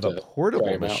don't have a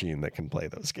portable machine that can play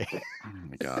those games. Oh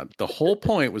my god! The whole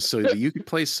point was so that you could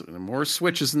play more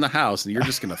Switches in the house, and you're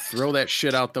just going to throw that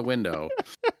shit out the window,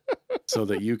 so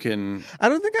that you can. I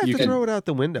don't think I have to throw it out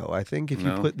the window. I think if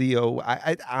you put the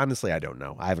I honestly I don't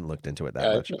know. I haven't looked into it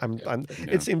that much.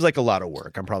 It seems like a lot of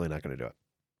work. I'm probably not going to do it.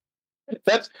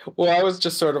 I was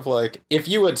just sort of like, if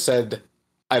you had said,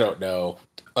 I don't know,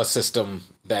 a system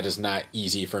that is not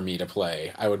easy for me to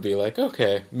play, I would be like,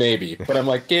 okay, maybe. But I'm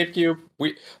like, GameCube,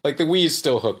 the Wii is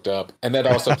still hooked up, and that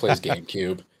also plays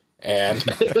GameCube, and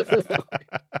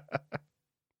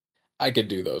I could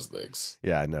do those things.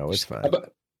 Yeah, no, it's fine.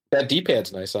 But that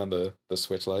D-pad's nice on the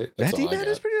Switch Lite. That D-pad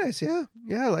is pretty nice. Yeah,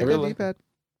 I like that D-pad.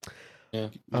 Yeah,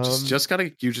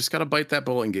 you just gotta bite that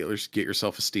bullet and get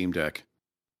yourself a Steam Deck.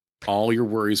 All your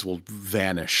worries will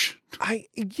vanish. I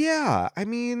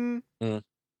mean,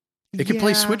 it can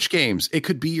play Switch games. It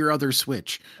could be your other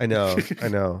Switch. I know.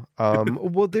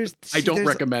 Well, I don't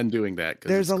recommend doing that.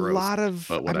 There's a gross, lot of,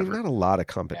 not a lot of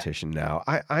competition now.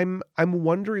 I'm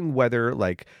wondering whether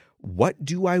what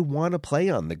do I want to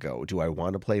play on the go? Do I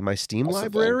want to play my Steam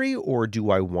library, or do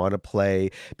I want to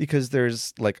play, because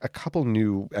there's a couple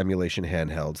new emulation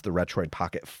handhelds. The Retroid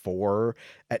Pocket 4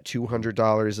 at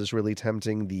 $200 is really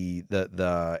tempting.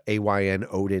 The AYN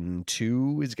Odin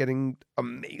 2 is getting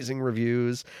amazing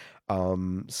reviews.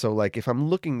 So like if I'm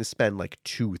looking to spend like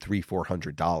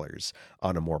 $200-$400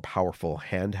 on a more powerful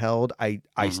handheld,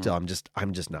 I'm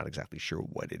just not exactly sure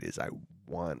what it is I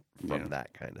want from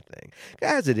that kind of thing.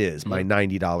 As it is, my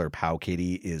 $90 Pow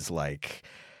Kitty is like,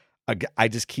 I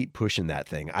just keep pushing that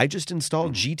thing. I just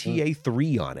installed GTA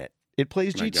 3 on it. It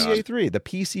plays GTA 3, the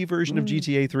PC version of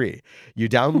GTA 3. You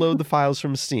download the files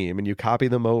from Steam and you copy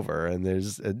them over,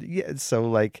 and so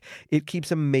like it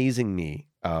keeps amazing me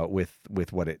with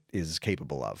what it is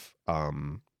capable of.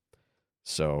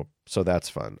 So that's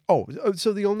fun.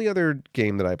 So the only other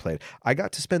game that I played, I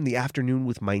got to spend the afternoon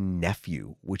with my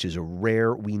nephew, which is a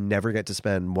rare. We never get to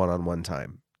spend one-on-one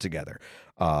time together.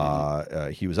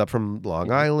 He was up from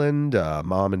Long Island.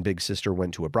 Mom and big sister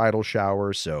went to a bridal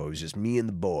shower, so it was just me and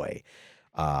the boy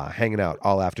hanging out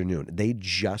all afternoon. They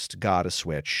just got a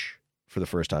Switch for the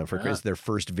first time it's their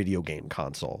first video game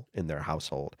console in their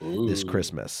household this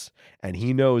Christmas, and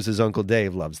he knows his Uncle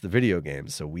Dave loves the video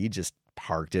games, so we just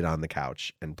parked it on the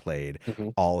couch and played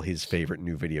all his favorite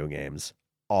new video games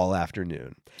all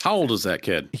afternoon. How old is that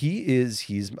kid? He's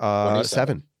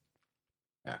 7.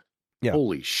 Yeah.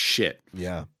 Holy shit.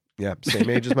 Yeah. Same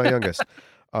age as my youngest.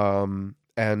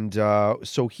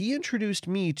 So he introduced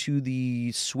me to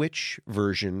the Switch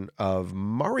version of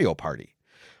Mario Party,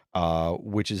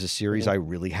 which is a series I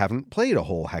really haven't played a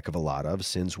whole heck of a lot of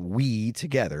since we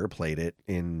together played it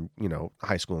in,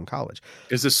 high school and college.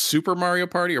 Is this Super Mario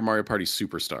Party or Mario Party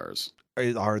Superstars?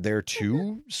 Are there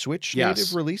two Switch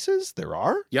native releases? There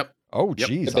are? Yep. Oh,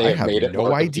 geez. I have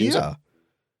no idea.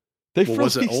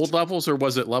 Was it old levels or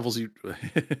was it levels you...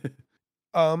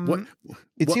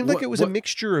 It seemed like it was a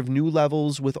mixture of new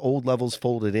levels with old levels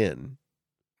folded in.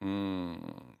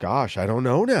 Gosh, I don't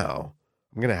know now.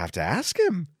 I'm going to have to ask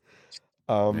him.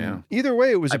 Either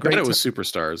way, it was a great... I bet it was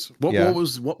Superstars.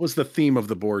 What was the theme of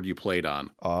the board you played on?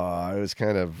 It was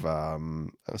kind of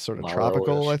sort of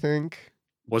tropical, I think.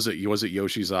 Was it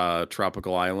Yoshi's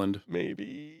Tropical Island?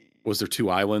 Maybe. Was there 2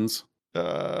 islands?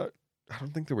 I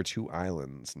don't think there were 2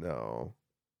 islands. No,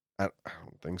 I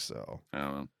don't think so.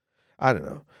 I don't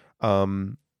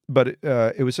know. But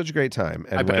it was such a great time.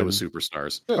 And I bet it was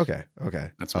Superstars. Okay.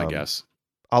 That's my guess.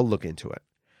 I'll look into it.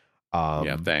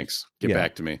 Thanks. Get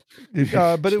back to me.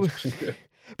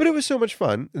 But it was so much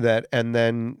fun and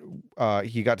then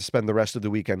he got to spend the rest of the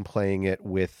weekend playing it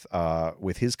with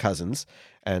his cousins,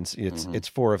 and it's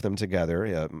 4 of them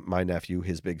together. My nephew,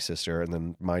 his big sister, and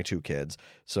then my 2 kids.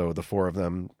 So the 4 of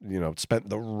them, spent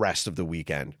the rest of the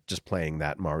weekend just playing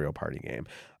that Mario Party game.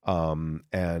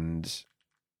 And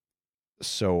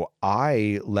so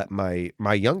I let my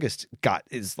youngest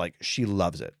she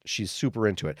loves it. She's super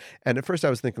into it. And at first I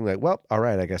was thinking like, well, all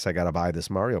right, I guess I got to buy this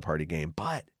Mario Party game,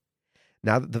 but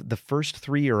now the first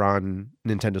 3 are on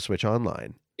Nintendo Switch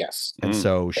Online. Yes. And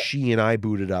so she and I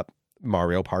booted up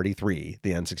Mario Party 3,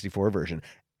 the N64 version.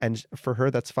 And for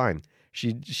her, that's fine.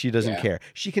 She doesn't care.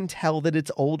 She can tell that it's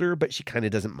older, but she kind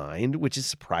of doesn't mind, which is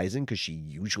surprising because she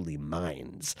usually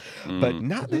minds. But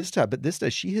not this time. But this time,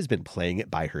 she has been playing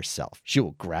it by herself. She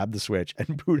will grab the Switch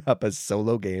and boot up a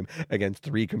solo game against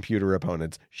 3 computer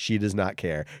opponents. She does not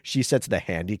care. She sets the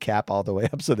handicap all the way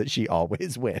up so that she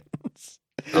always wins.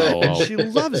 And she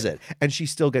loves it, and she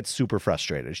still gets super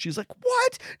frustrated. She's like,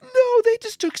 what? No, they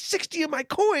just took 60 of my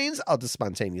coins. I'll just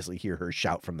spontaneously hear her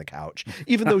shout from the couch,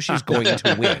 even though she's going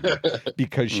to win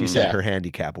because she set her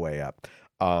handicap way up.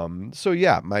 So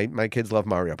my kids love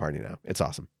Mario Party now. It's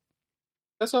awesome.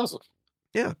 That's awesome.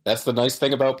 Yeah, that's the nice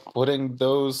thing about putting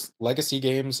those legacy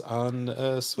games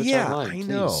on Switch Online. I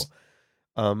know.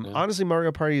 Honestly,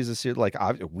 Mario Party is a series,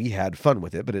 we had fun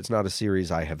with it, but it's not a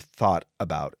series I have thought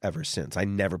about ever since. I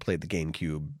never played the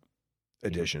GameCube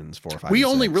editions 4, 5. We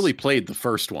only really played the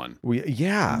first one. We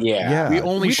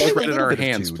only shredded our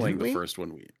hands playing the first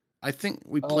one. I think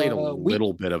we played a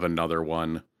little bit of another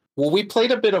one. Well, we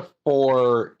played a bit of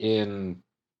 4 in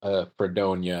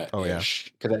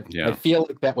Fredonia-ish. Because I feel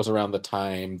like that was around the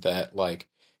time that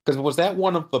because was that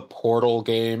one of the Portal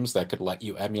games that could let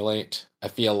you emulate? I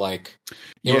feel like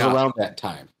it was around that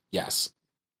time. Yes.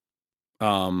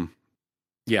 When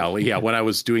I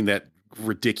was doing that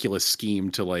ridiculous scheme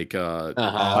to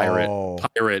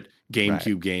pirate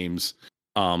GameCube games.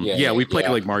 We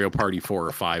played Mario Party 4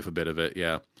 or 5, a bit of it.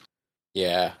 Yeah.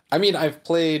 Yeah. I mean, I've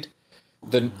played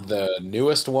the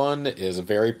newest one is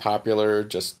very popular.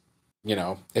 Just,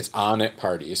 it's on at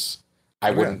parties. I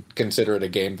wouldn't consider it a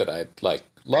game that I'd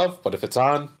love, but if it's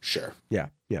on, sure. Yeah.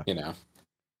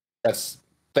 That's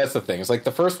the thing. It's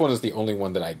the first one is the only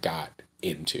one that I got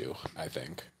into, I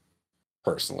think,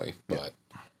 personally. But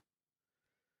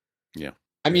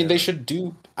I mean, they should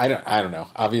do. I don't know.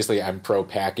 Obviously, I'm pro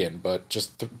pack-in, but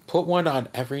just put one on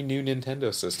every new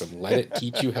Nintendo system. Let it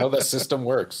teach you how the system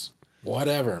works.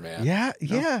 Whatever, man. Yeah.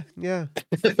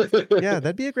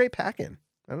 That'd be a great pack-in.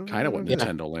 Kind of what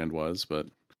Nintendo Land was, but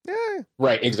yeah,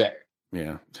 right, exactly.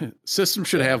 Yeah, system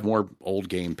should have more old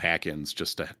game pack-ins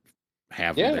just to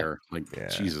have them there. Like,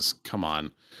 Jesus, come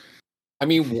on. I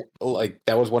mean, like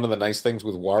that was one of the nice things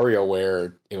with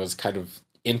WarioWare. It was kind of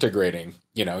integrating.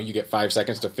 You know, you get 5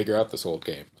 seconds to figure out this old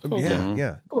game.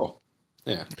 Yeah. Cool.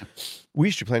 Yeah.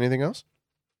 Should you play anything else?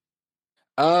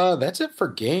 That's it for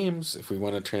games. If we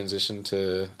want to transition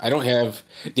to, I don't have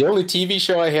the only TV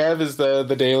show I have is the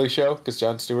Daily Show because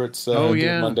Jon Stewart's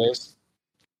doing Mondays.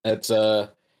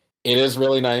 It is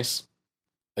really nice.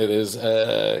 It is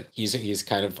he's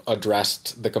kind of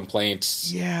addressed the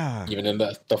complaints. Yeah. Even in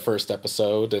the first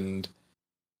episode, and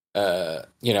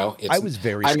you know, I was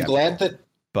very skeptical, I'm glad that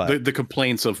but the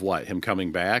complaints of what, him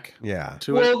coming back? Yeah.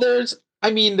 There's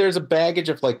a baggage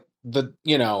of like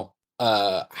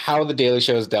how the Daily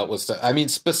Show has dealt with stuff. I mean,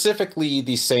 specifically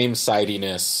the same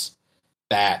sidiness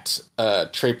that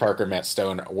Trey Parker, Matt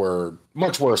Stone were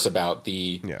much worse about,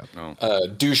 the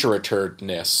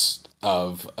douche-retardness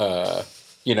of the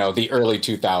early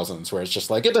 2000s, where it's just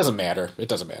like, it doesn't matter.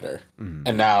 Mm-hmm.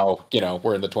 And now,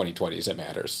 we're in the 2020s, it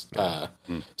matters,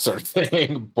 sort of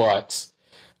thing. But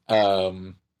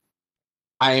I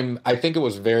think it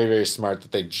was very, very smart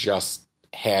that they just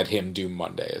had him do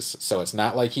Mondays. So it's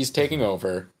not like he's taking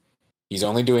over. He's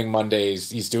only doing Mondays.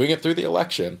 He's doing it through the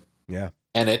election. Yeah.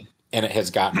 And it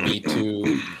has gotten me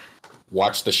to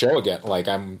watch the show again. Like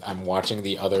I'm watching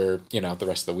the other, the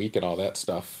rest of the week and all that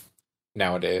stuff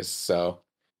nowadays. So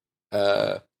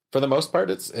for the most part,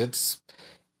 it's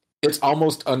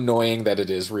almost annoying that it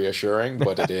is reassuring,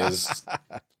 but it is.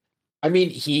 I mean,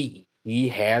 he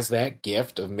has that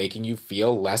gift of making you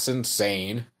feel less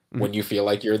insane when you feel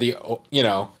like you're the only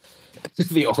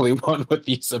one with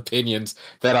these opinions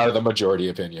that are the majority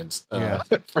opinions for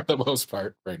the most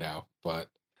part right now. But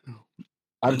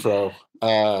I'm pro.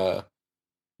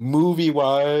 Movie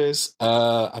wise,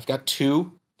 I've got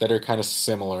two that are kind of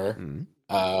similar.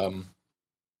 I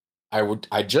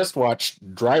just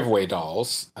watched Driveway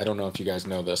Dolls. I don't know if you guys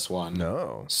know this one.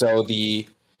 No. So the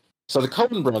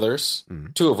Coen brothers,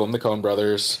 two of them, the Coen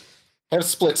brothers, have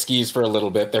split skis for a little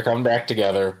bit. They're coming back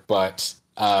together, but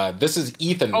this is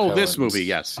Ethan. Oh, this movie,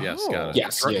 yes, got it.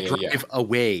 Yes, Drive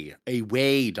Away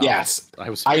Dolls. Yes,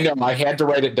 I know. I had to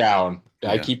write it down.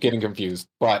 I keep getting confused,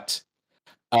 but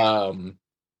my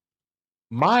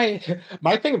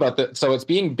thing about that. So it's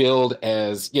being billed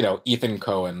as Ethan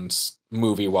Coen's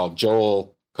movie, while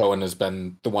Joel Coen has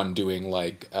been the one doing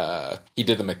he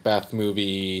did the Macbeth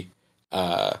movie.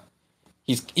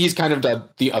 He's kind of done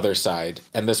the other side,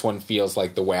 and this one feels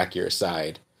like the wackier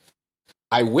side.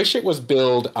 I wish it was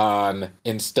billed on,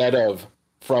 instead of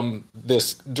from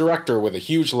this director with a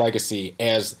huge legacy,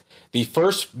 as the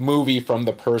first movie from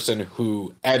the person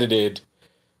who edited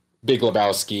Big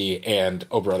Lebowski and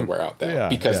Oh Brother, Where Art Thou?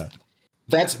 Because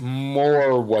that's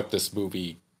more what this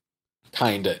movie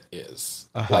kind of is.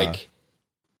 Like,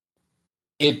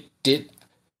 it did.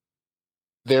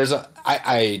 There's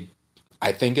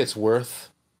I think it's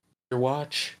worth your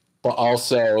watch, but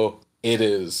also it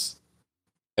is,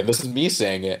 and this is me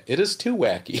saying it is too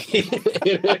wacky.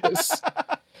 It is.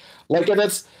 And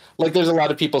that's there's a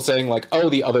lot of people saying oh,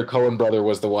 the other Coen brother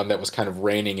was the one that was kind of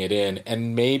reining it in,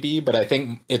 and maybe, but I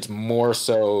think it's more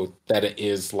so that it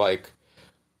is a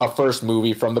first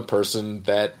movie from the person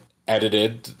that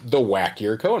edited the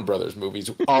wackier Coen brothers movies,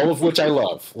 all of which I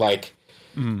love.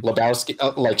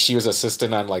 Lebowski, she was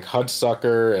assistant on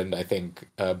Hudsucker and I think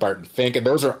Barton Fink, and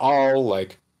those are all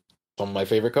some of my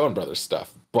favorite Coen brothers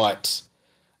stuff. But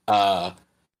I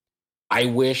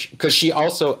wish, because she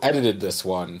also edited this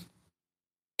one,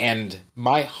 and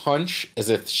my hunch is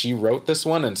if she wrote this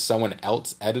one and someone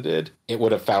else edited, it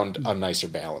would have found a nicer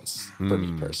balance for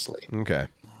me personally. Okay.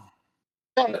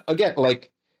 But again,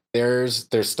 there's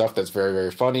stuff that's very,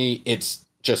 very funny. It's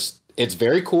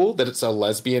very cool that it's a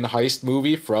lesbian heist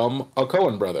movie from a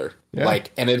Coen brother. Yeah.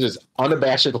 And it is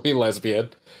unabashedly lesbian.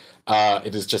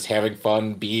 It is just having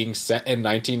fun being set in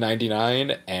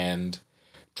 1999 and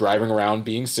driving around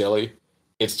being silly.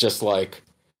 It's just I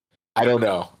don't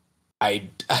know.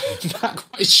 I'm not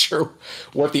quite sure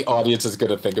what the audience is going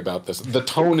to think about this. The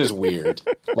tone is weird.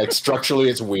 Structurally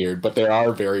it's weird, but there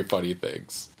are very funny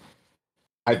things.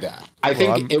 I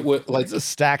think it would it's a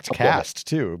stacked cast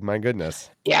too. My goodness.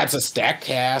 Yeah, it's a stacked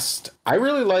cast. I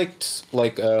really liked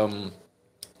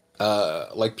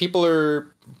people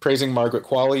are praising Margaret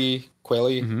Qualley.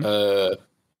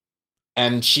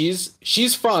 and she's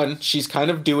fun. She's kind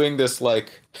of doing this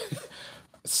like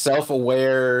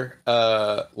self-aware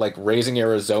like Raising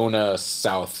Arizona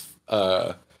South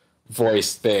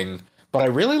voice thing. But I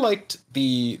really liked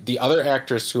the other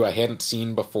actress who I hadn't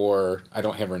seen before. I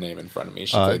don't have her name in front of me.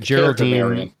 She's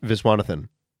Geraldine Viswanathan.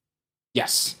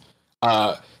 Yes.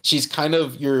 She's kind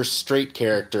of your straight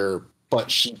character, but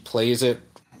she plays it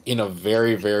in a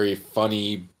very, very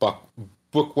funny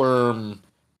bookworm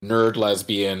nerd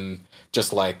lesbian,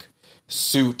 just like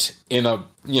suit in a,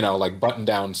 like button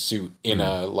down suit in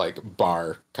a like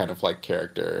bar kind of like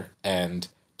character, and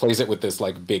plays it with this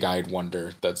like big eyed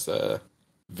wonder that's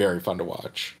very fun to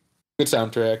watch. Good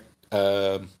soundtrack.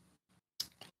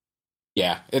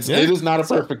 It is not a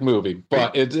perfect movie,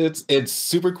 but it's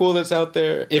super cool that's out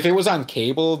there. If it was on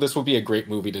cable, this would be a great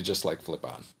movie to just like flip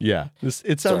on. Yeah,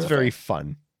 it sounds very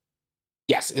fun.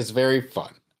 Yes, it's very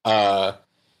fun.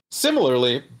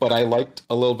 Similarly, but I liked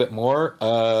a little bit more,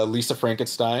 Lisa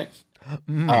Frankenstein.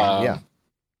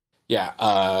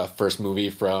 First movie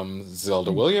from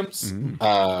Zelda Williams,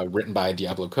 written by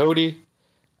Diablo Cody.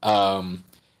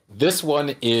 This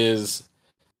one is,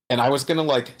 and I was gonna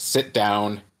like sit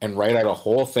down and write out a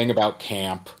whole thing about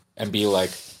camp and be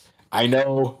like, I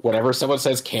know whenever someone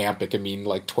says camp, it can mean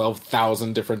like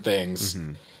 12,000 different things,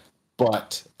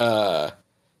 but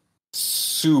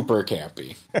super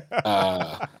campy,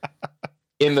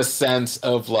 in the sense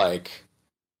of like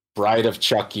Bride of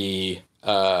Chucky,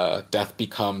 Death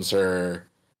Becomes Her,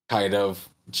 kind of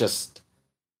just.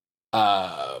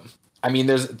 I mean,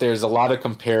 there's a lot of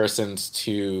comparisons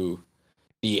to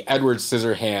the Edward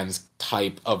Scissorhands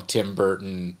type of Tim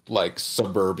Burton, like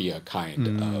suburbia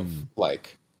kind of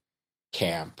like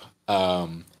camp.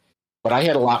 But I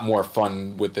had a lot more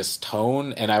fun with this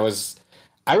tone, and I was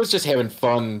just having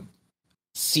fun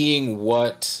seeing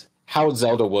how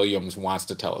Zelda Williams wants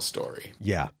to tell a story.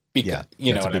 Yeah, because,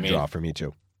 you know what I mean. Draw for me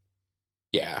too.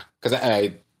 Yeah,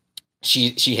 because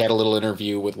she had a little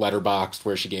interview with Letterboxd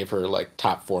where she gave her like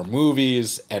top 4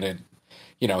 movies, and it,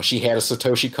 she had a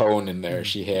Satoshi Kon in there.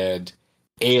 She had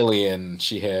Alien.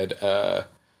 She had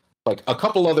like a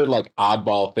couple other like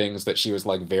oddball things that she was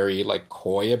like very like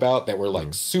coy about that were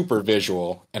like super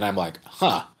visual. And I'm like,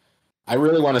 I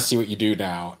really want to see what you do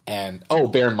now. And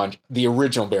the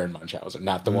original Baron Munchausen,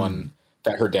 not the one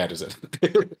that her dad is in.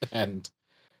 And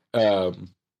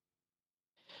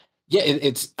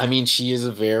I mean, she is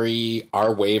a very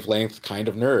our wavelength kind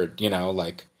of nerd,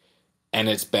 like, and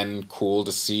it's been cool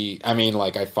to see. I mean,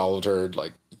 like, I followed her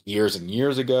like years and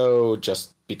years ago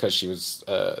just because she was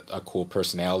a cool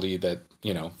personality that,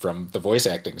 from the voice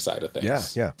acting side of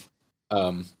things. Yeah.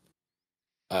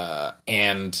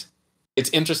 And it's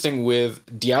interesting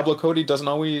with Diablo Cody doesn't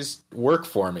always work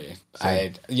for me.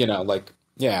 Same.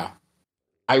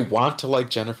 I want to like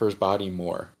Jennifer's Body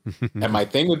more. And my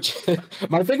thing with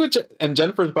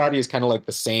Jennifer's Body is kind of like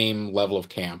the same level of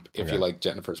camp if you like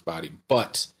Jennifer's Body.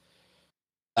 But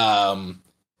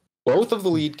both of the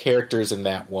lead characters in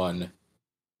that one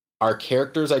are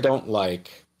characters I don't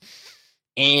like.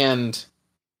 And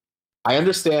I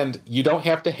understand you don't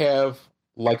have to have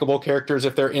likable characters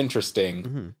if they're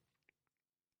interesting.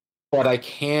 But I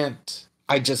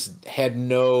just had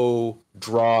no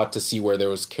draw to see where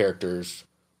those characters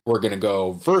were going to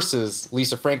go, versus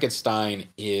Lisa Frankenstein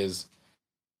is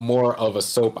more of a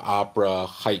soap opera,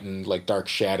 heightened, like Dark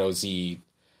Shadows-y,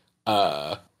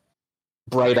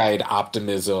 bright-eyed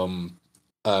optimism,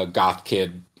 goth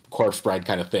kid, corpse bride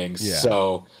kind of things. Yeah.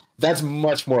 So that's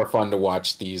much more fun to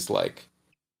watch these like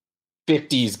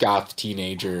 50s goth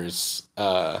teenagers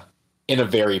in a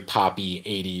very poppy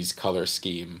 80s color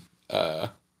scheme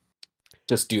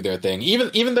just do their thing,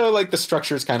 even though like the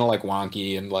structure is kind of like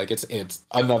wonky and like it's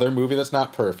another movie that's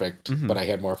not perfect, but I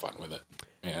had more fun with it.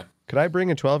 Yeah. Could I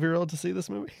bring a 12-year-old to see this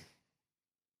movie?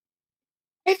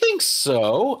 I think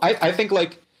so. I think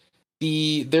like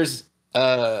there's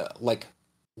like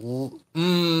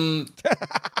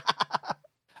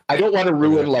I don't want to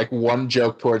ruin like one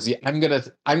joke towards the I'm gonna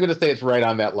say it's right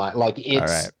on that line. Like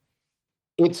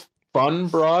it's fun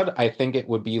broad. I think it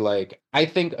would be like, I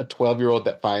think a 12-year-old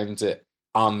that finds it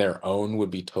on their own would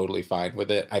be totally fine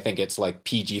with it. I think it's like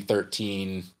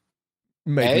PG-13.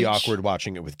 Might be awkward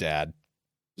watching it with dad.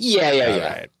 Yeah.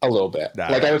 Right. A little bit.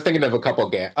 Like I was thinking of a couple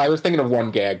gags. I was thinking of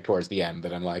one gag towards the end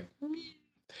that I'm like,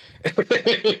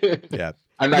 yeah.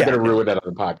 I'm not going to ruin it on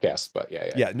the podcast, but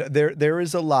yeah. Yeah, no, there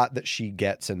is a lot that she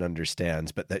gets and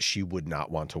understands, but that she would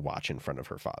not want to watch in front of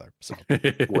her father. So,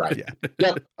 right. Yeah.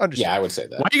 Yep. Yeah, I would say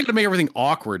that. Why are you going to make everything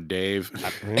awkward, Dave?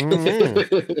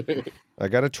 I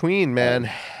got a tween, man.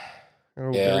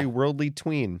 A very worldly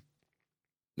tween.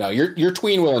 No, your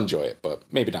tween will enjoy it, but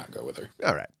maybe not go with her.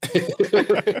 All right.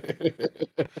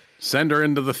 Send her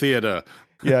into the theater.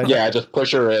 Yeah, just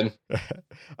push her in.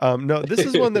 No, this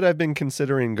is one that I've been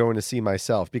considering going to see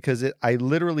myself because I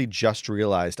literally just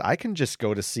realized I can just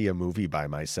go to see a movie by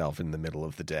myself in the middle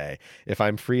of the day. If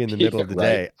I'm free in the middle of the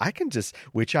day, I can just,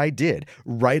 which I did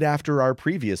right after our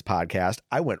previous podcast,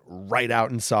 I went right out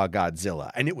and saw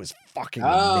Godzilla and it was fucking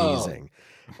amazing.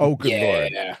 Oh,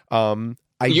 good Lord.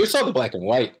 You saw the black and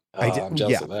white. I did. I'm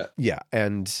jealous of that. Yeah.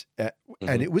 And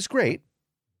it was great,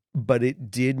 but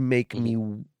it did make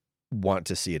me want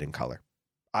to see it in color.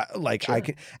 I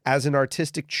can, as an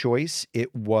artistic choice,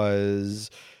 it was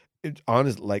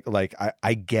honest.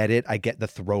 I get it. I get the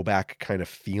throwback kind of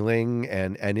feeling,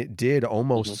 and it did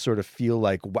almost sort of feel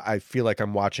like I feel like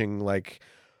I'm watching like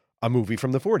a movie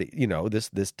from the 40s. You know, this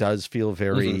does feel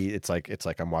very. It's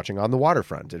like I'm watching On the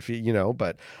Waterfront. If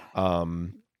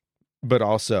but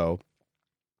also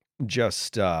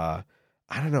just I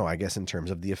don't know. I guess in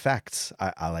terms of the effects,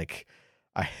 I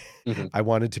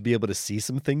wanted to be able to see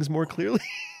some things more clearly.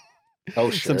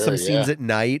 Oh, sure. Some scenes at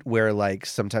night where like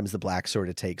sometimes the black sort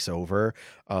of takes over.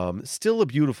 Still a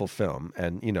beautiful film,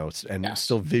 and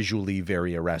still visually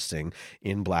very arresting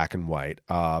in black and white.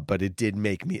 But it did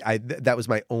make me. That was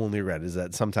my only regret, is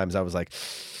that sometimes I was like,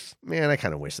 man, I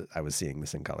kind of wish that I was seeing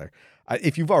this in color.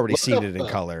 If you've already seen it in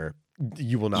color,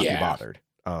 you will not be bothered.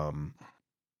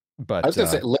 But I was gonna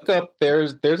say, look up.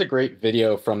 There's a great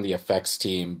video from the effects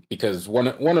team, because one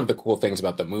of the cool things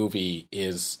about the movie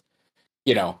is,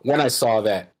 when I saw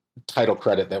that title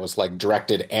credit that was like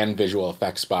directed and visual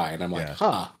effects by, and I'm like,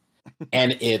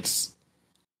 and it's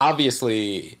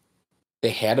obviously they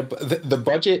had the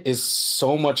budget is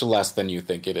so much less than you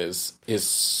think it is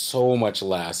so much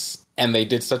less, and they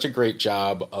did such a great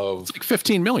job of. It's like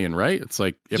 15 million, right? It's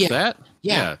like that.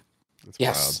 Yeah.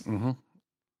 Yes. Mm-hmm.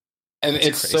 And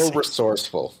it's crazy. So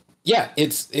resourceful. Yeah,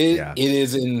 it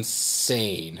is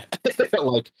insane.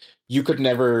 Like, you could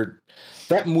never.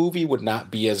 That movie would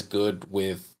not be as good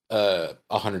with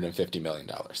 $150 million.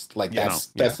 Like, that's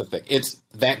the thing. It's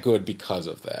that good because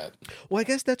of that. Well, I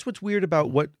guess that's what's weird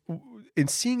about in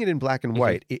seeing it in black and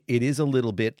white. It is a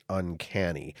little bit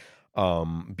uncanny,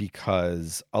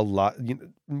 because a lot.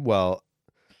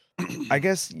 I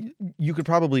guess you could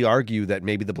probably argue that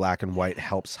maybe the black and white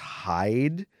helps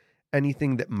hide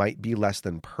anything that might be less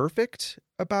than perfect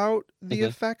about the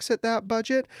effects at that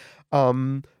budget.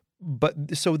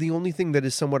 But so the only thing that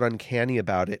is somewhat uncanny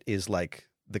about it is like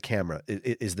the camera,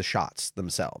 is the shots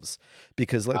themselves,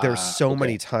 because like there are so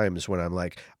many times when I'm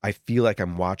like, I feel like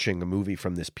I'm watching a movie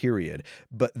from this period,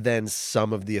 but then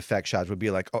some of the effect shots would be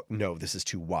like, oh no, this is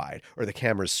too wide, or the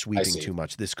camera's sweeping too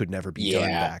much. This could never be done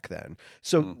back then.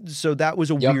 So that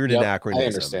was a weird anachronism. I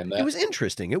understand that. It was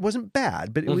interesting. It wasn't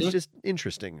bad, but it was just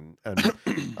interesting.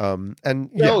 And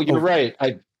you're right.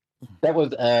 That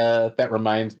was that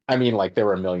reminds. I mean, like, there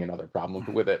were a million other problems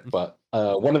with it, but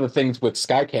one of the things with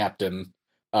Sky Captain,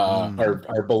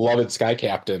 our beloved Sky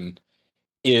Captain,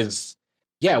 is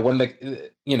when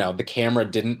the camera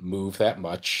didn't move that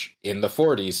much in the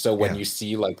 40s. So when you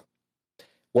see like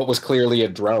what was clearly a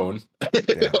drone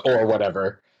or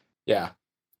whatever,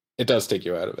 it does take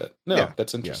you out of it.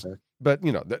 That's interesting. But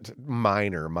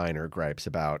minor gripes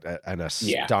about an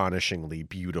astonishingly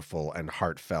beautiful and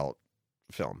heartfelt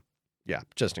film. Yeah,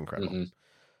 just incredible.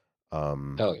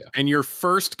 Hell yeah. And your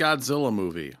first Godzilla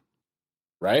movie,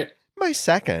 right? My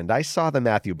second. I saw the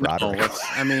Matthew Broderick. No,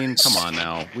 I mean, come on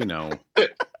now. We know.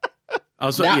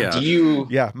 Also,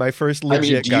 my first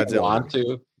legit Godzilla.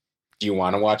 Do you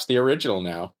want to watch the original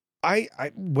now?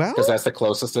 Because that's the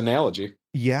closest analogy.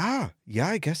 Yeah,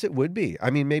 I guess it would be. I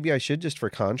mean, maybe I should, just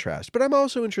for contrast. But I'm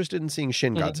also interested in seeing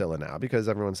Shin Godzilla now, because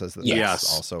everyone says that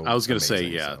that's also. I was going to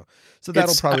say, So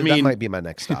that'll that might be my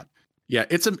next stop. Yeah,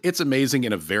 it's amazing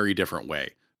in a very different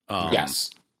way.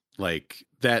 Yes, like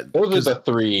that. Those are the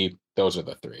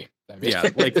three. Yeah,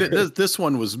 like this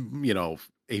one was, a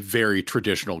very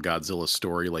traditional Godzilla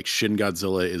story. Like, Shin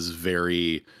Godzilla is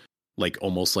very, like,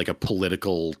 almost like a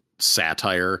political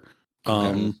satire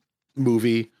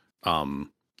movie. At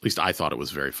least I thought it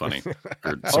was very funny.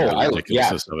 I like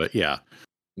of it. Yeah.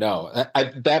 No,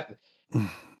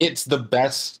 it's the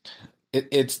best.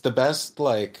 It's the best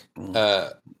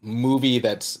movie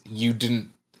that's you didn't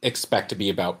expect to be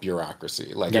about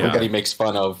bureaucracy. Like, everybody makes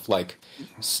fun of like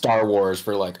Star Wars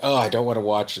for like, oh, I don't want to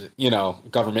watch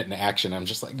government in action. I'm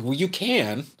just like, well, you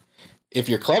can if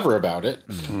you're clever about it.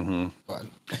 But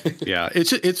yeah,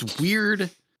 it's weird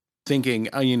thinking,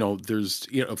 there's,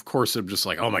 of course, I'm just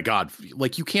like, oh my God,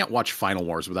 like, you can't watch Final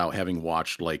Wars without having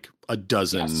watched like a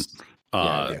dozen,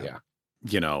 right.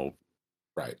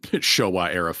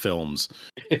 Showa era films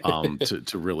to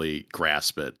really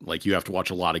grasp it. Like you have to watch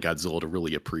a lot of Godzilla to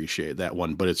really appreciate that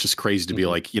one. But it's just crazy to be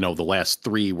like, you know, the last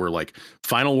three were like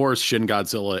Final Wars, Shin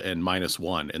Godzilla, and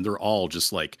 -1, and they're all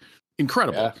just like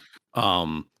incredible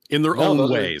in their own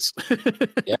ways.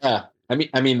 Yeah,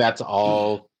 I mean that's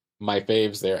all my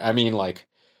faves there. I mean, like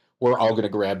we're all gonna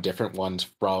grab different ones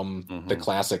from the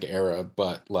classic era,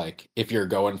 but like if you're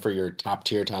going for your top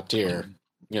tier,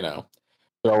 you know.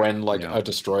 Throw in like a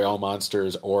Destroy All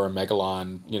Monsters or a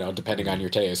Megalon, you know, depending on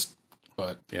your taste.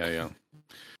 But of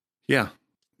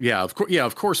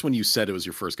course. When you said it was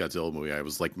your first Godzilla movie, I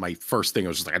was like, my first thing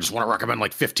was just like, I just want to recommend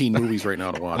like 15 movies right now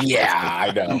to watch. Yeah,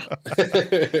 I know.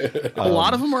 A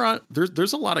lot of them are on.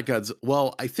 There's a lot of Godzilla.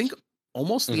 Well, I think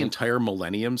almost the entire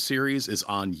Millennium series is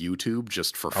on YouTube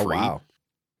just for free. Oh,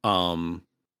 wow.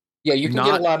 Yeah, you can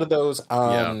get a lot of those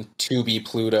on Tubi,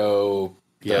 Pluto.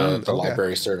 The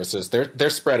library services, they're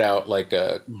spread out. Like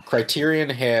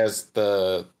Criterion has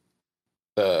their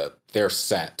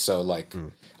set, so like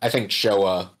I think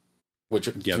Showa, which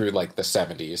through like the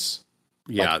 70s,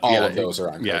 all of those are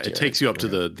on Criterion. It takes you up to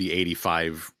the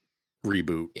 85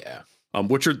 reboot,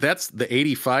 which that's the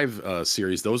 85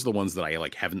 series. Those are the ones that I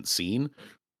like haven't seen.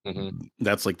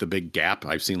 That's like the big gap.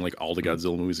 I've seen like all the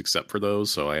Godzilla movies except for those,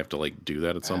 so I have to like do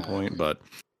that at some point. But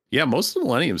yeah, most of the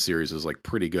Millennium series is like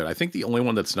pretty good. I think the only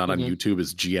one that's not on YouTube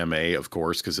is GMA, of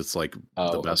course, because it's like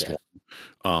the best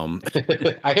one.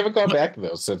 I haven't gone back to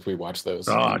those since we watched those.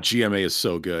 GMA is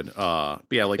so good. But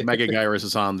yeah, like Mega Gyrus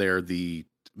is on there. The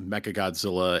Mecha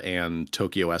Godzilla and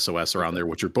Tokyo SOS are on there,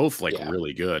 which are both like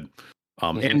really good.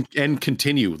 And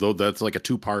Continue, though that's like a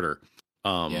two-parter.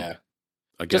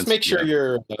 Just make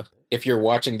sure if you're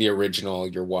watching the original,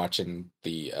 you're watching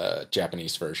the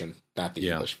Japanese version, not the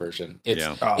English version.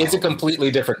 It's a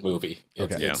completely different movie.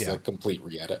 It's a complete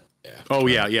re-edit.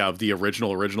 The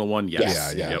original one.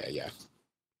 Yes. Yeah.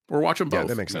 We're watching both.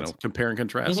 That makes sense. Compare and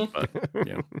contrast. But,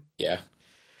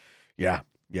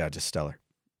 just stellar.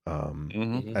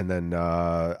 And then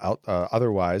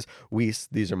otherwise,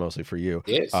 these are mostly for you.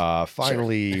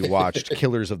 Finally watched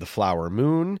Killers of the Flower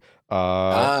Moon.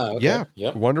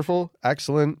 Wonderful,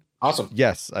 excellent, awesome.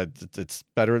 Yes, it's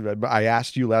better. I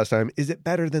asked you last time, is it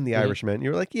better than The Irishman?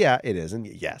 You were like, yeah, it is, and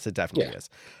yes, it definitely is.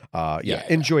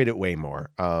 Enjoyed it way more.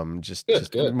 Just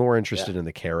more interested in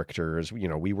the characters. You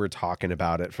know, we were talking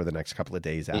about it for the next couple of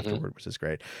days afterward, which is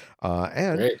great.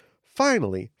 And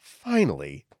finally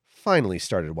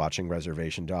started watching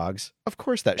Reservation Dogs. Of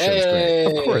course that show's great.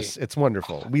 Of course, it's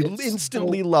wonderful. We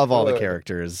instantly love all the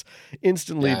characters.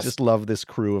 Instantly just love this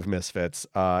crew of misfits.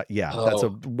 That's a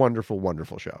wonderful,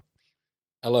 wonderful show.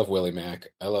 I love Willie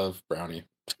Mack. I love Brownie.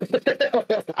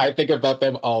 I think about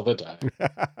them all the time.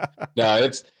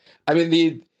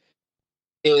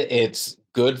 It's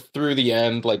good through the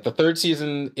end. Like the third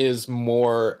season is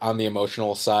more on the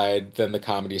emotional side than the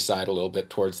comedy side a little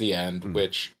bit towards the end,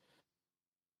 which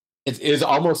it is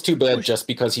almost too bad just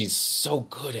because he's so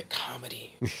good at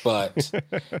comedy. But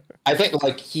I think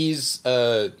like he's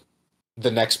the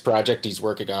next project he's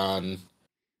working on,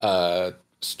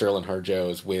 Sterling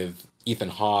Harjo's with Ethan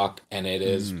Hawke, and it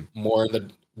is more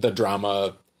in the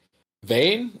drama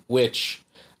vein, which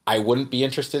I wouldn't be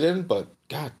interested in, but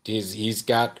God, he's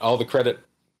got all the credit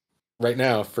right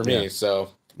now for me. So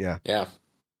yeah.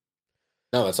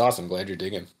 No, that's awesome. Glad you're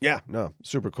digging. Yeah, no,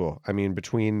 super cool. I mean,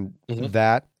 between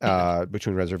that,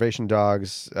 between Reservation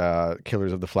Dogs,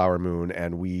 Killers of the Flower Moon,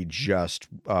 and we just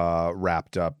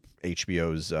wrapped up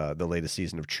HBO's the latest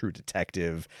season of True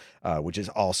Detective, which is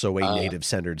also a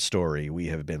native-centered story. We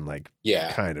have been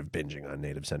kind of binging on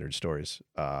native-centered stories.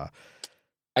 I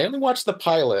only watched the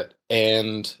pilot,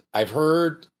 and I've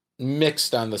heard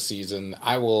mixed on the season.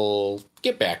 I will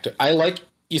get back to. I like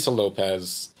Issa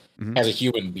Lopez as a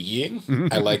human being.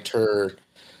 I liked her.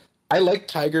 I like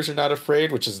Tigers Are Not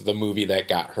Afraid, which is the movie that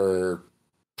got her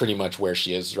pretty much where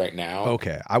she is right now.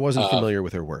 Okay, I wasn't familiar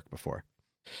with her work before.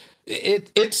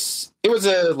 It was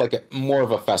a more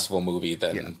of a festival movie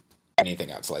than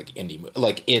anything else, like indie.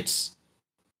 Like it's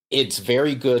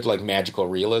very good, like magical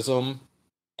realism,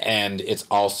 and it's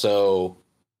also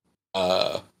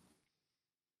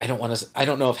I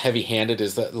don't know if heavy-handed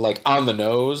is that like on the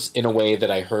nose in a way that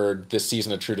I heard this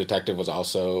season of True Detective was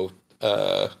also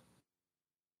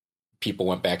people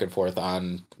went back and forth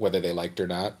on whether they liked or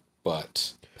not.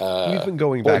 But we've been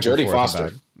going back Jodie and forth Foster.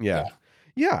 About,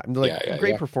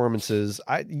 great performances.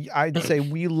 I'd say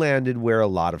we landed where a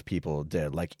lot of people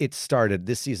did. Like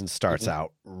this season starts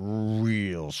out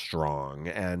real strong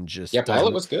and just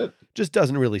pilot was good. Just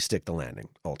doesn't really stick the landing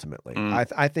ultimately.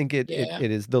 I think it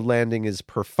is the landing is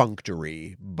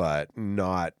perfunctory, but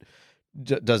not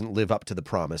doesn't live up to the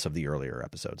promise of the earlier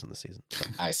episodes in the season. So,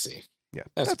 I see. yeah,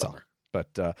 that's all. But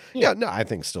no, I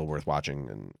think still worth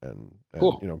watching and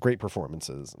cool. Great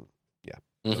performances and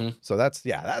So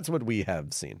that's what we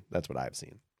have seen. That's what I've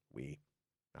seen.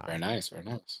 Very nice, very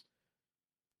nice.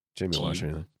 Jamie, watch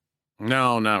anything?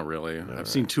 No, not really. I've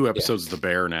seen 2 episodes of The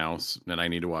Bear now, and I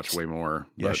need to watch way more.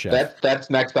 Yeah, Chef. That's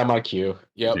next on my queue.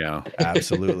 Yep. Yeah,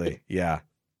 absolutely. Yeah,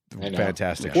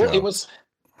 fantastic show. Well,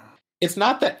 it's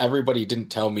not that everybody didn't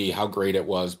tell me how great it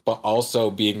was, but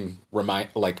also being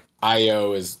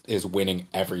IO is winning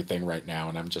everything right now,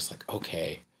 and I'm just like,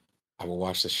 okay, I will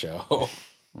watch the show.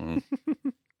 One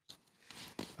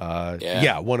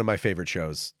of my favorite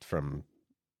shows from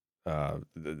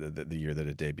the year that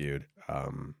it debuted.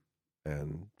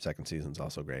 And second season's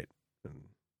also great. And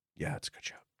yeah, it's a good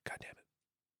show. God damn it.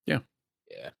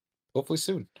 Yeah. Hopefully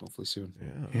soon.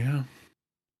 Yeah.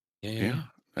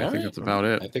 I think that's about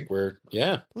it. I think we're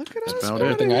Look at us. About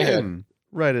everything I had.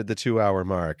 Right at the 2-hour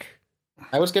mark.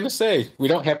 I was going to say, we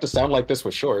don't have to sound like this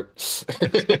was short.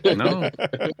 No,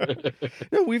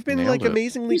 we've been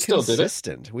amazingly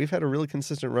consistent. We've had a really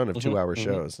consistent run of 2-hour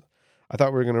shows. I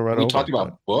thought we were going to run over. We talked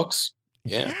about books.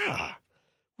 Yeah.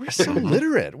 We're so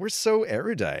literate. We're so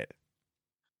erudite.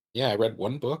 Yeah, I read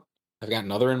 1 book. I've got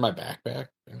another in my backpack.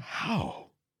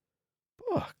 How?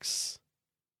 Books.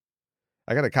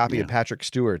 I got a copy of Patrick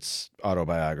Stewart's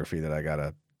autobiography that I got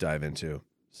to dive into.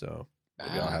 So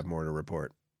maybe I'll have more to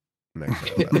report.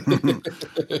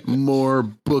 More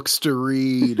books to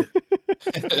read.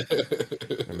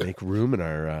 Make room in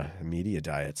our media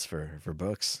diets for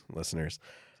books, listeners.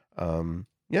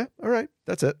 Yeah, all right.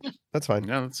 That's it. That's fine.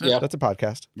 Yeah, that's it. Yeah. That's a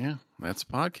podcast. Yeah, that's a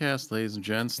podcast, ladies and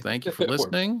gents. Thank you for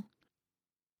listening.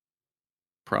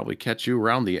 Probably catch you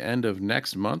around the end of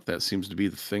next month. That seems to be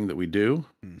the thing that we do.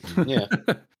 Yeah,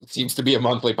 it seems to be a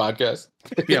monthly podcast.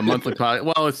 Yeah, monthly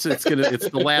podcast. Well, it's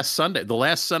the last Sunday. The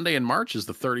last Sunday in March is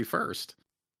the 31st.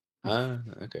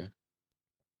 Okay.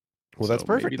 Well, that's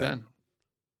perfect then.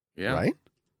 Yeah. Right?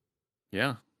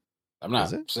 Yeah. I'm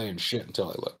not saying shit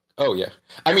until I look. Oh yeah.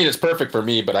 I mean, it's perfect for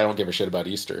me, but I don't give a shit about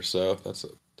Easter, so that's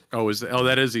it.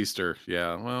 That is Easter.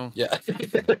 Yeah. Well. Yeah.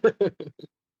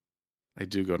 I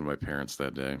do go to my parents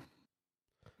that day,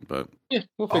 but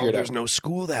we'll figure it out. There's no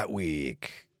school that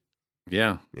week.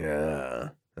 Yeah.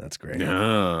 That's great.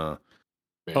 Yeah.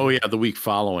 Oh yeah, the week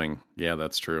following. Yeah,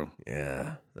 that's true.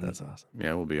 Yeah, that's awesome.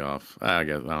 Yeah, we'll be off. I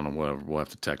guess I don't know. Whatever. We'll have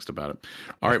to text about it.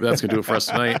 All right, but that's gonna do it for us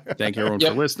tonight. Thank you everyone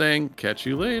for listening. Catch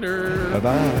you later.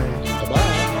 Bye-bye.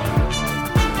 Bye.